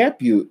who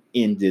kept you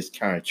in this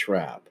kind of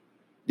trap.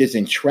 This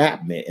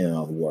entrapment, in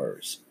other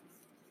words.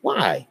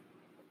 Why?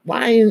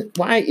 Why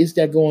is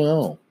that going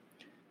on?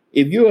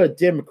 If you're a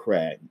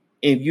Democrat,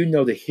 if you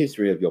know the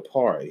history of your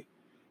party,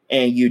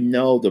 and you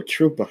know the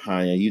truth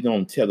behind it, you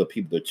don't tell the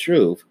people the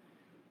truth,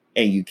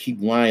 and you keep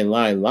lying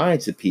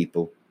to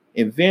people,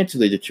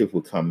 eventually the truth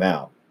will come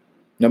out,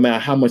 no matter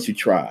how much you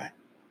try.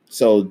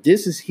 So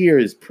this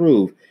is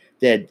proof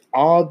that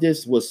all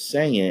this was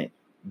saying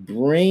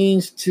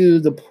brings to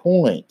the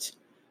point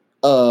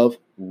of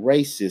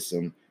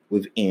racism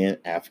within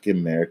African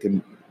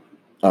American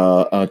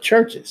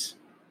churches.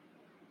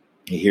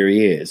 And here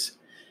he is,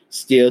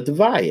 still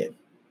divided.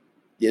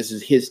 This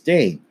is his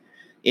thing.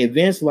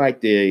 Events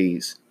like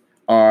these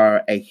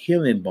are a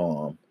healing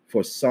balm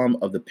for some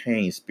of the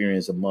pain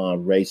experienced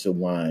among racial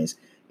lines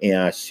in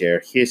our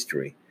shared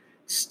history.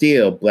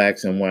 Still,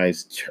 blacks and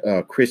whites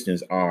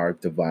Christians are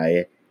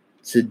divided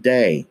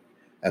today.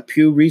 A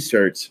Pew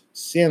Research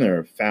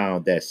Center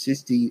found that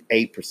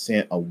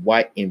 68% of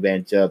white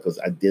evangelicals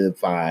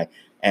identify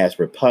as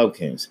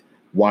Republicans,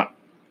 while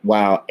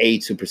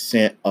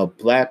 82% of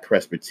black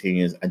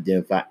Presbyterians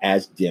identify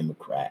as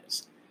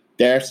Democrats.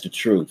 That's the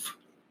truth.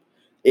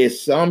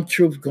 There's some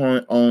truth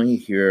going on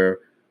here,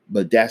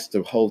 but that's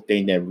the whole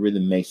thing that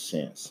really makes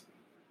sense.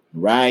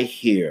 Right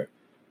here,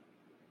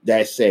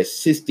 that says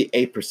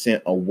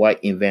 68% of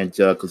white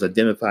evangelicals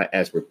identify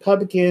as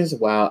Republicans,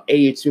 while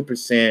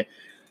 82%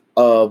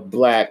 of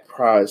black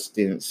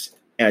Protestants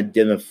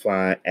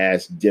identify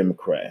as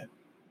Democrat.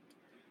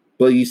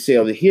 But you see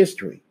the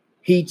history.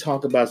 He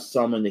talked about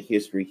some of the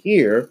history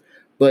here,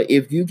 but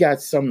if you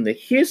got some of the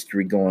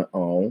history going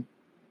on,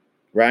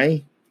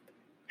 right?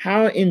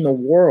 How in the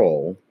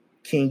world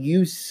can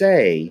you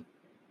say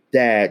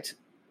that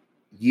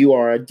you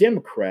are a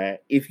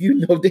Democrat if you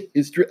know the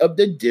history of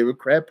the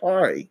Democrat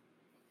Party?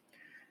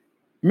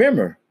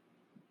 Remember,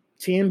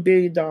 $10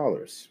 billion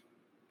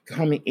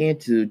coming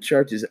into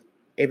churches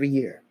every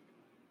year.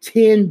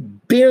 $10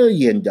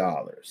 billion.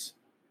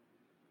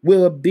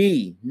 Will it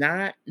be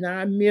not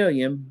 9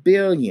 million,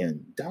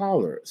 billion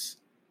dollars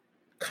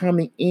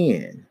coming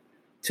in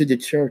to the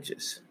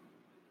churches?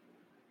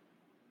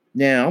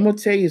 Now, I'm going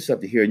to tell you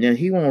something here. Now,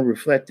 he won't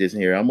reflect this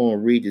here. I'm going to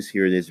read this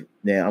here.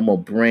 Now, I'm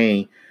going to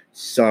bring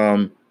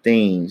some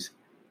things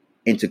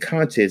into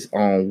context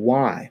on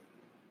why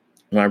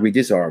when I read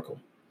this article.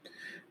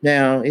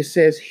 Now, it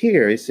says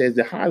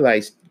it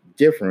highlights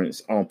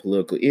difference on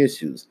political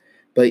issues,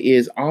 but it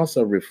is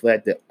also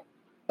reflective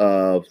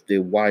of the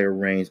wider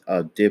range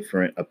of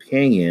different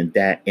opinion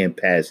that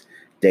impacts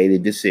daily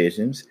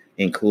decisions,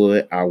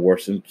 including our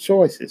worship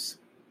choices.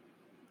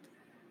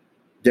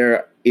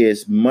 There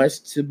is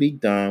much to be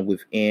done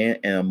within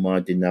and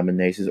among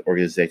denominations,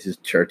 organizations,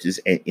 churches,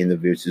 and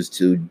individuals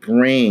to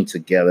bring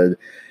together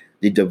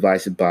the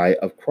divisive body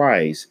of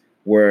Christ,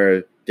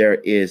 where there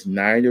is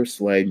neither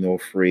slave nor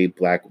free,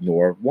 black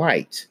nor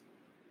white,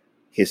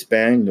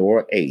 Hispanic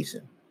nor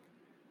Asian.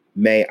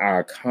 May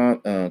our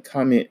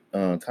common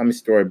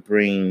story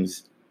bring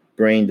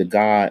the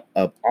God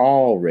of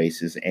all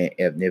races and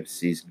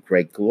ethnicities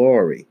great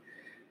glory.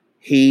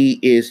 He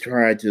is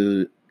trying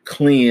to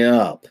clean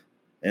up,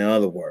 in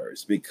other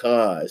words,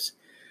 because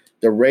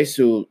the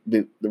racial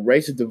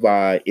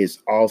divide is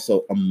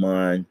also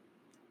among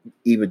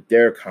even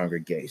their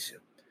congregation.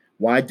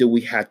 Why do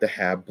we have to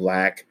have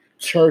black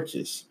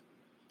churches,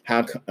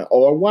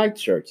 or white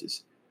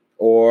churches,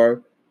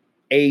 or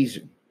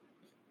Asian?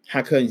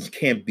 How come it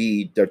can't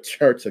be the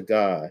Church of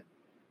God,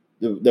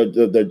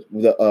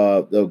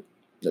 the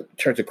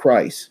Church of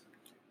Christ,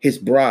 His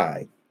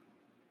bride?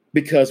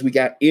 Because we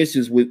got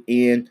issues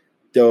within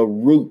the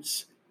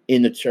roots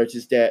in the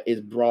churches that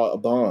is brought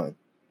upon.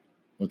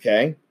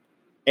 Okay,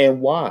 and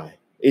why?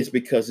 It's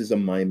because it's a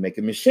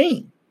money-making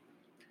machine.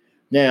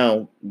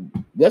 Now,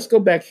 let's go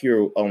back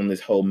here on this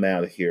whole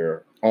matter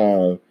here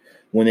on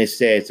when it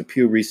says the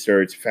Pew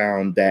Research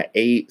found that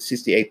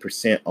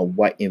 68% of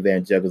white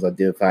evangelicals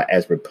identify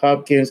as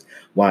Republicans,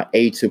 while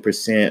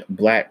 82%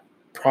 black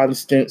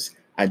Protestants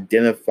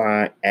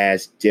identify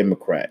as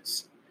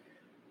Democrats.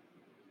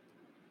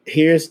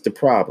 Here's the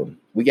problem.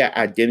 We got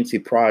identity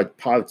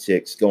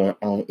politics going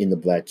on in the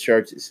black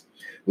churches.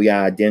 We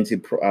got identity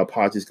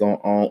politics going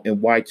on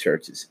in white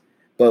churches.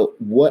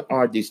 But what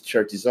are these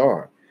churches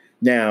are?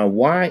 Now,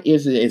 why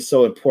is it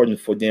so important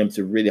for them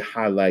to really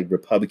highlight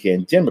Republican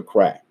and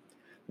Democrat?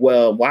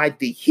 Well, why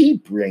did he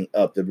bring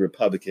up the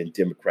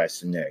Republican-Democrat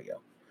scenario?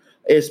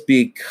 It's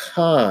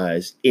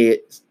because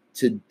it's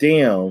to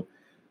them,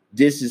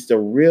 this is the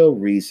real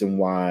reason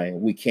why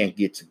we can't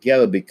get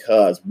together,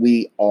 because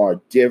we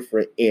are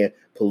different in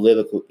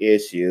political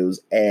issues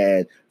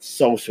and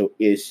social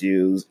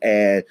issues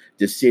and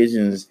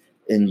decisions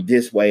in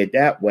this way,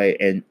 that way,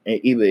 and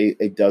even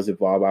it does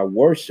involve our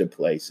worship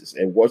places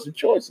and worship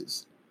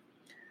choices.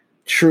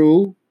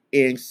 True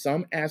in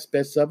some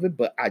aspects of it,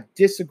 but I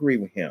disagree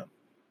with him.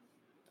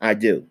 I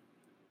do.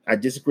 I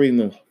disagree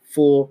with him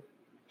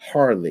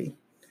full-heartedly.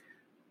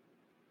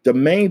 The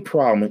main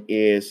problem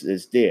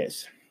is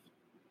this.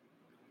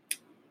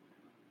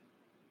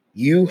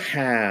 You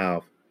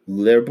have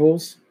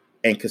liberals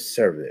and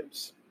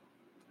conservatives.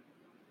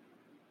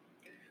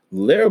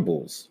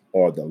 Liberals,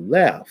 or the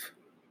left,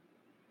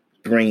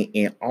 bring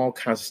in all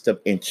kinds of stuff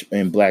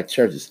in black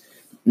churches.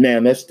 Now,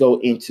 let's go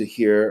into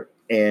here,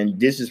 and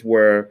this is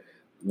where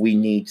we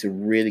need to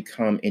really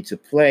come into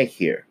play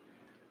here.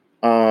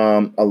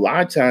 A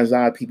lot of times, a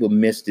lot of people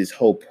miss this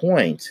whole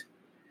point,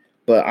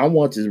 but I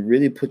want to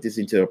really put this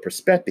into a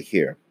perspective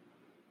here.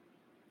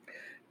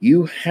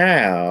 You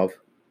have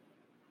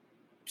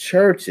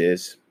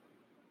churches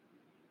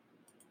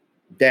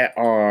that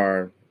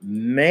are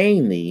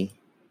mainly,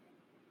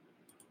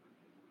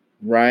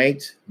 and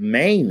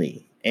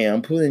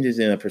I'm putting this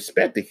in a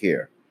perspective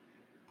here.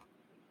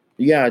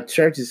 You got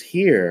churches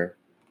here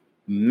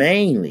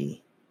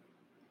mainly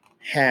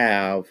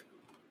have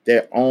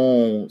their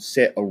own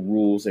set of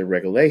rules and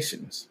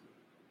regulations.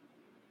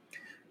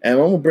 And I'm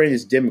going to bring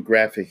this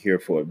demographic here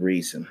for a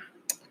reason.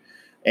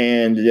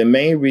 And the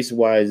main reason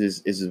why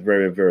this is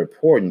very, very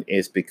important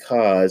is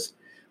because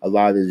a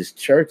lot of these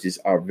churches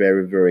are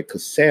very, very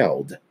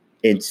concealed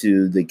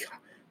into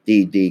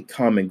the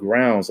common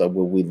grounds of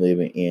what we're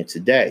living in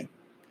today.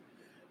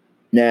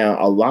 Now,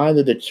 a lot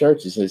of the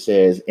churches, it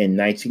says in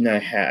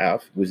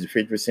 19.5, was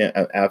 50%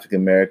 of African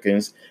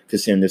Americans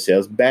consider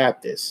themselves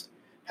Baptists.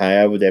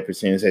 However, that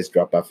percentage has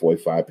dropped by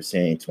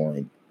 45%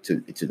 in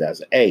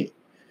 2008.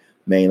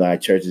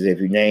 Mainline churches, if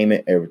you name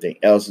it, everything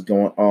else is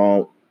going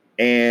on,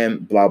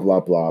 and blah, blah,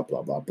 blah,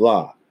 blah, blah,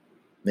 blah.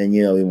 Then,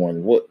 you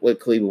wonder, what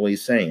Cleveland, what are you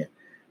saying?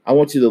 I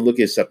want you to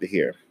look at something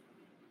here.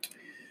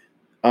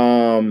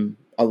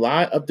 A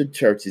lot of the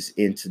churches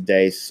in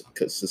today's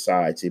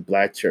society,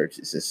 black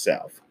churches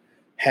itself,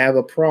 have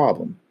a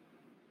problem.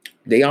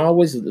 They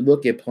always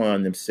look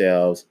upon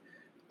themselves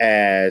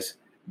as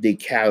the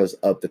cows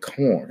of the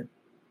corn.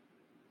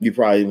 You're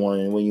probably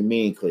wondering what you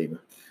mean,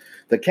 Cleveland.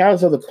 The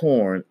cows of the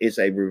corn is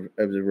a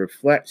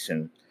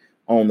reflection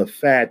on the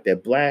fact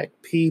that black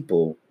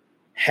people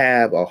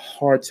have a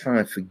hard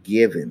time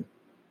forgiving.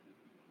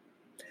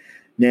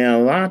 Now,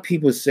 a lot of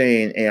people are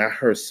saying, and I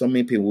heard so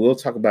many people, we'll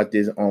talk about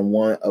this on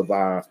one of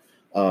our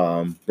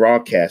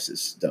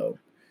broadcasts, though,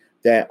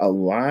 that a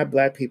lot of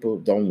black people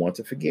don't want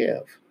to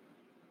forgive.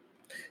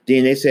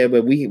 Then they said,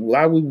 but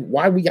why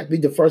we got to be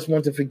the first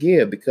one to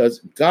forgive? Because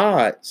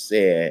God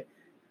said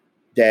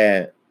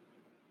that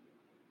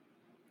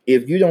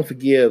if you don't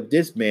forgive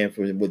this man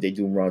for what they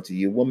do wrong to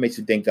you, what makes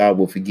you think God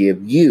will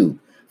forgive you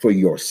for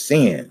your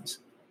sins?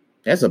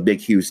 That's a big,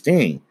 huge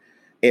thing.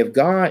 If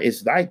God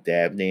is like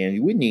that,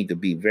 then we need to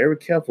be very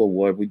careful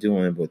what we're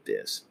doing with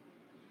this.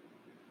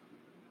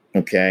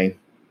 Okay?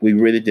 We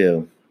really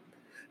do.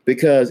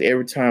 Because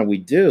every time we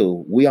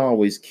do, we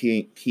always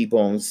keep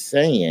on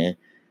saying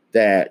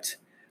that,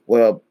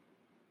 well,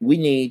 we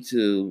need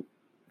to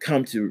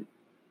come to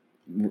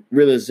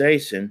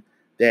realization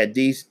that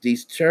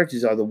these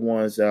churches are the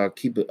ones that are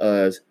keeping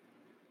us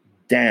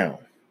down.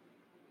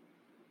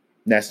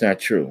 That's not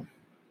true.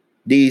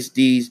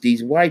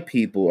 These white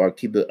people are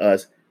keeping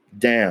us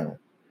down.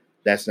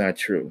 That's not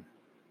true.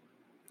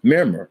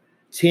 Remember,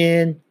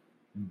 $10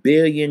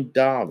 billion,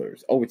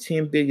 over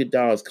 $10 billion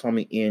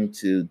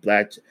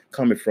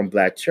coming from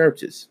black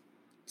churches.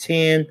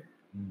 10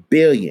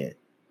 billion,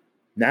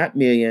 not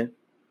million,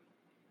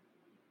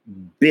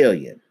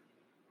 billion.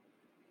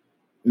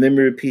 Let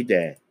me repeat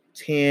that.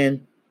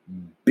 10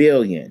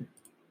 billion.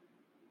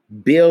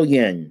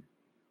 Billion.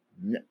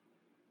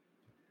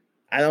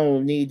 I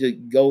don't need to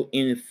go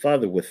any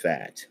further with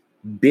that.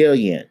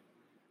 Billion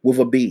with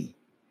a B.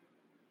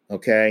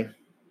 Okay?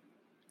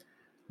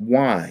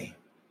 Why?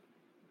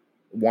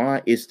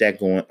 Why is that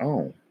going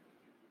on?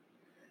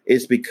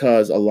 It's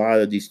because a lot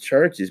of these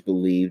churches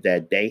believe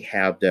that they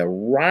have the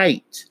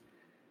right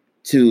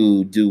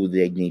to do what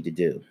they need to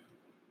do.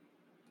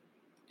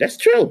 That's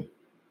true.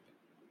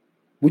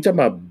 We're talking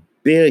about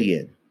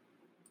billion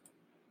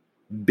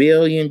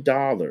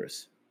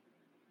dollars,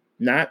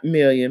 not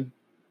million,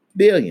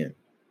 billion.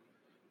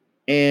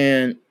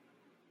 And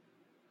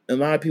a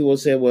lot of people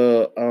say,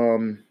 well,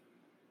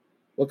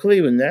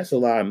 Cleveland, that's a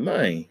lot of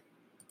money.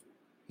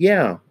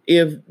 Yeah,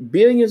 if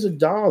billions of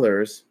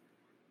dollars,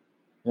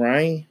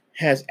 right,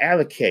 has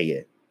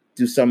allocated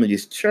to some of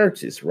these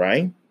churches,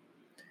 right,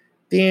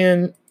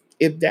 then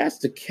if that's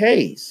the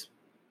case,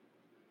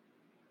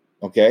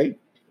 okay,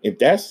 if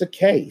that's the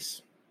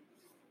case,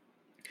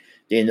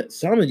 then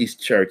some of these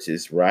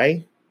churches,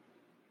 right,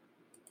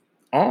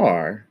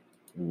 are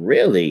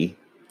really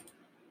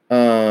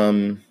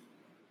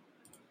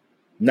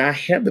not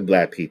helping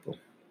black people.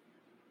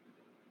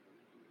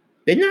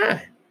 They're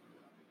not.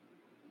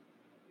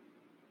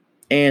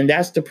 And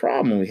that's the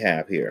problem we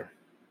have here.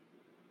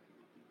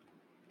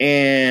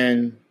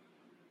 And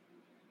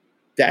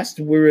that's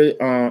where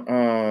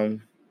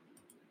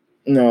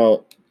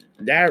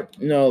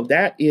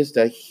that is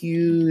the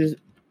huge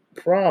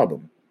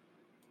problem.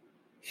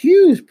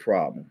 Huge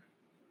problem.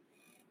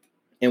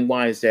 And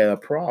why is that a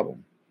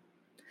problem?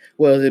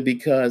 Well, is it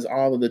because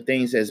all of the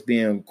things that's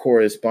being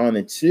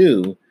corresponded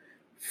to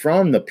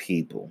from the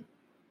people,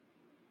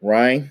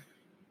 right,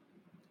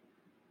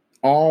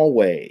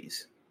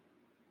 always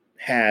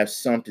have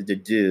something to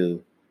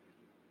do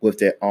with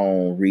their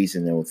own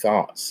reasonable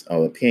thoughts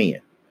or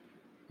opinion.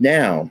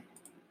 Now,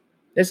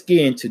 let's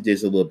get into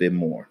this a little bit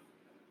more.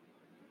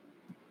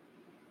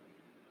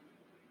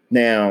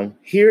 Now,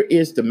 here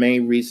is the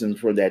main reason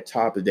for that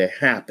topic that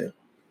happened.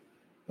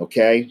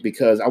 Okay,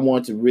 because I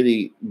want to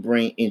really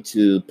bring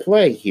into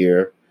play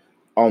here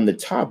on the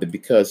topic,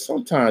 because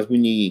sometimes we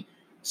need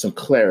some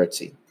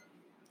clarity.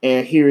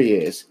 And here it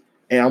is.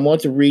 And I want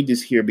to read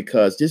this here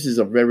because this is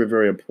a very,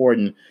 very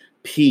important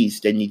piece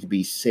that needs to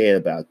be said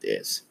about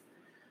this.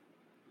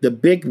 The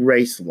big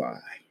racist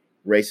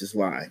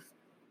lie.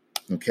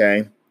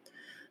 Okay.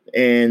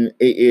 And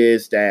it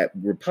is that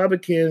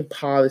Republican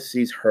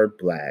policies hurt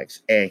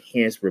blacks, and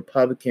hence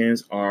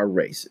Republicans are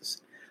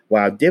racist.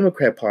 While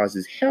Democrat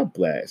policies help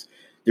blacks,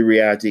 the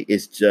reality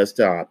is just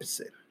the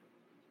opposite.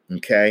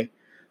 Okay?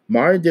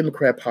 Modern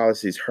Democrat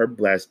policies hurt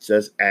blacks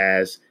just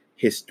as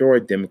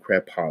historic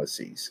Democrat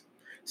policies,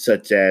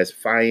 such as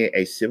fighting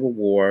a civil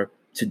war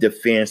to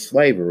defend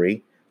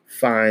slavery,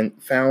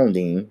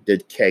 founding the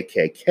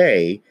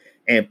KKK,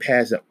 and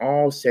passing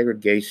all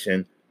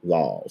segregation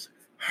laws,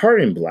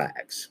 hurting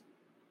blacks.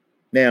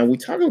 Now, we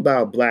talk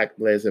about black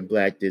this and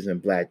black this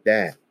and black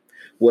that.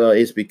 Well,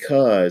 it's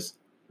because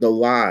the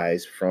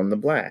lies from the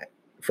black,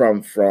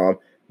 from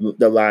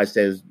the lies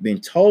that has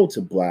been told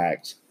to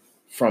blacks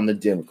from the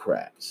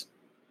Democrats.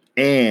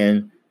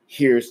 And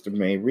here's the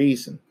main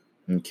reason,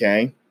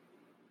 okay?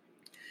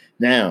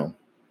 Now,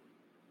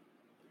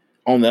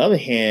 on the other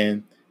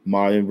hand,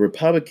 modern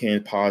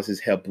Republican policies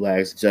help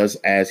blacks just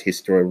as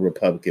historic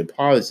Republican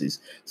policies,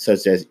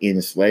 such as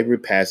ending slavery,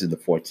 passing the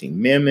 14th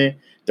Amendment,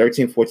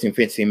 13th, 14th,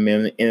 15th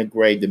Amendment,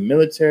 integrate the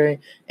military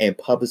and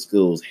public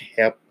schools,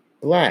 help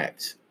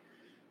blacks.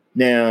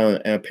 Now,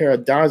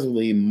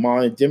 paradoxically,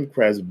 modern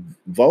Democrats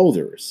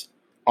voters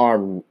are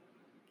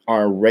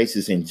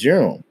racist in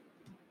general.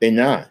 They're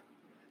not.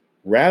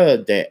 Rather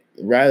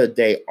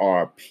they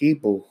are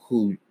people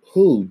who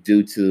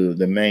due to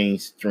the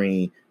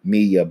mainstream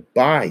media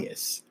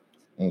bias,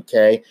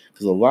 okay?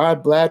 Because a lot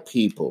of black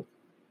people,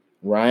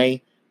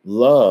 right,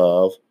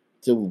 love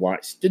to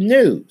watch the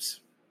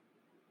news,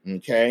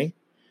 okay?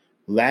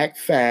 Lack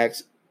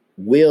facts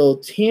will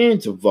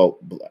tend to vote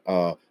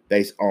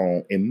based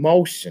on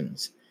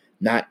emotions,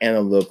 not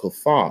analytical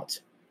thought,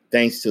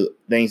 thanks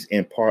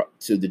in part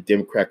to the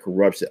Democrat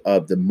corruption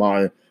of the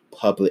modern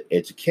public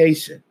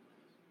education.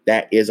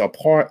 That is a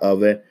part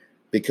of it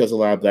because a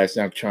lot of blacks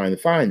are not trying to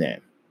find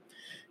that.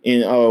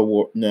 In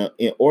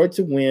order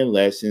to win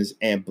elections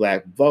and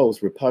black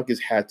votes, Republicans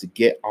have to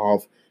get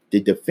off the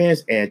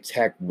defense and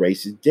attack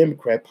racist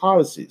Democrat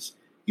policies.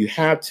 You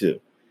have to.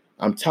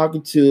 I'm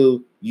talking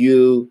to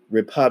you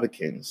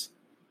Republicans.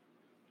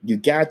 You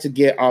got to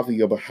get off of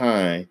your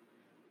behind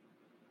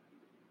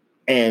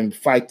and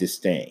fight this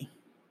thing.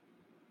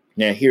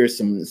 Now, here's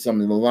some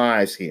of the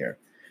lies here.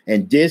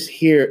 And this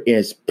here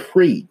is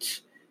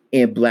preached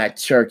in black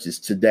churches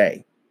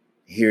today.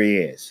 Here he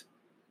is.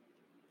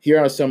 Here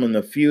are some of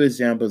the few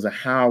examples of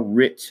how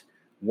rich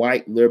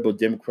white liberal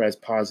Democrats'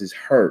 policies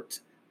hurt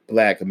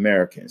black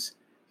Americans.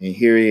 And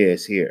here he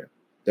is here.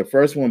 The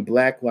first one,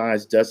 Black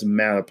Lives Doesn't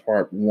Matter,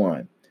 Part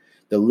 1.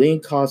 The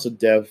leading cause of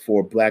death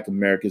for black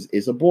Americans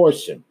is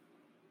abortion.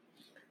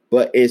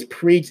 But it's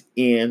preached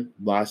in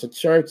lots of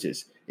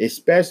churches,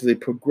 especially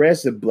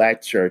progressive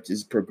black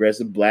churches,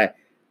 progressive black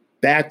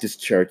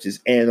Baptist churches,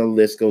 and the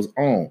list goes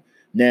on.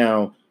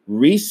 Now,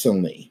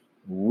 recently,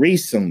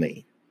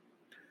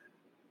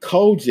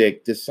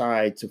 Kojic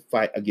decided to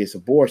fight against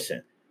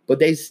abortion, but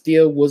they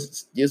still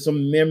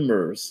some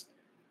members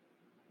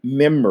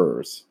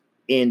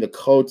in the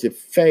Kojic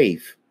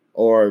faith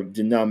or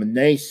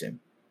denomination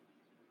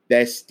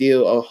that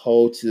still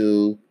hold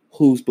to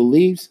whose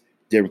beliefs?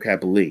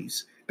 Democrat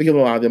beliefs, because a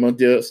lot of them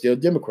are still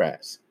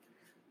Democrats.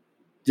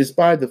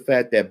 Despite the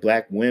fact that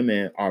black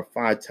women are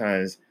 5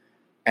 times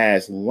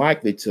as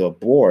likely to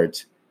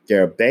abort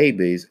their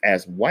babies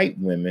as white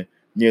women,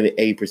 nearly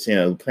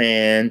 80% of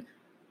Planned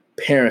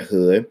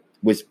Parenthood,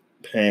 which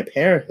Planned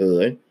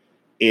Parenthood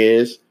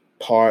is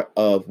part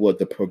of what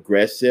the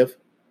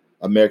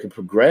American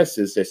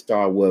progressives that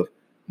started with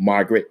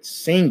Margaret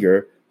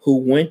Sanger, who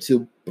went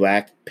to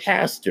black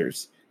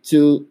pastors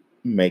to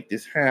make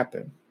this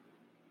happen,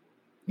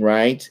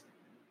 right?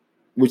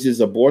 Which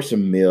is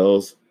abortion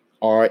mills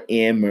are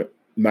in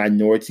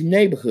minority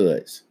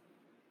neighborhoods.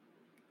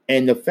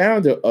 And the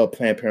founder of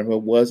Planned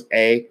Parenthood was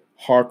a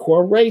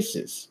hardcore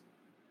racist.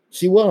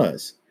 She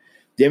was.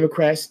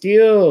 Democrats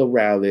still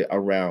rally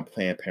around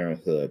Planned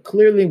Parenthood.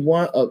 Clearly,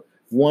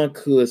 one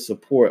could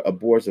support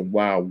abortion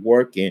while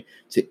working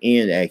to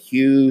end a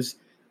huge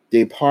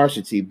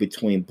disparity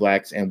between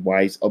blacks and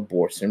whites'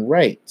 abortion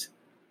rate.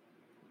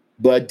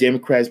 But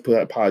Democrats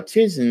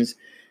politicians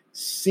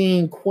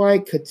seem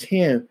quite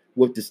content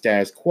with the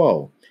status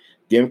quo.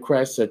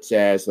 Democrats such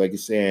as, like I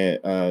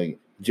said,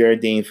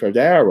 Geraldine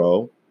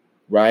Ferraro,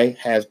 right,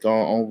 has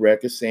gone on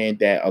record saying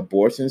that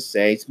abortion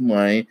saves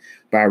money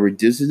by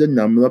reducing the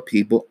number of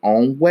people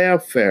on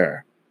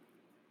welfare.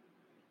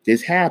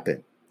 This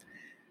happened.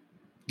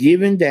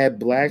 Given that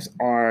blacks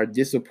are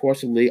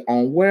disproportionately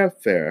on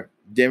welfare,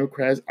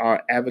 Democrats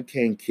are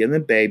advocating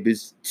killing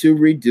babies to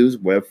reduce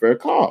welfare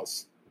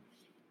costs.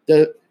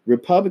 The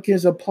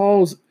Republicans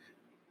oppose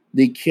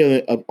the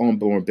killing of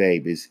unborn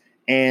babies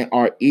and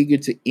are eager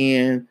to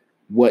end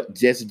what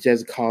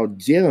just called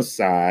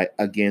genocide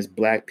against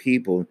black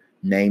people,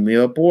 namely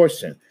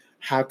abortion.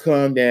 How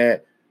come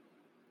that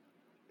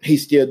he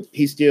still,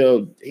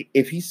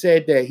 if he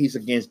said that he's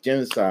against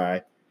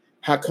genocide,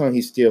 how come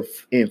he's still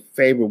in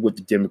favor with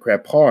the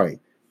Democrat Party?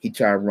 He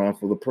tried to run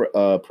for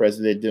the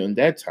president during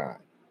that time.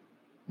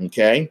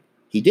 Okay,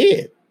 he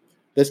did.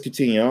 Let's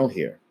continue on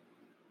here.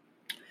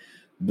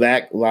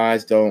 Black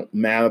Lives Don't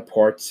Matter,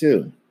 Part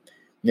 2.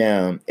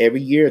 Now,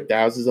 every year,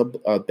 thousands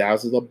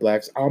of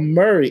blacks are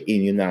murdered in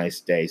the United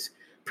States,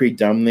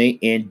 predominantly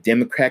in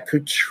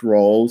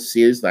Democrat-controlled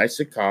cities like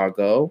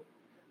Chicago,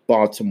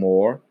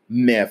 Baltimore,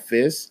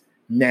 Memphis,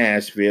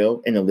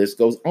 Nashville, and the list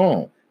goes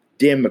on.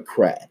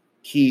 Democrat,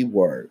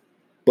 keyword.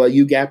 But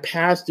you got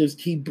pastors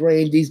keep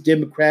bringing these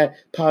Democrat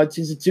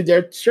politicians to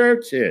their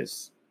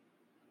churches.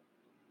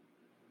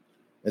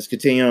 Let's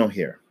continue on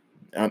here.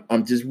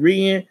 I'm just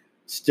reading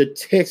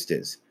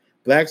statistics.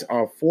 Blacks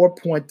are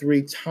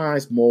 4.3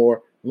 times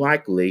more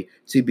likely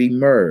to be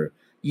murdered,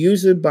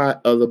 usually by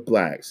other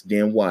blacks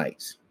than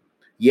whites.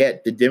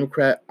 Yet the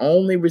Democrat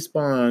only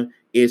response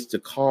is to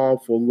call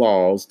for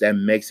laws that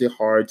makes it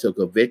hard to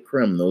convict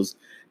criminals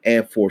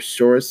and for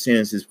short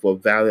sentences for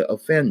violent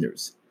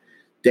offenders.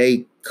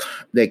 They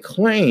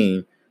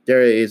claim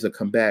there is a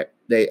combat.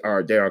 They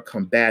are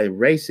combating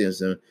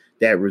racism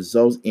that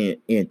results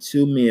in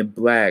too many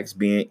blacks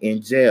being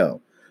in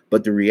jail.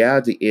 But the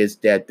reality is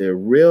that the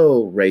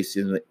real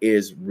racism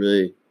is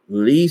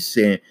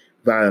releasing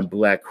violent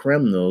black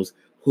criminals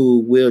who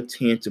will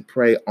tend to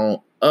prey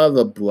on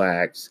other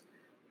blacks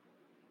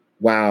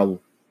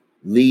while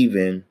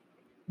leaving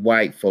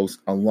white folks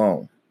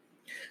alone.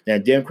 Now,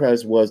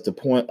 Democrats was the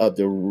point of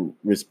the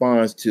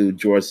response to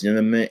George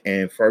Zimmerman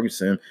and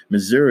Ferguson,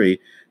 Missouri,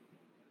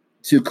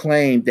 to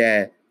claim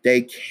that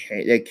they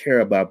care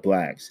about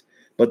blacks.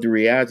 But the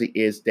reality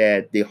is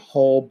that the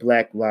whole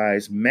Black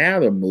Lives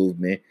Matter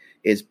movement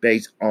is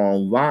based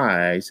on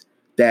lies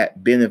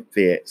that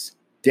benefits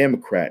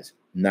Democrats,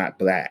 not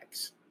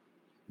blacks.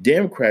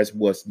 Democrats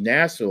was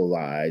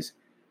nationalize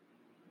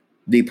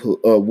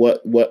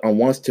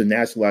wants to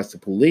nationalize the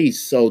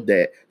police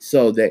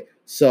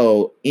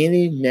so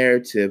any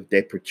narrative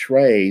that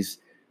portrays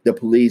the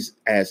police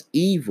as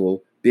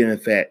evil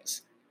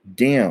benefits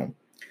them.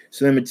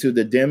 Similar to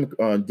the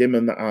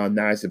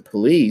demonizing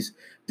police,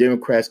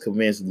 Democrats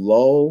convince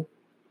low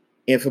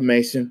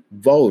information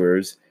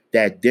voters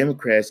that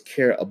Democrats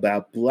care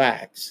about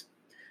blacks.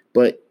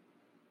 But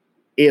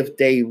if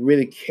they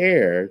really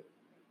cared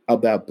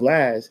about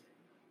blacks,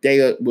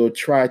 they will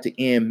try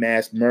to end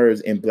mass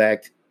murders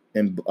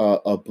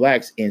of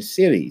blacks in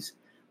cities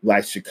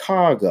like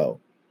Chicago,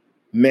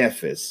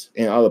 Memphis,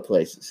 and other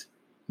places.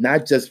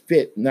 Not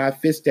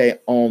fixate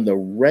on the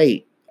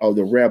rate of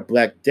the rare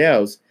black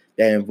deaths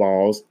that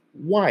involves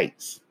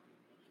whites.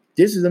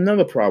 This is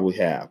another problem we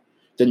have.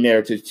 The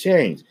narrative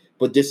changed,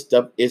 but this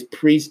stuff is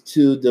preached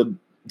to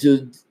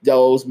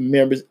those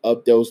members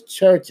of those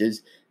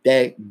churches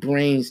that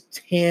brings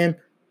 $10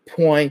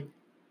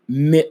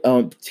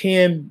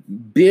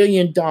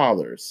 billion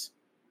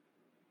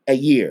a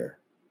year.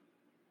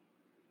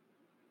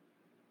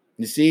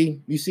 You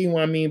see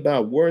what I mean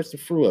about where's the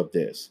fruit of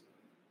this?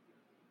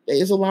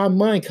 There's a lot of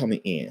money coming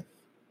in.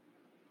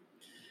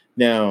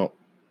 Now,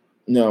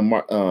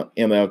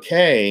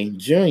 MLK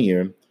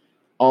Jr.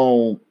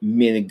 owned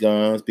many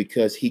guns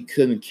because he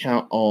couldn't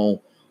count on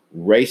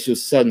racial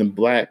Southern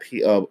black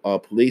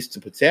police to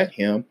protect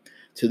him.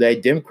 Today,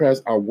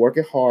 Democrats are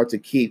working hard to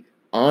keep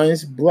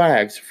honest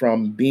blacks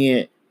from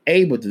being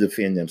able to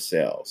defend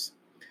themselves.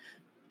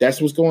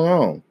 That's what's going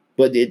on.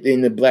 But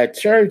in the black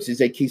churches,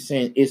 they keep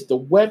saying it's the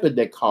weapon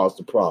that caused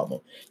the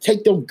problem.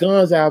 Take those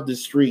guns out of the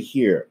street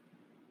here.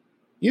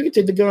 You can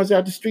take the guns out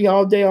of the street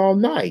all day, all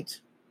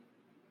night.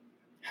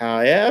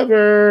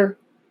 However,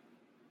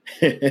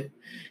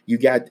 you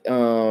got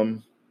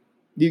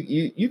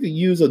you can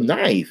use a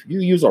knife, you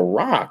can use a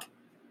rock,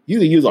 you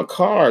can use a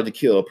car to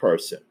kill a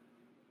person.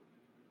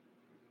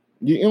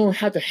 You don't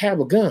have to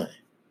have a gun.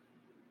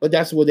 But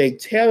that's what they're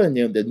telling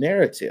them, the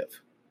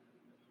narrative.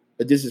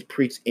 But this is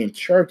preached in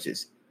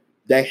churches.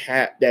 They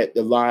have that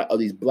a lot of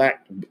these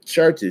black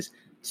churches,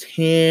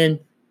 $10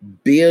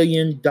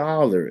 billion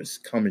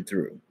coming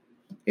through.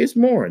 It's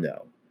more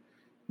though.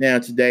 Now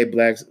today,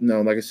 blacks,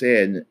 like I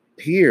said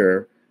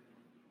here,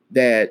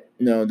 that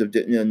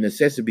the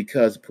necessity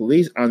because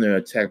police under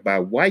attack by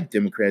white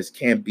Democrats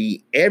can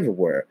be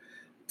everywhere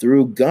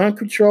through gun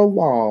control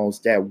laws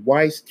that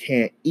whites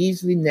can't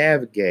easily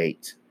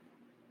navigate,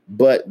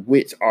 but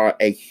which are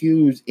a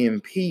huge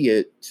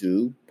impediment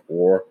to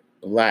poor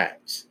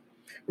blacks.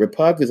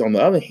 Republicans, on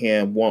the other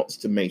hand, wants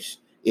to make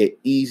it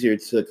easier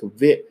to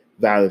convict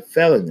violent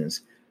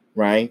felons,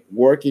 right?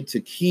 Working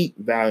to keep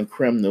violent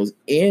criminals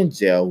in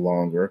jail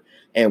longer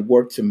and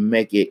work to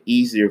make it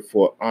easier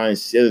for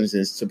honest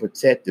citizens to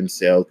protect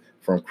themselves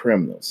from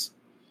criminals.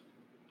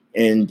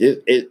 And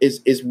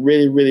it's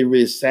really, really,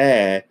 really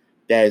sad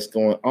that it's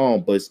going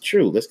on, but it's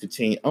true. Let's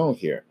continue on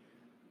here.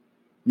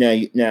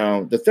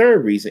 Now, the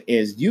third reason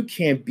is you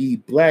can't be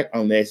black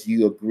unless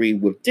you agree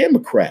with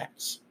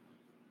Democrats.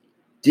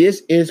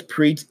 This is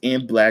preached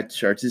in black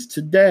churches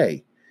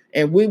today.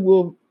 And we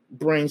will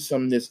bring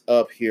some of this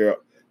up here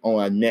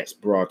on our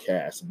next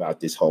broadcast about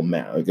this whole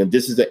matter.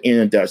 This is the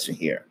introduction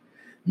here.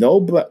 No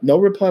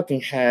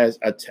Republican has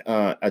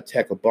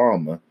attacked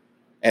Obama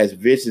as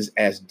vicious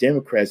as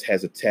Democrats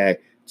has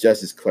attacked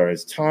Justice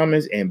Clarence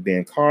Thomas and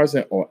Ben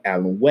Carson or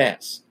Allen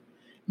West.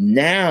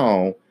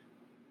 Now,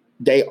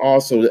 they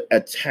also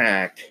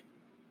attack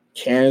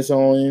Candace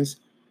Owens,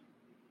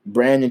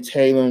 Brandon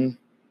Taylor,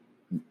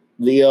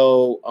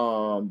 Leo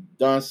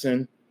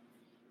Dunson,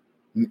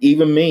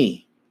 even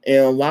me,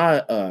 and a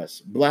lot of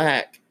us,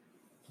 black,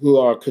 who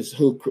are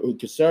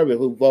conservative,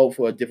 who vote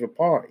for a different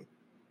party.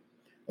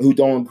 who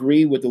don't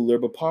agree with the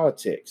liberal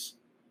politics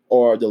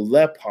or the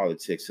left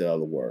politics, in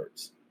other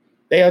words.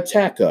 They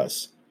attack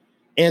us.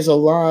 And there's a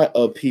lot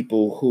of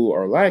people who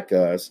are like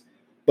us,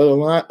 but a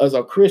lot of us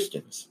are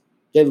Christians.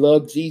 They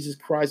love Jesus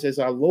Christ as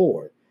our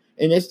Lord,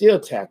 and they still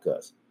attack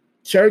us.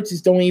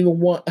 Churches don't even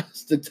want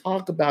us to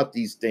talk about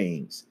these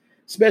things,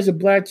 especially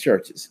black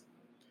churches.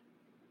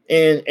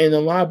 And a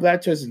lot of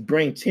black churches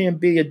bring $10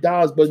 billion,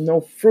 but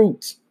no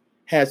fruit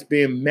has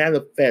been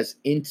manifest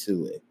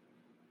into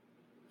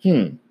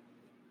it.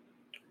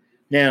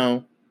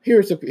 Now,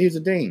 here's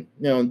the thing.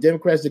 Now,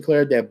 Democrats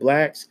declared that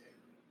blacks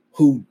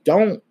who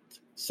don't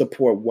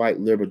support white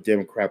liberal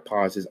Democrat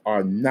policies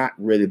are not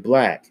really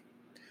black.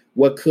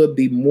 What could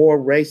be more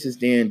racist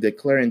than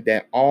declaring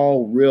that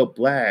all real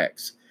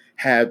blacks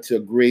have to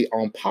agree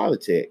on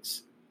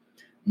politics?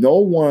 No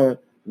one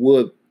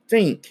would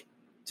think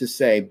to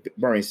say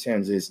Bernie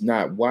Sanders is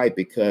not white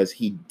because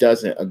he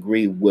doesn't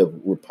agree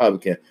with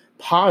Republican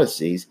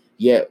policies,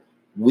 yet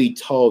we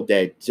told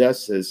that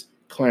Justice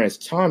Clarence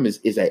Thomas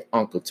is an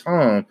Uncle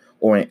Tom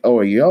or an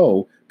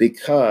Oreo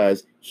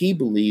because he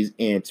believes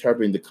in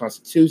interpreting the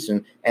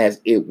Constitution as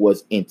it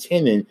was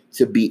intended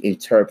to be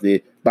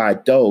interpreted by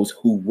those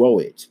who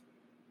wrote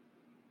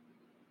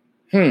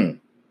it.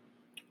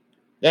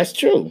 That's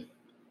true.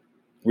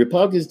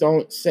 Republicans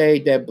don't say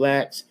that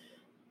blacks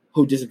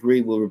who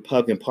disagree with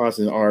Republican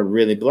policies are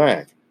really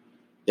black.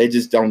 They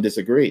just don't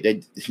disagree.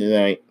 They're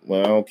like,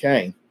 well,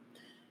 okay.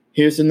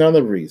 Here's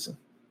another reason.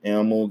 And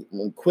I'm going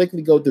to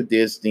quickly go through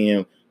this,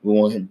 then we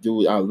want to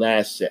do our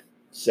last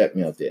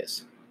segment of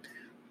this.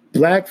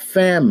 Black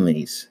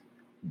families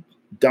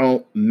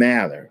don't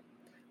matter.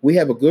 We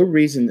have a good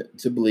reason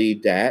to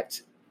believe that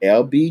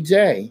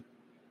LBJ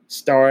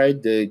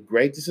started the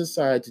Great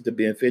Society to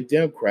benefit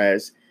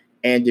Democrats,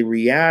 and the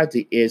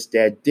reality is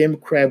that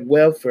Democrat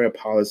welfare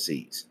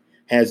policies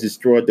has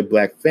destroyed the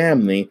black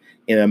family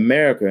in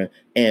America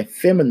and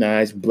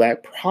feminized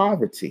black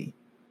poverty.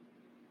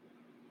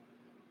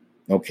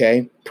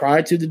 Okay?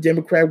 Prior to the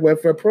Democrat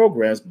welfare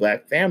programs,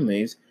 black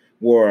families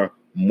were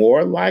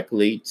more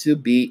likely to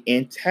be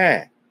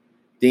intact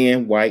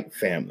than white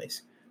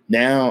families.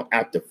 Now,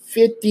 after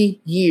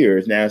 50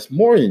 years, now it's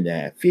more than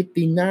that,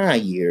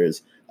 59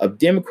 years of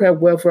Democrat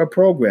welfare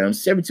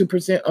programs,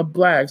 72% of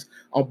blacks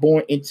are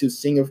born into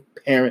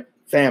single-parent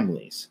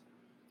families,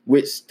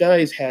 which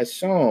studies have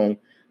shown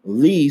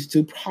leads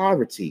to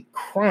poverty,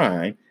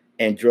 crime,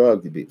 and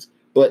drug abuse.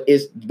 But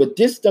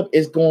this stuff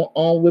is going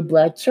on with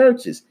black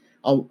churches.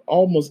 On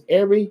almost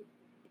every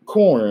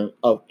corner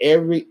of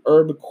every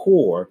urban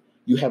core,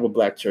 you have a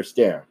black church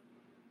there.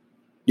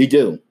 You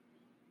do.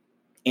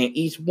 And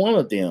each one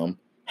of them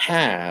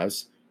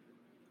has,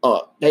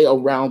 they are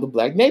around the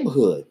black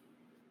neighborhood.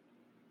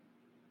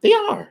 They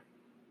are.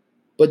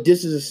 But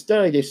this is a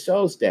study that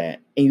shows that,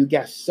 and you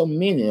got so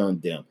many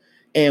of them.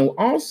 And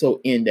also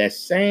in that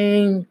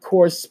same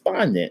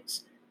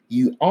correspondence,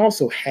 you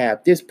also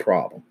have this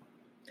problem.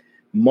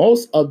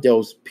 Most of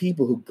those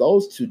people who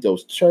goes to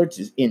those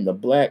churches in the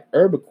black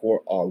urban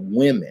core are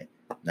women,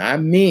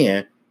 not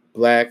men,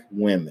 black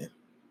women.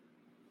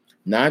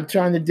 Not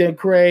trying to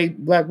denigrate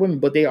black women,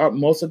 but they are,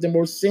 most of them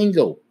are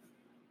single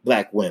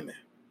black women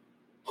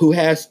who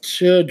has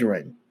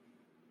children.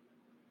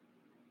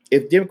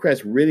 If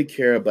Democrats really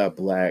care about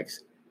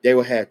blacks, they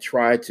would have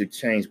tried to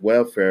change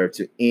welfare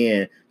to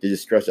end the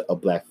destruction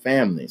of black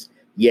families.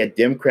 Yet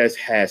Democrats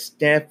have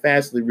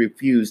steadfastly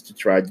refused to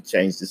try to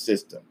change the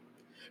system.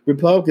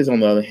 Republicans,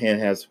 on the other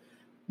hand, has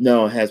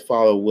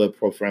followed what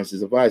Pope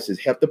Francis advises.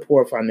 Help the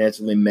poor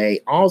financially may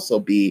also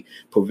be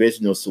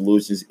provisional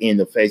solutions in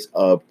the face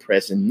of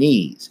pressing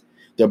needs.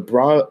 The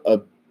broad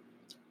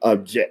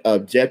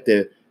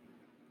object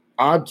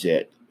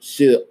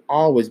should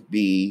always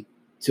be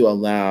to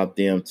allow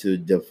them to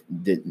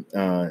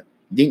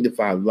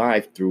dignify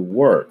life through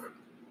work.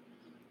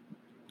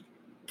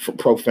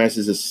 Pope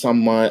Francis is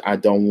someone I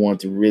don't want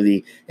to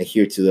really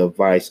adhere to the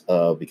advice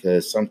of,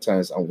 because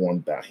sometimes I want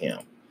about him.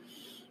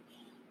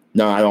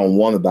 No, I don't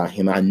want about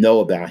him. I know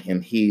about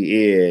him. He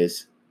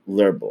is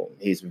liberal.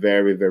 He's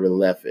very, very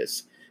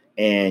leftist.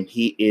 And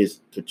he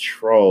is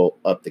control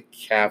of the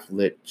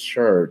Catholic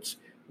Church,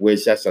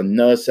 which that's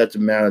another such a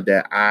matter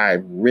that I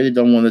really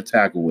don't want to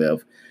tackle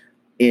with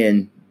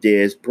in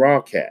this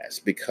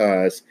broadcast,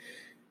 because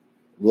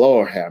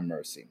Lord have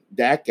mercy,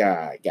 that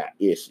guy got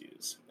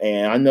issues.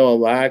 And I know a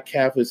lot of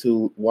Catholics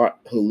who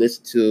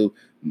listen to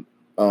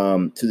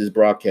this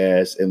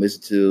broadcast and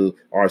listen to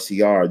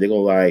RCR, they're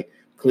going like,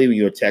 Cleveland,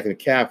 you're attacking the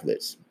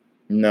Catholics.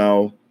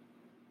 No,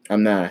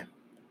 I'm not.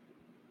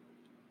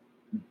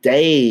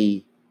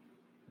 They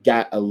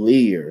got a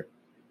leader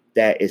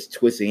that is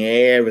twisting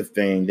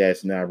everything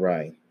that's not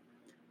right.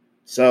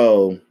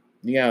 So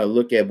you got to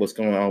look at what's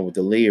going on with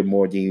the leader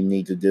more than you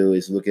need to do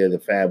is look at the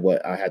fact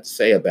what I have to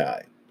say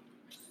about it,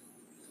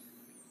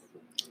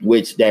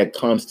 which that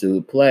comes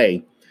to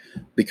play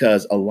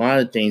because a lot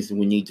of things that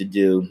we need to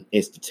do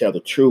is to tell the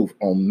truth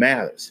on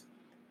matters.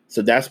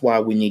 So that's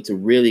why we need to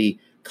really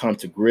come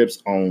to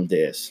grips on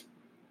this.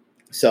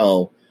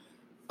 So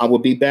I will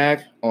be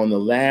back on the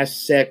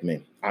last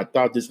segment. I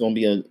thought this was going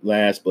to be a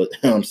last, but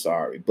I'm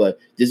sorry. But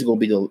this is going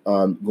to be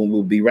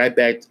we'll be right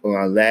back on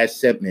our last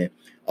segment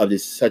of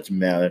this subject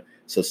matter.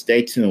 So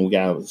stay tuned. We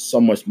got so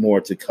much more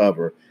to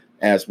cover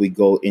as we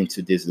go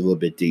into this a little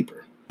bit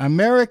deeper.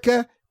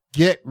 America,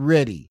 get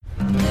ready.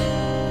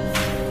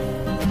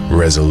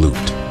 Resolute,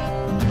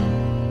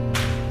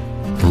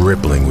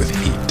 rippling with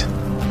heat,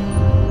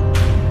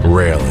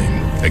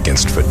 railing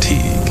against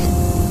fatigue,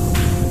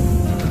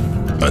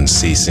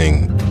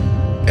 unceasing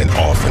and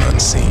often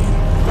unseen,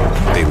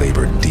 they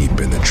labor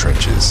deep in the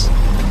trenches,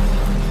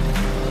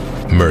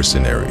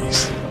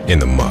 mercenaries in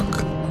the muck,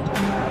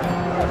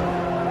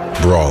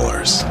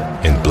 brawlers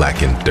in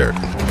blackened dirt,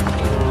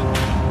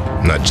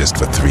 not just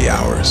for 3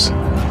 hours,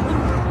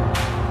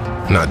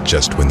 not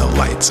just when the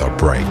lights are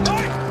bright.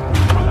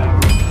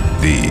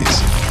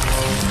 These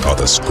are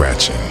the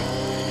scratching,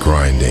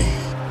 grinding,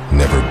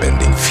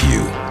 never-bending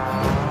few.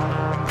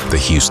 The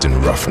Houston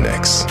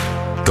Roughnecks,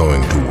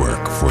 going to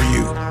work for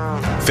you.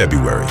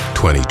 February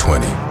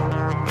 2020.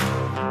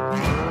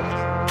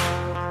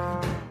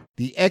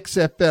 The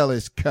XFL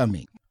is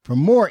coming. For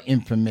more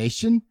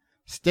information,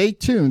 stay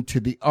tuned to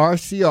the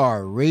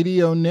RCR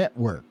Radio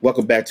Network.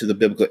 Welcome back to the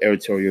Biblical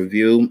Editorial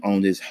Review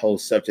on this whole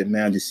subject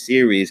matter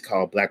series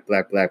called Black,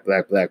 Black, Black,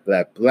 Black, Black,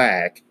 Black,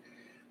 Black.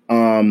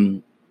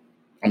 I'm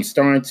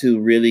starting to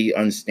really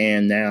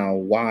understand now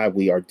why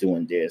we are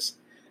doing this.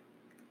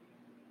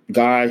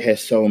 God has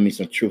shown me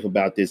some truth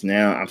about this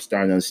now. I'm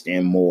starting to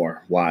understand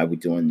more why we're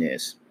doing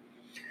this.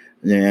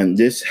 And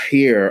this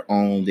here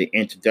on the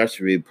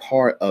introductory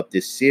part of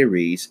this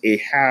series, it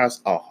has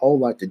a whole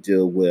lot to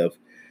do with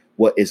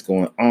what is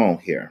going on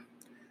here.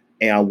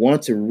 And I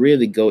want to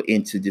really go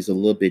into this a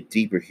little bit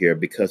deeper here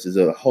because there's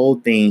a whole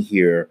thing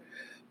here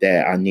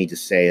that I need to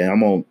say. And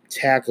I'm going to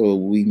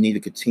tackle, we need to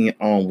continue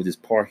on with this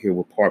part here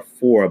with part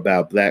 4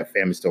 about Black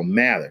families don't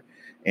matter.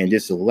 And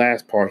this is the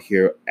last part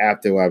here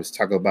after I was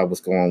talking about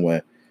what's going on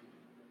with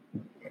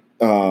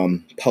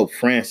Pope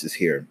Francis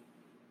here.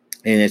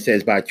 And it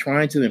says, by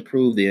trying to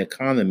improve the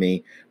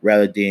economy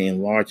rather than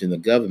enlarging the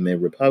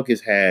government,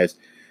 Republicans has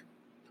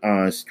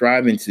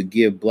striving to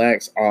give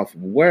blacks off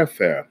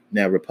welfare.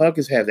 Now,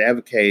 Republicans have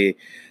advocated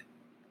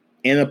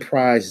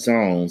enterprise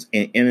zones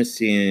in inner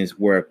cities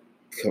where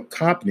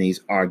companies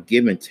are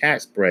given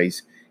tax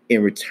breaks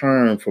in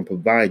return for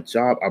providing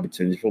job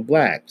opportunities for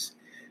blacks.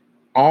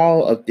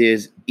 All of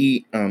this,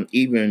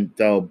 even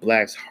though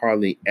blacks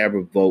hardly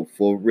ever vote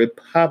for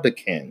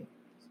Republican,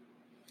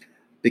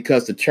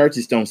 because the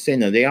churches don't say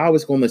no. They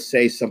always going to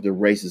say something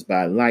racist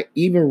by it. Like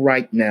even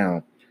right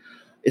now,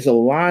 it's a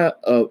lot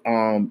of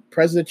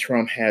President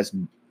Trump has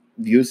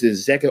used his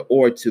executive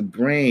order to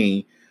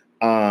bring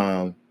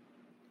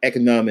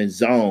economic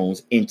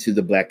zones into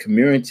the black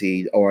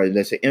community, or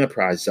let's say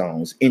enterprise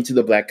zones into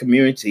the black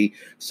community,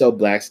 so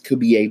blacks could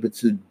be able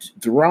to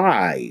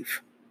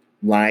thrive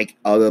like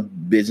other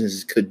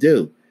businesses could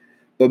do.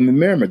 But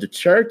remember, the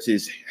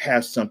churches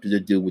have something to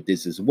do with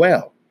this as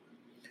well.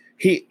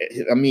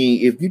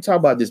 If you talk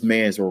about this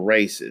man's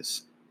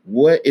racist,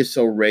 what is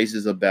so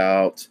racist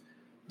about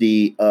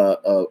the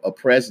a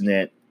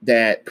president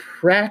that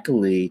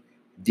practically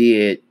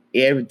did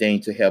everything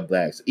to help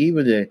blacks,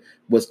 even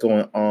what's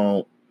going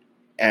on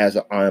as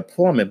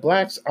unemployment?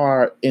 Blacks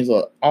are in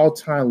an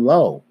all-time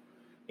low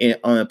in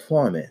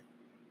unemployment,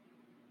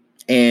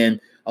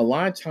 and a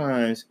lot of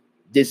times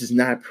this is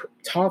not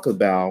talked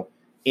about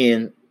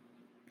in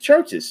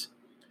churches.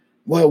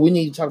 Well, we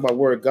need to talk about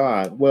Word of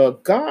God. Well,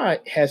 God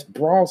has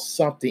brought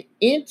something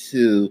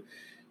into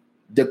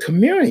the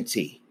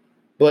community,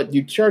 but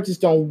you churches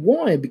don't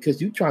want it because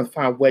you're trying to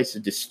find ways to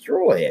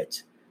destroy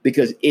it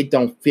because it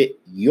don't fit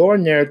your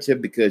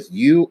narrative, because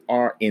you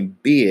are in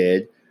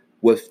bed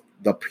with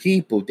the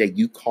people that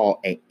you call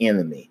an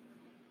enemy.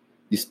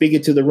 You're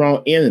speaking to the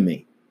wrong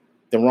enemy.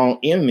 The wrong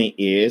enemy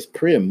is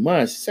pretty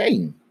much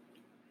Satan.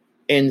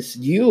 And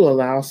you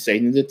allow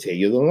Satan to tell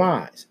you the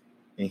lies.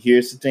 And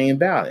here's the thing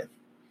about it.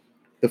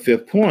 The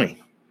 5th point.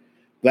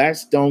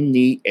 Blacks don't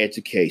need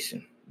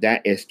education.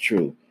 That is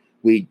true.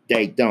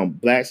 They don't.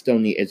 Blacks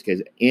don't need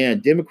education. In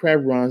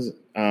Democrat-run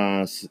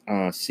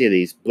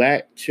cities,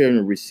 black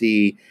children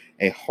receive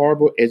a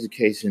horrible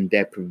education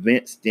that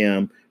prevents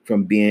them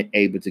from being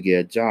able to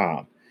get a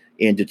job.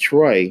 In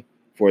Detroit,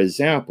 for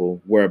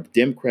example, where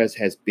Democrats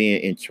has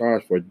been in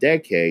charge for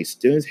decades,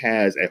 students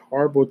has a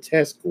horrible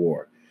test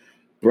score.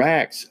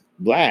 Blacks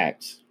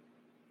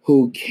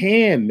who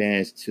can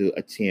manage to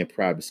attend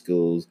private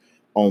schools,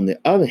 on the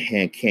other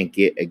hand, can't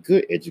get a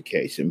good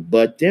education.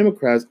 But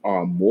Democrats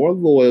are more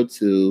loyal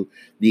to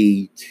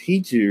the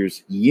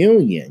teachers'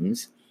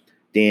 unions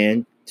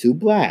than to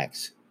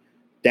blacks.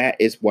 That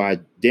is why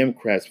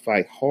Democrats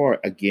fight hard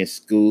against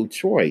school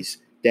choice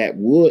that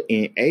would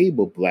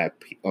enable black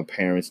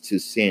parents to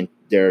send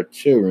their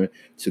children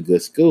to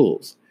good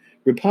schools.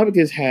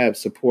 Republicans have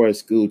supported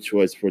school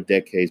choice for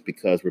decades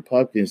because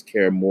Republicans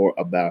care more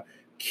about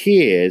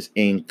kids,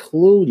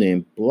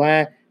 including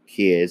black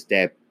kids,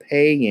 that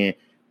paying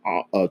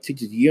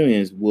teachers'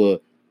 unions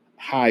will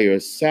higher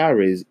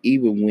salaries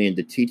even when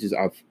the teachers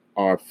are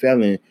are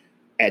failing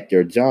at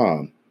their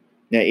job.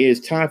 Now, it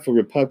is time for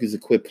Republicans to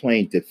quit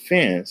playing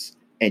defense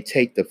and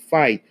take the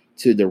fight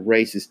to the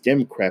racist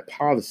Democrat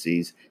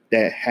policies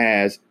that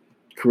has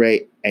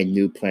created a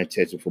new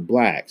plantation for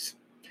blacks.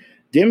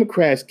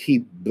 Democrats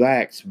keep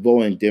blacks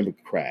voting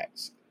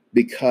Democrats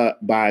because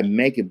by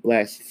making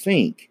blacks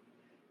think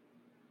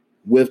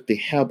with the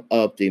help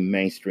of the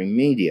mainstream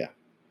media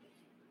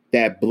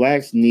that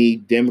blacks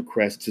need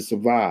Democrats to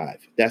survive.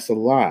 That's a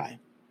lie.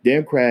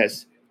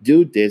 Democrats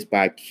do this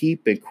by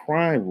keeping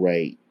crime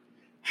rate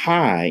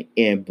high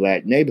in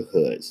black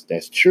neighborhoods.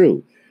 That's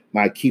true.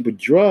 By keeping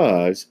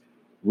drugs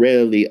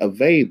readily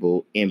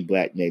available in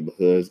black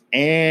neighborhoods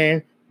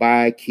and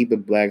by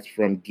keeping blacks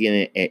from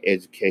getting an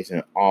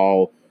education,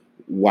 all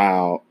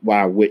while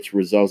which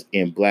results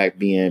in black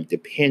being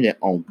dependent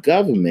on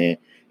government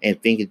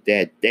and thinking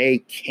that they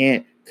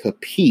can't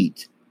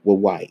compete with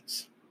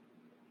whites.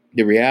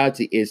 The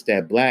reality is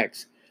that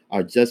blacks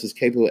are just as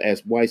capable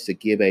as whites to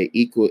give a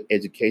equal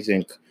education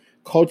and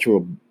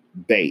cultural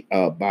base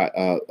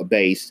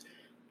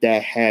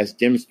that has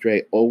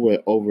demonstrated over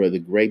and over the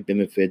great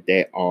benefit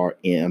that are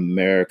in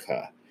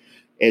America.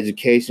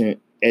 Education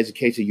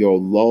your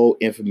low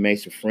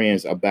information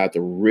friends about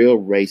the real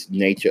race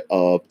nature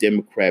of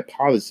Democrat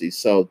policies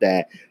so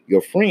that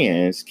your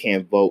friends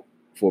can vote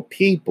for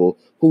people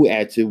who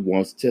actually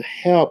wants to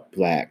help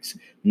blacks,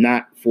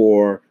 not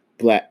for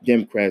black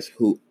Democrats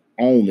who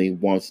only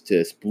wants to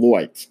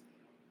exploit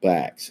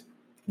blacks.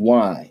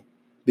 Why?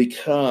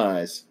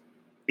 Because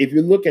if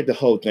you look at the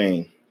whole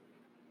thing,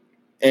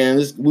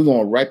 and we're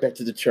going right back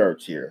to the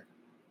church here.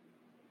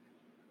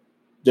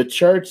 The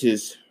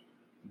churches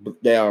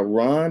that are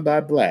run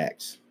by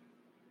blacks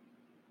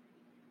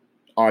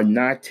are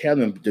not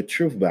telling the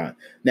truth about it.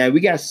 Now,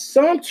 we got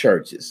some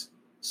churches,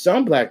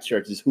 some black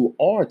churches who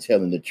are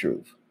telling the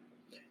truth.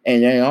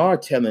 And they are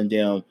telling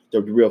them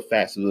the real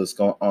facts of what's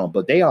going on.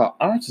 But they are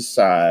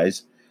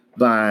ostracized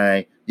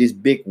by these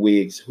big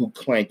wigs who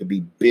claim to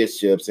be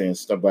bishops and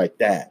stuff like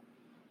that.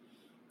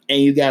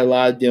 And you got a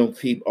lot of them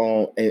keep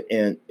on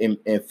and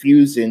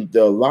infusing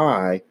the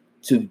lie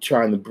to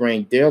trying to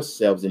bring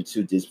themselves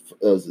into this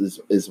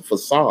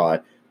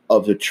facade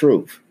of the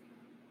truth.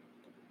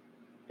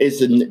 They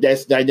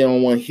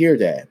don't want to hear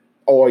that.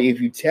 Or if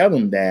you tell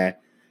them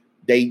that,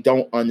 they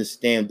don't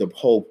understand the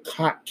whole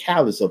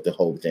callous of the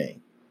whole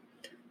thing.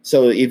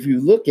 So if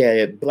you look at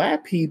it,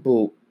 black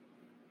people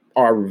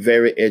are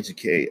very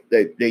educated.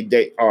 They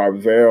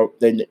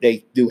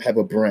do have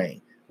a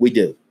brain. We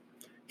do.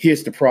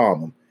 Here's the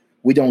problem.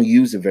 We don't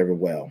use it very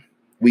well.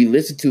 We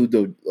listen to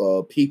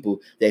the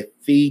people that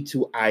feed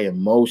to our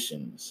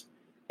emotions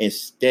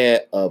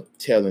instead of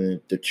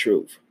telling the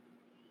truth.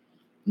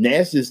 And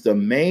this is the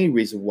main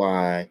reason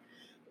why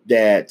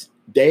that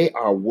they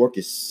are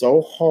working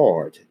so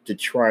hard to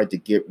try to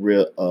get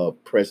rid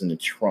of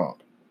President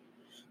Trump.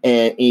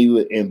 And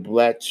even in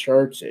black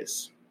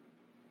churches,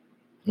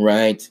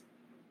 right,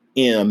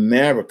 in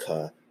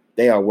America,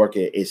 they are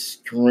working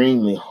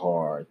extremely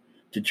hard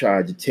to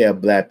try to tell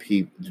black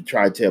people, to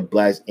try to tell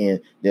blacks and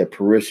their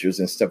parishioners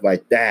and stuff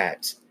like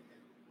that,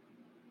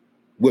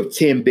 with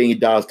 $10 billion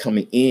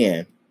coming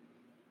in,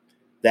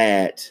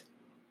 that,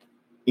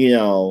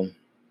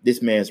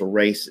 this man's a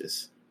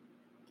racist.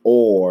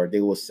 Or they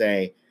will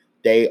say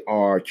they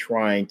are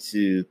trying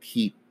to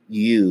keep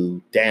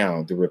you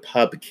down, the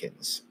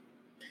Republicans.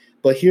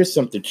 But here's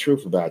something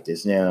truth about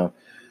this. Now,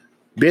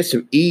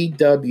 Bishop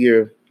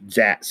E.W.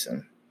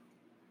 Jackson,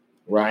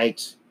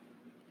 right?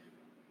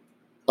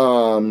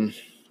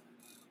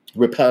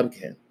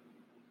 Republican,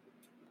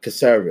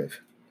 conservative.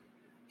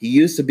 He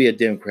used to be a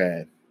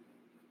Democrat.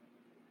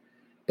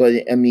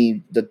 But,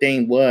 the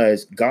thing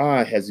was,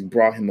 God has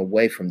brought him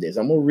away from this.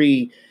 I'm going to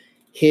read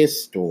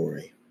his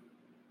story,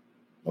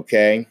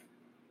 okay?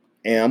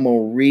 And I'm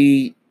going to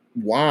read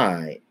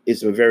why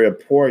it's very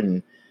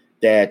important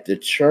that the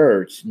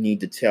church need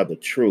to tell the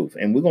truth.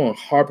 And we're going to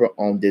harp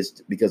on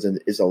this because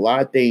there's a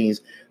lot of things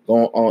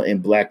going on in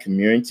black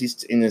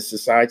communities in the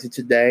society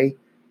today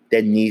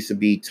that needs to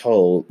be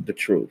told the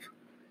truth.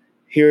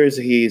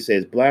 He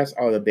says, blacks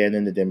ought to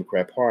abandon the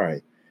Democrat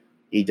Party.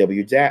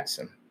 E.W.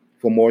 Jackson.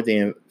 For more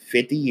than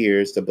 50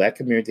 years, the black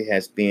community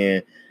has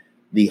been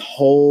the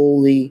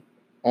wholly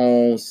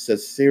owned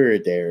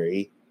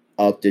subsidiary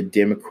of the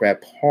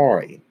Democrat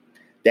Party.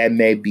 That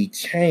may be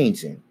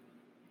changing.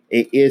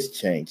 It is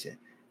changing.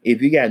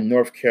 If you got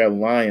North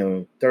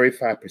Carolina,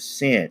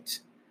 35%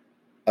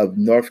 of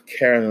North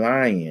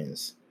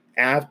Carolinians,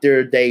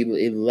 after they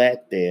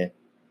elected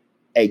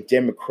a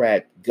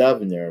Democrat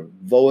governor,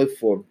 voted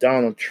for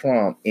Donald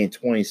Trump in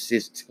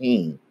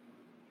 2016.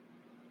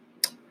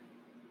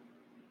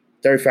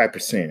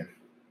 35%.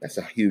 That's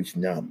a huge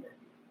number.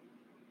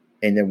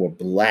 And there were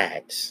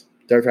blacks.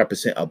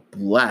 35% of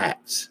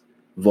blacks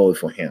voted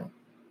for him.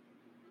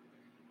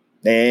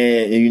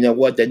 And you know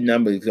what? That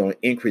number is going to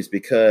increase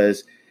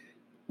because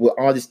with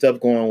all this stuff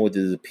going on with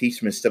the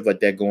impeachment, stuff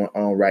like that going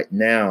on right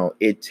now,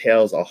 it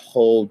tells a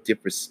whole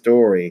different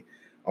story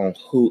on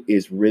who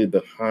is really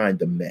behind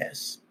the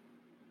mess.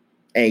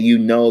 And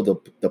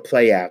the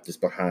play out that's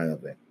behind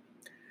of it.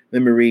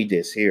 Let me read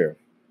this here.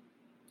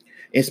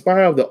 In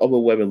spite of the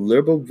overwhelming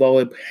liberal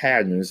voting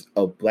patterns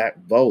of black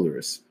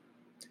voters,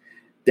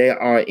 they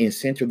are in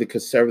center of the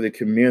conservative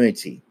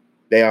community.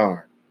 They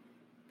are.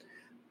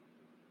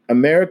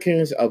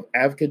 Americans of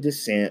African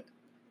descent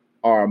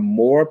are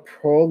more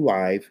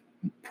pro-life,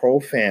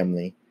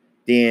 pro-family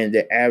than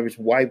the average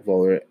white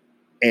voter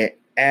and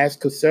as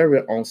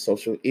conservative on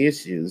social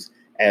issues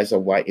as a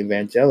white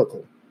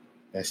evangelical.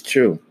 That's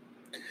true.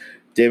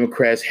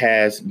 Democrats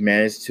has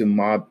managed to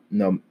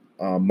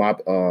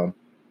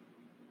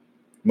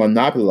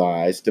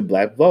monopolize the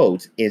black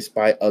vote in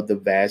spite of the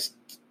vast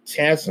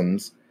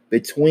chasms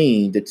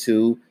between the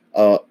two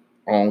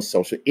on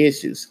social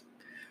issues.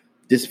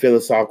 This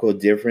philosophical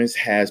difference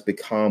has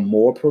become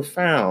more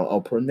profound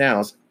or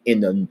pronounced in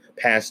the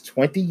past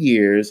 20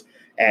 years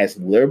as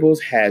liberals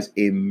has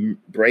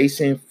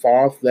embracing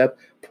far-left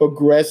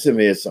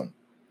progressivism.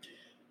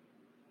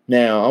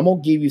 Now, I'm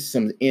going to give you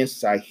some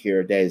insight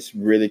here that is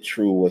really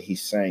true what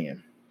he's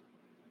saying.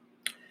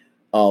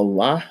 A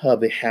lot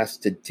of it has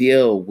to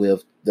deal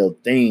with the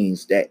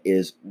things that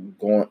is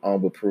going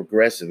on with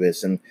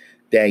progressivism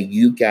that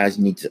you guys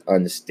need to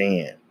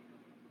understand.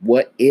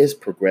 What is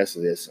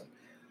progressivism?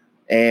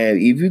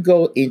 And if you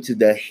go into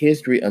the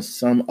history of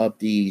some of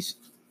these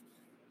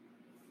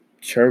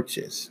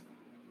churches,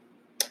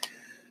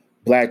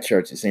 black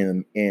churches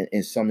in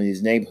some of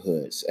these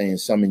neighborhoods and in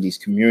some of these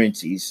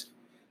communities,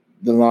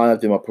 a lot of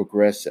them are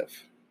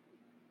progressive.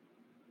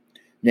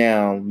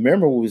 Now,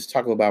 remember we was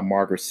talking about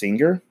Margaret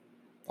Sanger?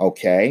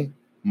 Okay,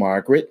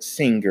 Margaret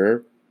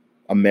Sanger,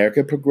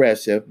 American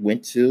progressive,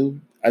 went to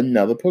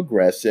another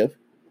progressive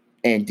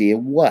and did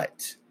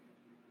what?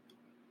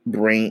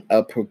 Bring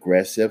up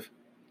progressive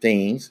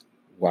things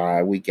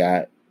why we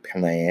got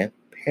Planned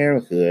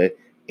Parenthood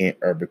and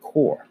Urban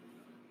Core.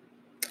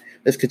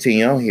 Let's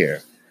continue on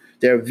here.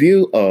 Their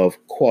view of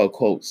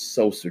quote-unquote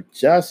social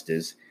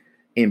justice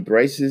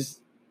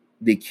embraces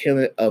the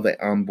killing of an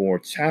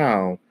unborn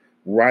child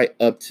right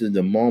up to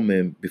the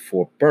moment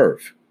before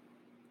birth.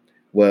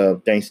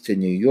 Well, thanks to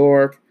New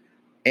York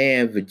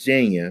and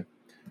Virginia,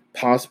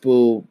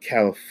 possible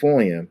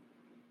California,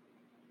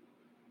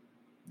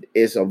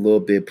 is a little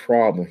bit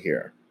problem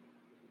here.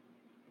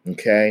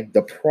 Okay?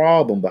 The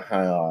problem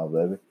behind all of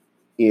it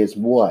is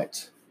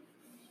what?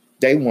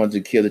 They want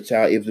to kill the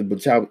child if the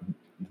child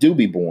do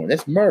be born.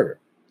 That's murder.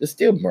 It's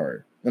still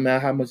murder, no matter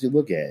how much you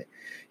look at it.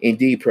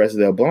 Indeed,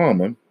 President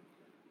Obama,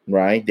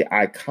 right, the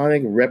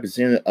iconic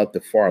representative of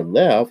the far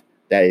left,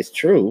 that is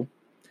true,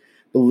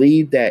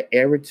 believed that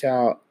even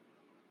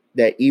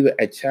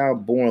a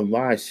child born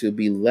alive should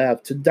be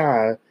left to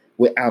die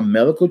without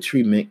medical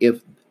treatment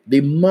if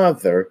the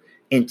mother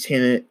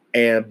intended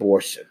an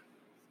abortion.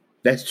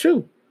 That's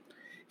true.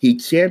 He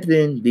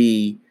championed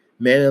the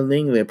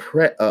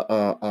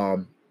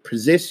matrilineal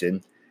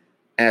position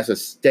as a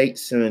state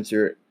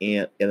senator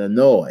in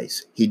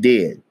Illinois. He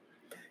did.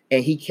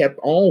 And he kept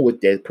on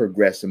with that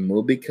progressive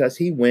move because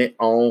he went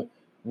on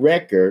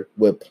record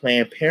with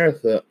Planned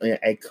Parenthood in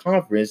a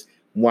conference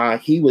while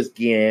he was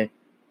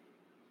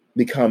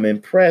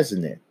becoming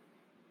president.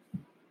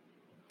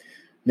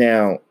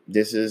 Now,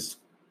 this is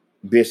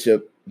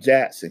Bishop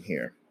Jackson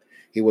here.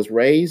 He was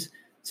raised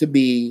to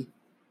be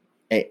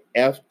an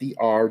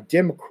FDR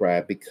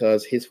Democrat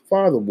because his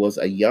father was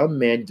a young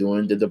man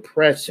during the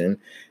Depression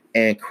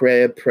and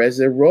credited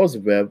President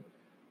Roosevelt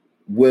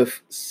with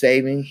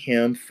saving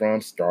him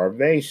from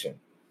starvation.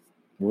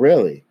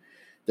 Really,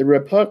 the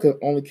Republicans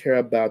only care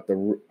about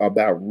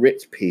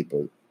rich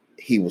people,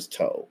 he was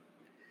told.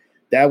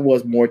 That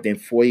was more than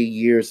 40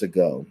 years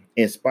ago.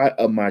 In spite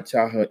of my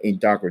childhood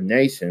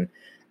indoctrination,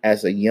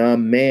 as a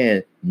young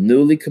man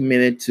newly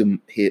committed to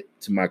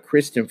my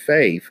Christian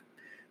faith,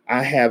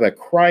 I have a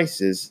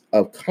crisis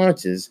of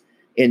conscience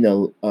in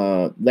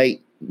the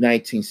late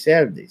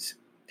 1970s.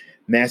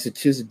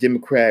 Massachusetts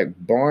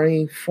Democrat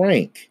Barney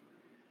Frank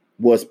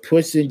was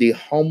pushing the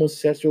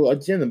homosexual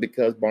agenda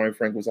because Barney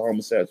Frank was a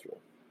homosexual.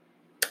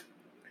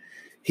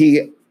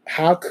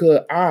 How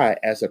could I,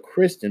 as a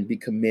Christian, be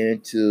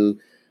committed to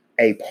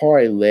a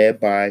party led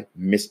by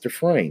Mr.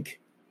 Frank?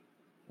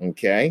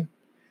 Okay.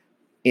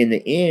 In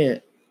the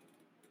end,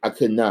 I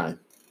could not.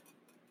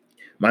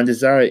 My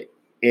desire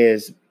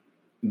is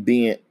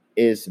be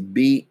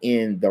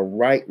in the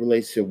right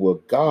relationship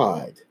with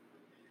God,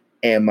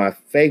 and my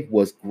faith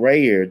was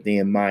greater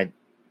than my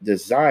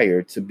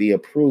desire to be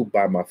approved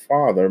by my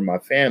father, my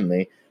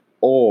family,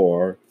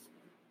 or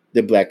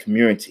the black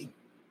community.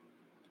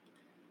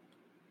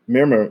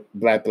 Remember,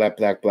 black.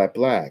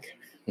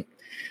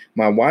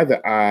 My wife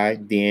and I,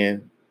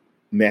 then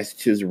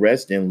Massachusetts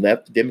resident,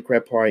 left the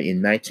Democrat Party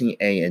in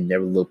 1980 and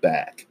never looked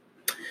back.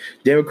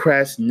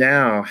 Democrats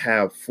now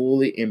have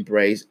fully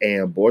embraced an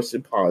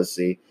abortion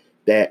policy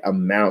that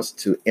amounts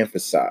to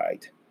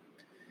infanticide.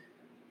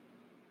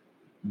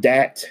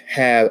 That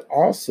have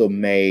also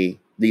made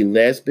the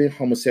lesbian,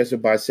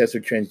 homosexual,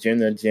 bisexual,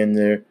 transgender,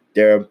 gender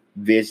their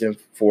vision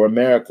for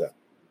America.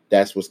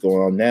 That's what's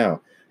going on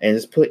now. And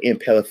it's put in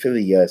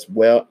pedophilia as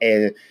well.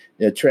 And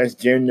the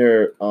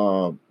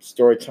transgender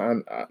story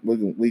time,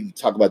 we can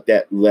talk about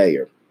that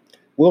later.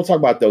 We'll talk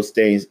about those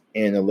things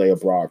in a later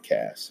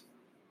broadcast.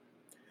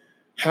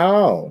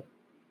 How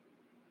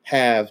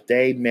have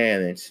they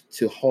managed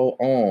to hold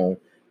on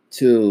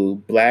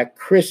to Black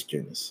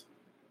Christians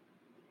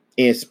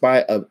in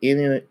spite of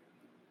any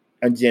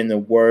agenda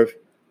worth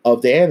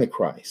of the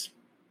Antichrist?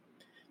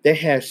 They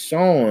have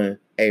shown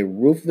a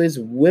ruthless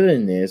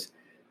willingness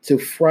to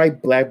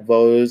fright Black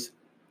voters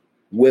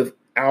with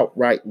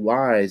outright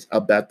lies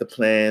about the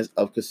plans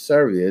of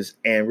conservatives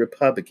and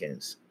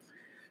Republicans.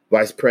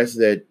 Vice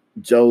President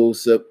Joe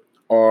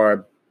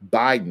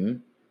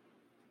Biden,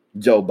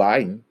 the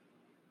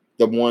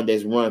one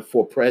that's running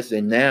for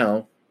president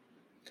now,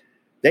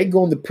 they're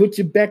going to put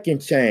you back in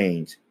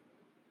chains,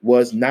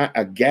 was not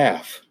a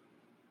gaffe.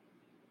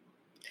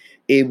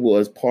 It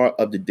was part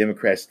of the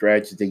Democrat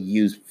strategy to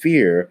use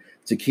fear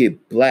to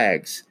keep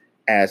Blacks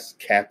as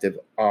captive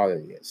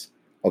audience,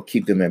 or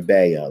keep them at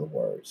bay, in other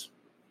words.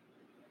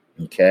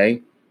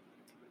 Okay?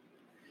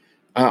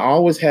 I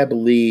always have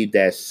believed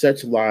that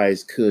such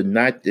lies could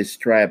not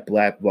distract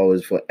Black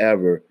voters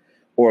forever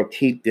or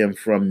keep them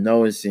from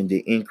noticing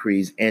the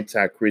increased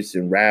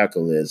anti-Christian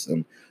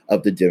radicalism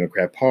of the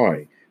Democrat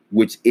Party,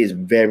 which is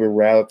very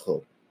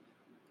radical.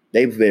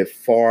 They've been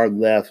far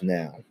left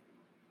now.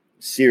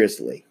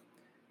 Seriously.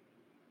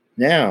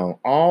 Now,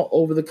 all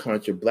over the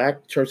country,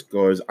 Black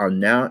churchgoers are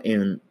now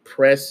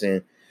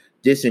impressing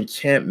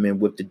disenchantment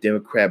with the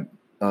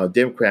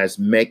Democrats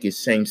making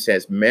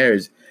same-sex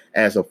marriage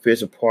as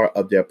official part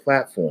of their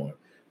platform,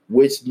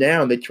 which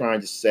now they're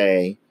trying to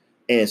say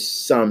in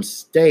some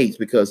states,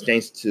 because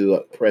thanks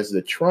to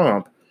President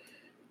Trump,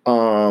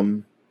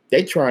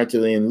 they trying to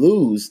then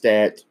lose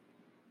that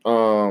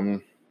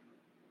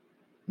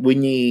we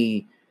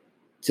need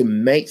to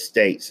make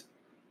states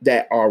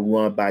that are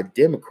run by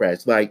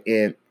Democrats, like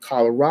in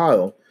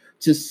Colorado,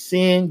 to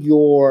send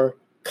your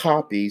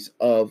copies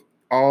of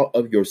all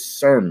of your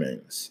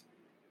sermons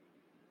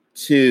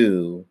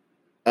to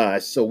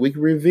us so we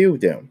can review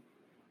them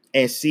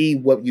and see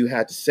what you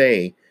have to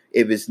say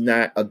if it's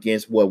not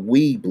against what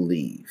we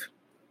believe.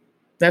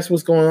 That's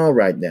what's going on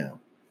right now.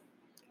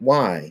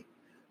 Why?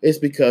 It's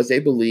because they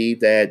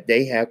believe that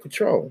they have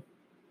control.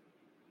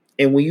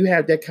 And when you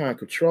have that kind of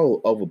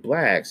control over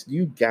Blacks,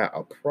 you got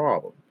a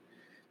problem.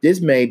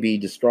 This may be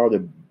the straw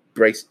that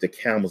breaks the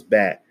camel's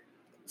back.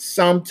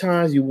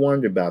 Sometimes you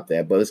wonder about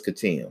that, but let's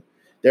continue.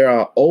 There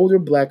are older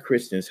Black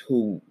Christians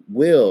who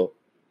will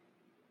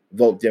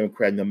vote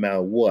Democrat no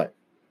matter what.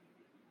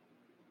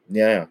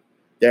 Yeah,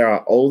 there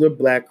are older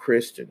Black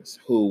Christians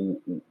who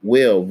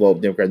will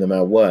vote Democrat no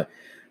matter what.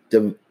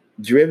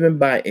 Driven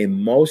by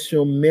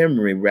emotional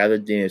memory rather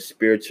than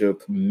spiritual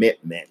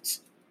commitment.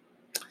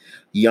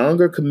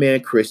 Younger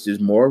committed Christians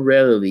more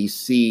readily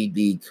see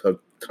the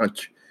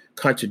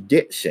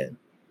contradiction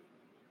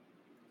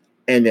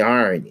and the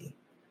irony.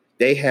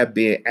 They have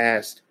been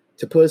asked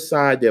to put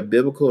aside their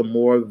biblical and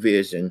moral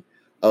vision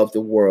of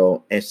the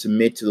world and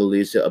submit to the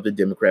leadership of the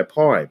Democrat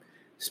Party,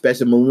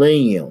 especially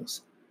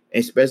millennials,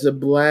 and especially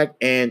Black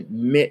and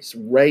mixed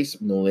race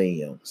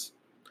millennials.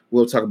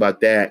 We'll talk about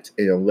that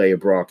in a later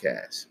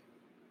broadcast.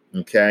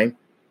 Okay?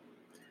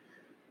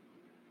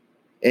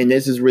 And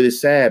this is really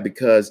sad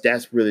because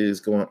that's really what's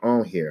going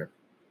on here.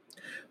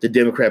 The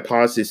Democrat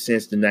policy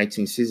since the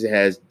 1960s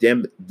has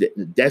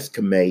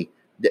decimated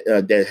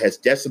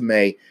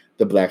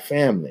the Black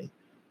family,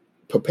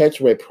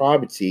 perpetuate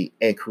poverty,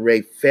 and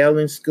create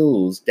failing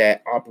schools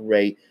that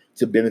operate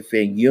to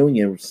benefit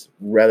unions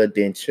rather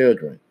than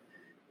children.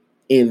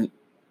 In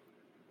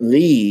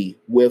league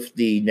with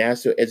the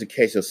National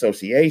Education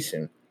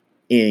Association,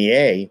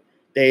 NEA,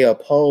 they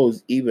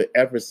oppose even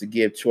efforts to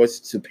give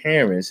choices to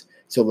parents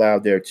to allow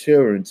their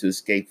children to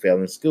escape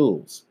failing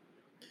schools.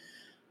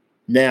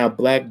 Now,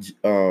 Black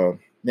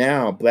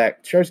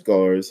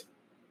churchgoers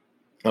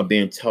are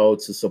being told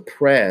to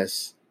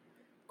suppress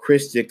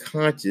Christian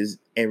conscience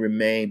and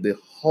remain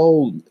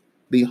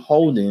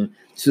beholden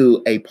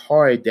to a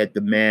party that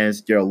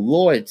demands their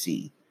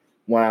loyalty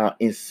while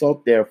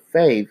insult their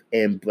faith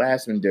and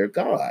blaspheme their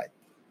God.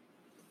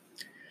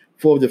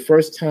 For the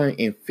first time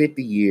in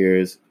 50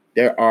 years,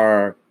 there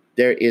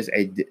is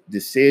a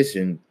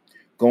decision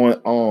going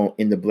on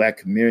in the Black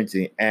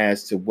community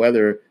as to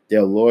whether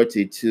their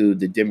loyalty to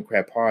the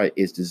Democrat Party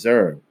is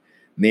deserved.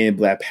 Many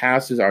Black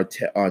pastors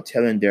are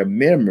telling their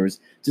members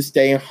to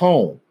stay at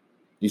home,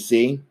 you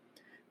see,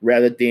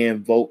 rather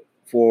than vote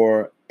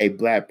for a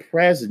Black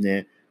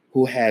president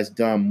who has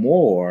done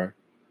more,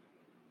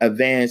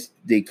 advanced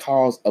the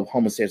cause of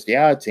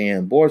homosexuality and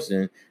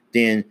abortion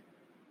than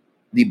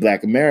the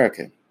Black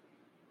American.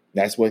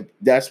 That's what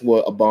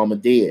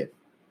Obama did.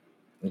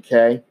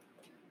 Okay?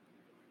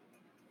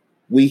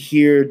 We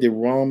hear the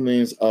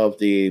rumblings of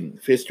the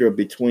fistula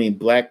between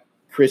Black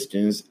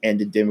Christians and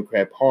the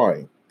Democrat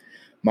Party.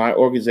 My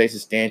organization,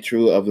 Stand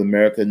True of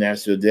America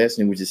National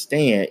Destiny, which is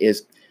STAND,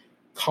 is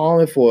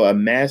calling for a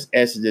mass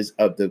exodus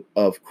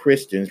of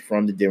Christians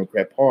from the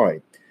Democrat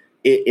Party.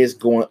 It is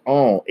going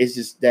on. It's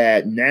just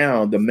that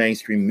now the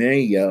mainstream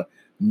media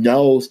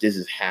knows this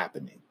is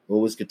happening.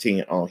 We'll just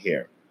continue on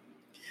here.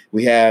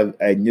 We have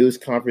a news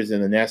conference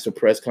and a national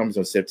press conference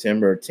on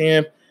September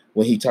 10th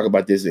when he talked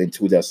about this in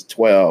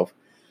 2012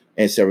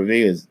 and several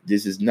videos.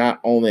 This is not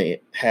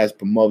only has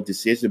promoted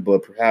decision,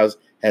 but perhaps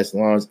has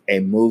launched a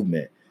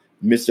movement.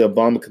 Mr.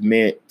 Obama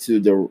committed to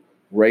the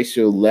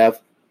racial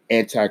left,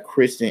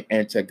 anti-Christian,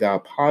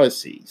 anti-God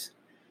policies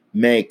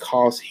may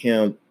cost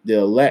him the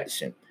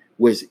election,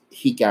 which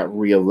he got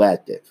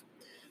reelected.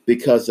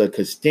 Because of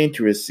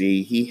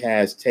constituency, he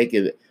has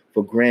taken it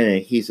for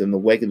granted he's in the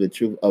wake of the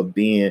truth of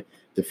being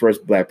the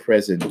first black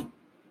president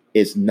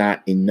is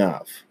not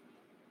enough.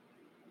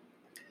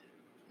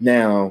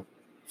 Now,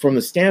 from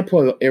the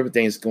standpoint of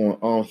everything that's going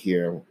on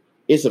here,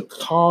 it's a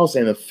cause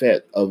and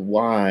effect of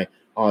why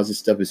all this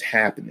stuff is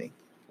happening.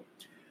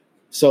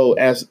 So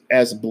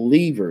as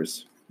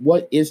believers,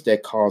 what is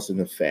that cause and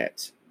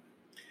effect?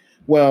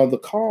 Well, the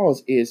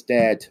cause is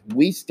that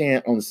we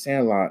stand on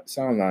the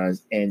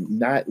sidelines and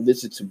not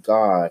listen to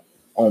God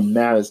on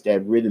matters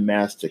that really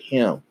matters to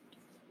him.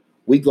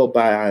 We go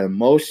by our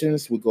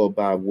emotions, we go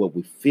by what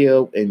we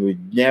feel, and we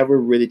never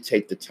really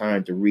take the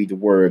time to read the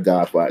word of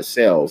God for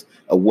ourselves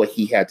of what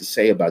he had to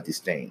say about these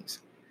things.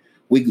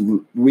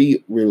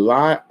 We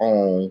rely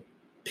on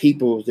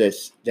people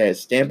that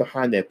stand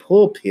behind that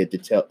pulpit to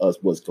tell us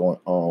what's going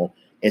on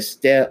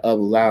instead of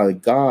allowing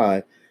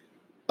God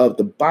of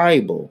the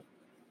Bible,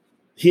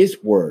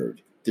 his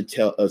word, to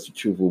tell us the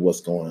truth of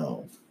what's going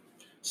on.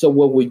 So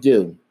what we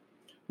do,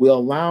 we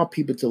allow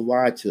people to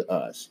lie to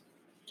us.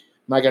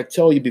 Like I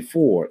told you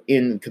before,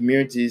 in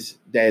communities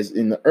that's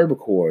in the urban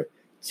core,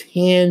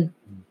 $10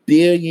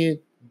 billion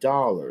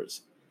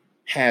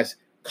has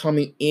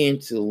coming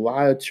into a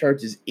lot of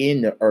churches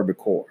in the urban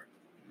core.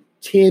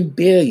 $10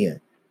 billion.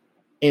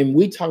 And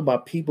we talk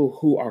about people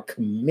who are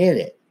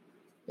committed.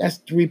 That's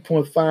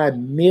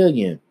 3.5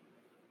 million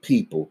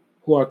people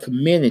who are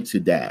committed to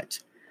that.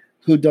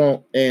 Who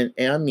don't, and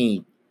I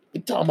mean,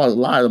 we're talking about a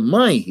lot of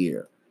money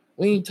here.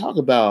 We ain't talk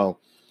about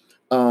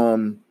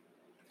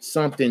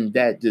something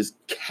that just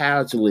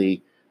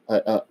casually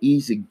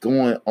easy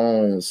going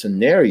on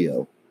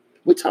scenario.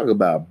 We're talking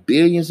about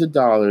billions of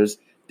dollars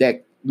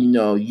that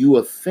you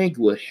would think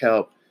would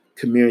help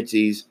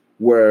communities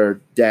where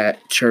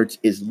that church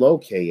is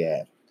located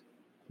at.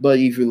 But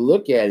if you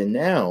look at it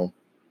now,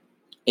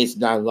 it's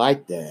not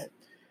like that.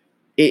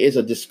 It is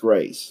a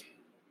disgrace.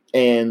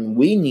 And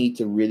we need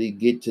to really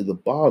get to the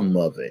bottom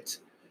of it.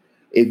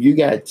 If you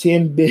got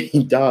 $10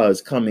 billion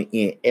coming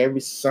in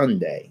every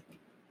Sunday,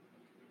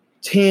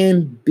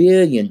 $10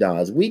 billion.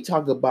 We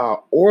talk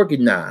about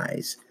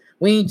organized.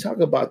 We ain't talk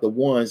about the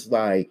ones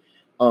like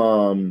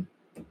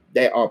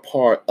that are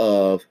part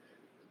of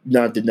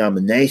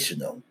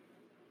non-denominational,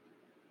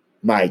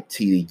 like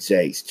T.D.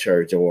 Jakes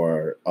Church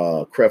or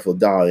Creflo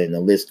Dollar, and the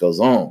list goes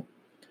on.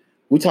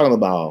 We're talking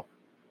about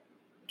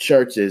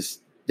churches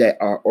that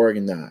are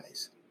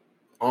organized.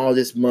 All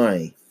this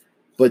money,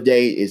 but there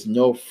is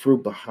no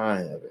fruit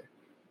behind it.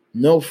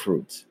 No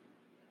fruit.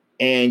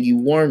 And you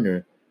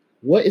wonder,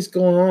 what is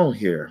going on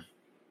here?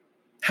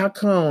 How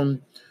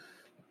come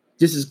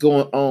this is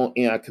going on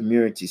in our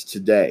communities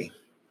today?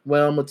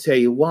 Well, I'm going to tell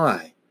you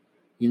why.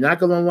 You're not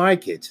going to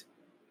like it,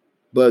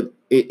 but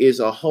it is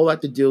a whole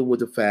lot to deal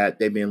with the fact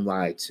they've been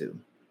lied to.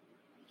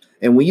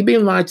 And when you've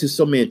been lied to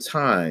so many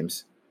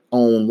times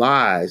on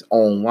lies,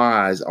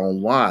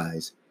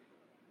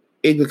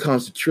 it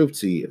becomes the truth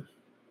to you.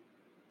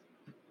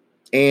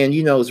 And,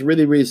 it's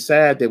really, really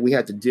sad that we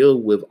have to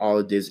deal with all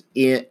of this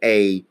in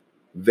a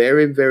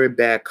very, very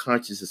bad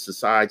conscious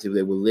society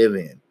that we live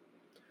in.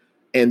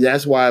 And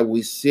that's why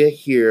we sit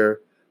here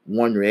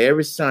wondering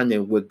every Sunday,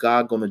 was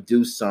God going to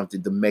do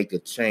something to make a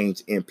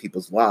change in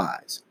people's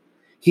lives?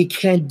 He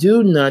can't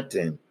do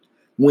nothing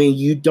when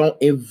you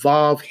don't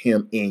involve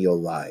him in your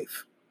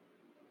life.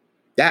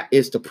 That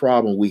is the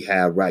problem we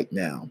have right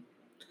now.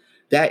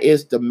 That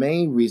is the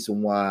main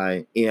reason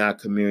why in our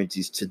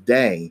communities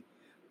today,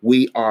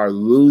 we are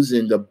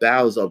losing the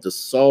battles of the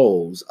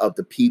souls of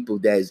the people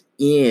that's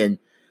in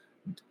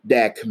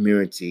that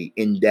community,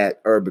 in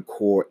that urban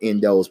core, in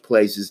those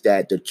places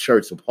that the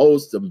church is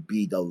supposed to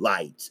be the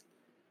light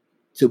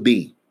to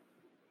be.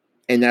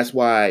 And that's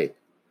why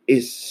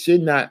it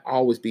should not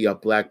always be a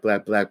black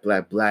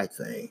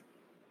thing.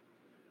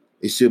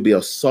 It should be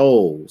a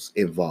souls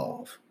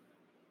involved.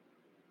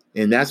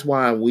 And that's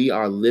why we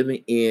are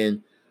living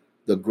in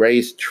the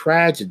greatest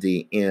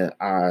tragedy in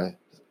our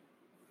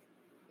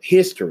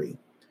history,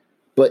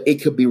 but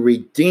it could be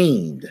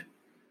redeemed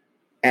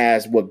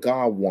as what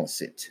God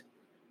wants it.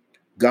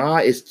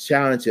 God is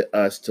challenging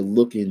us to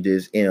look in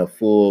this in a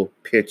full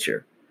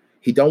picture.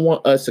 He don't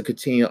want us to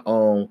continue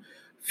on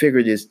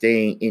figure this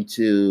thing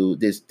into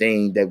this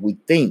thing that we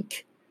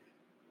think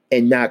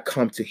and not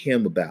come to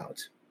him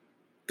about.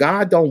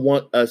 God don't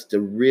want us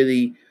to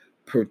really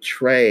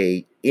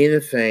portray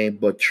anything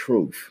but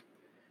truth.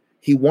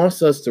 He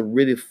wants us to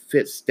really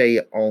stay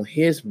on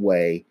his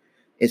way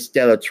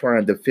instead of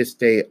trying to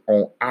stay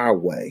on our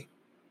way.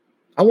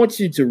 I want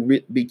you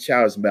to be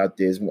challenged about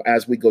this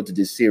as we go to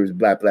this series,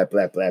 Black.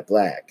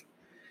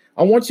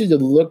 I want you to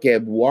look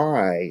at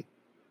why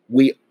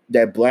we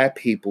that black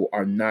people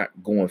are not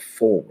going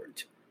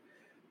forward.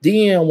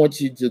 Then I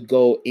want you to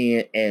go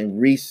in and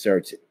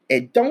research it.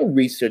 And don't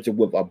research it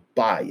with a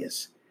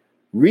bias.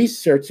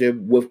 Research it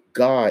with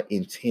God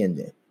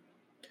intended.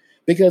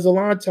 Because a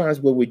lot of times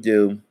what we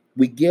do,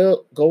 we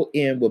go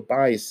in with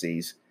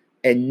biases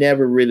and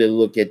never really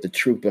look at the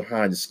truth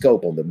behind the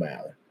scope of the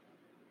matter.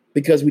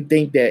 Because we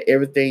think that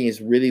everything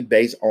is really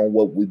based on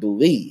what we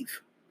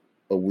believe.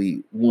 But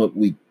what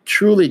we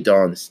truly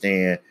don't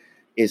understand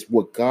is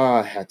what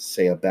God had to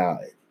say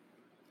about it.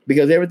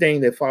 Because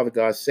everything that Father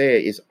God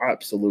said is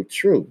absolute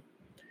truth.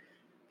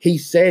 He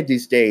said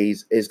these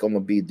days is going to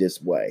be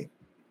this way.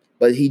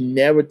 But he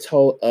never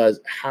told us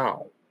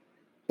how.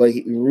 But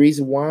the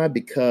reason why,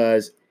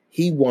 because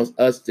he wants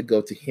us to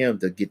go to him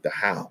to get the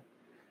how.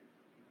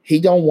 He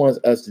don't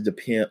want us to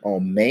depend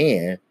on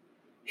man.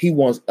 He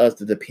wants us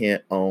to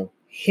depend on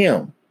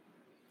him.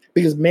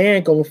 Because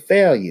man gonna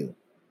fail you,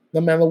 no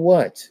matter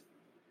what.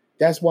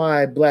 That's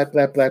why black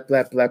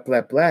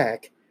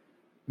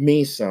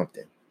means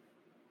something.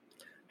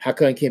 How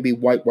come it can't be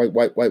white?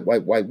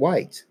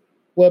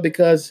 Well,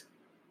 because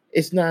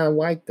it's not a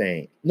white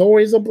thing, nor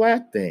is a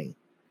black thing.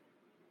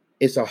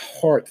 It's a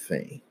heart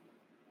thing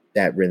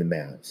that really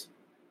matters.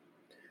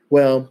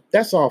 Well,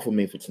 that's all for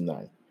me for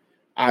tonight.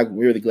 I'm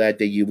really glad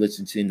that you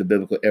listened to the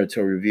Biblical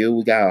Editorial Review.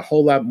 We got a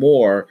whole lot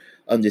more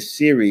on this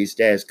series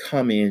that is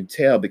coming and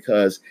tell,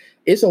 because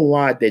it's a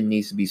lot that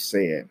needs to be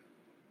said.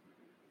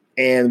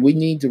 And we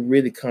need to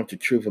really come to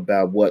truth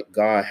about what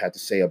God had to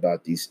say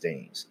about these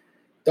things.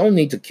 Don't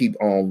need to keep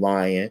on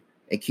lying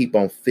and keep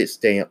on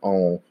staying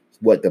on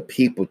what the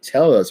people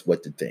tell us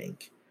what to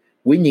think.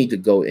 We need to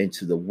go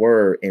into the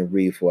word and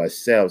read for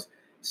ourselves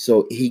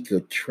so he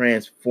could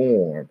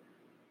transform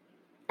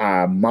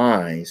our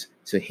minds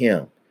to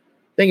him.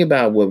 Think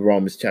about what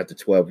Romans chapter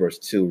 12, verse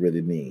 2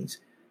 really means.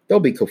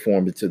 Don't be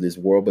conformed to this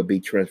world, but be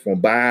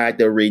transformed by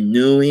the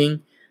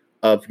renewing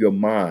of your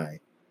mind,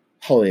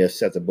 wholly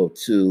acceptable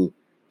to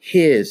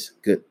his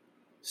good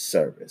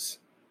service.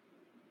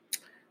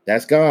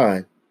 That's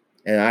God.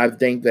 And I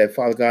think that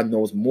Father God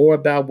knows more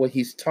about what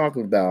he's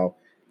talking about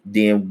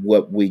than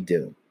what we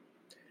do.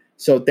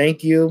 So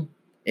thank you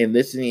and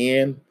listening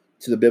in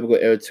to the Biblical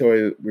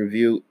Editorial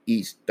Review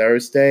each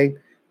Thursday.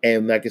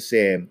 And like I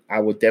said, I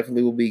will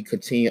definitely be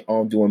continuing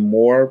on doing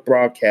more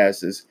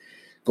broadcasts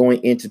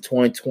going into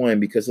 2020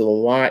 because there's a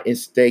lot in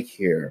stake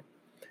here.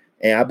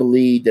 And I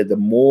believe that the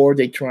more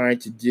they're trying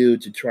to do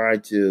to try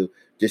to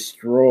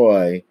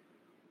destroy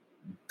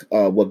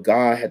what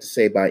God had to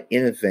say about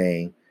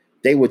anything,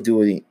 they will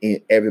do it in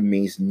every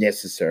means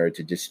necessary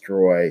to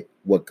destroy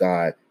what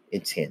God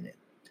intended.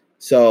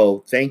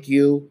 So thank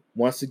you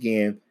once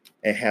again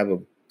and have a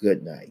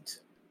good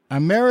night.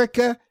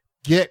 America,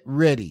 get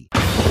ready.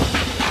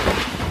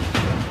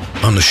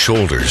 On the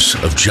shoulders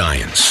of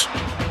giants,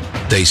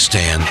 they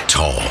stand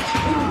tall,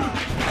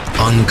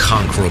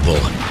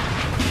 unconquerable,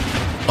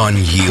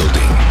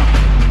 unyielding,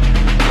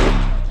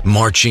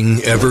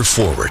 marching ever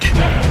forward,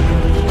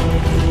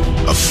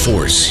 a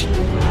force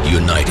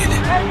united.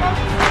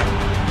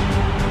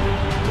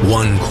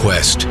 One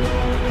quest,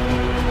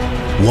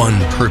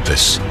 one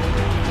purpose,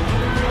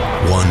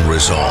 one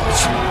resolve,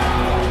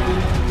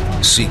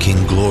 seeking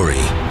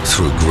glory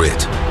through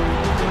grit,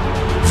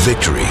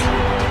 victory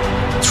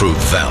through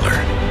valor.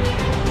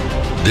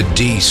 The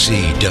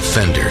DC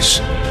Defenders,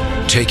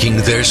 taking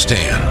their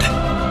stand,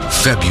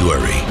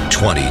 February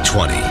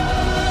 2020.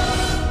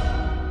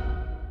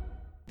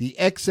 The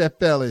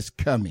XFL is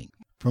coming.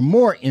 For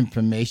more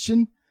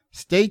information,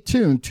 stay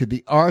tuned to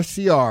the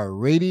RCR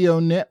Radio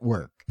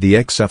Network. The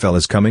XFL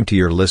is coming to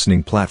your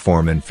listening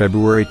platform in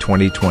February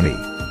 2020.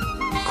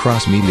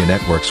 Cross Media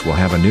Networks will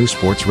have a new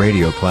sports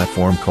radio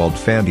platform called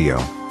Fandio.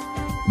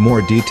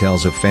 More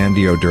details of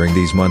Fandio during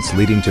these months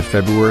leading to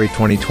February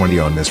 2020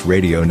 on this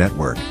radio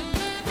network.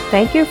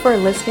 Thank you for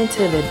listening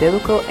to the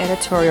Biblical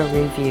Editorial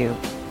Review.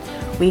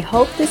 We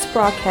hope this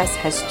broadcast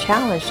has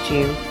challenged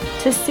you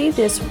to see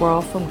this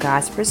world from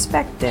God's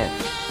perspective.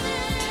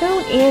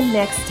 Tune in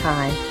next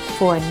time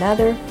for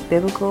another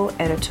Biblical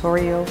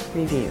Editorial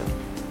Review.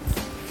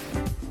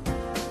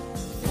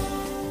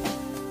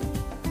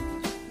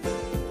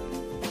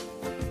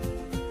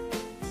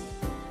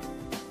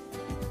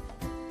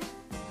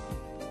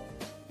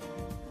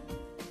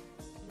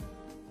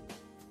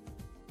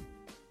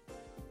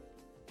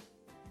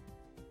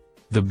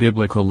 The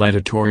Biblical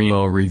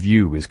Editorial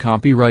Review is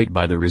copyright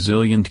by the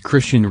Resilient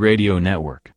Christian Radio Network.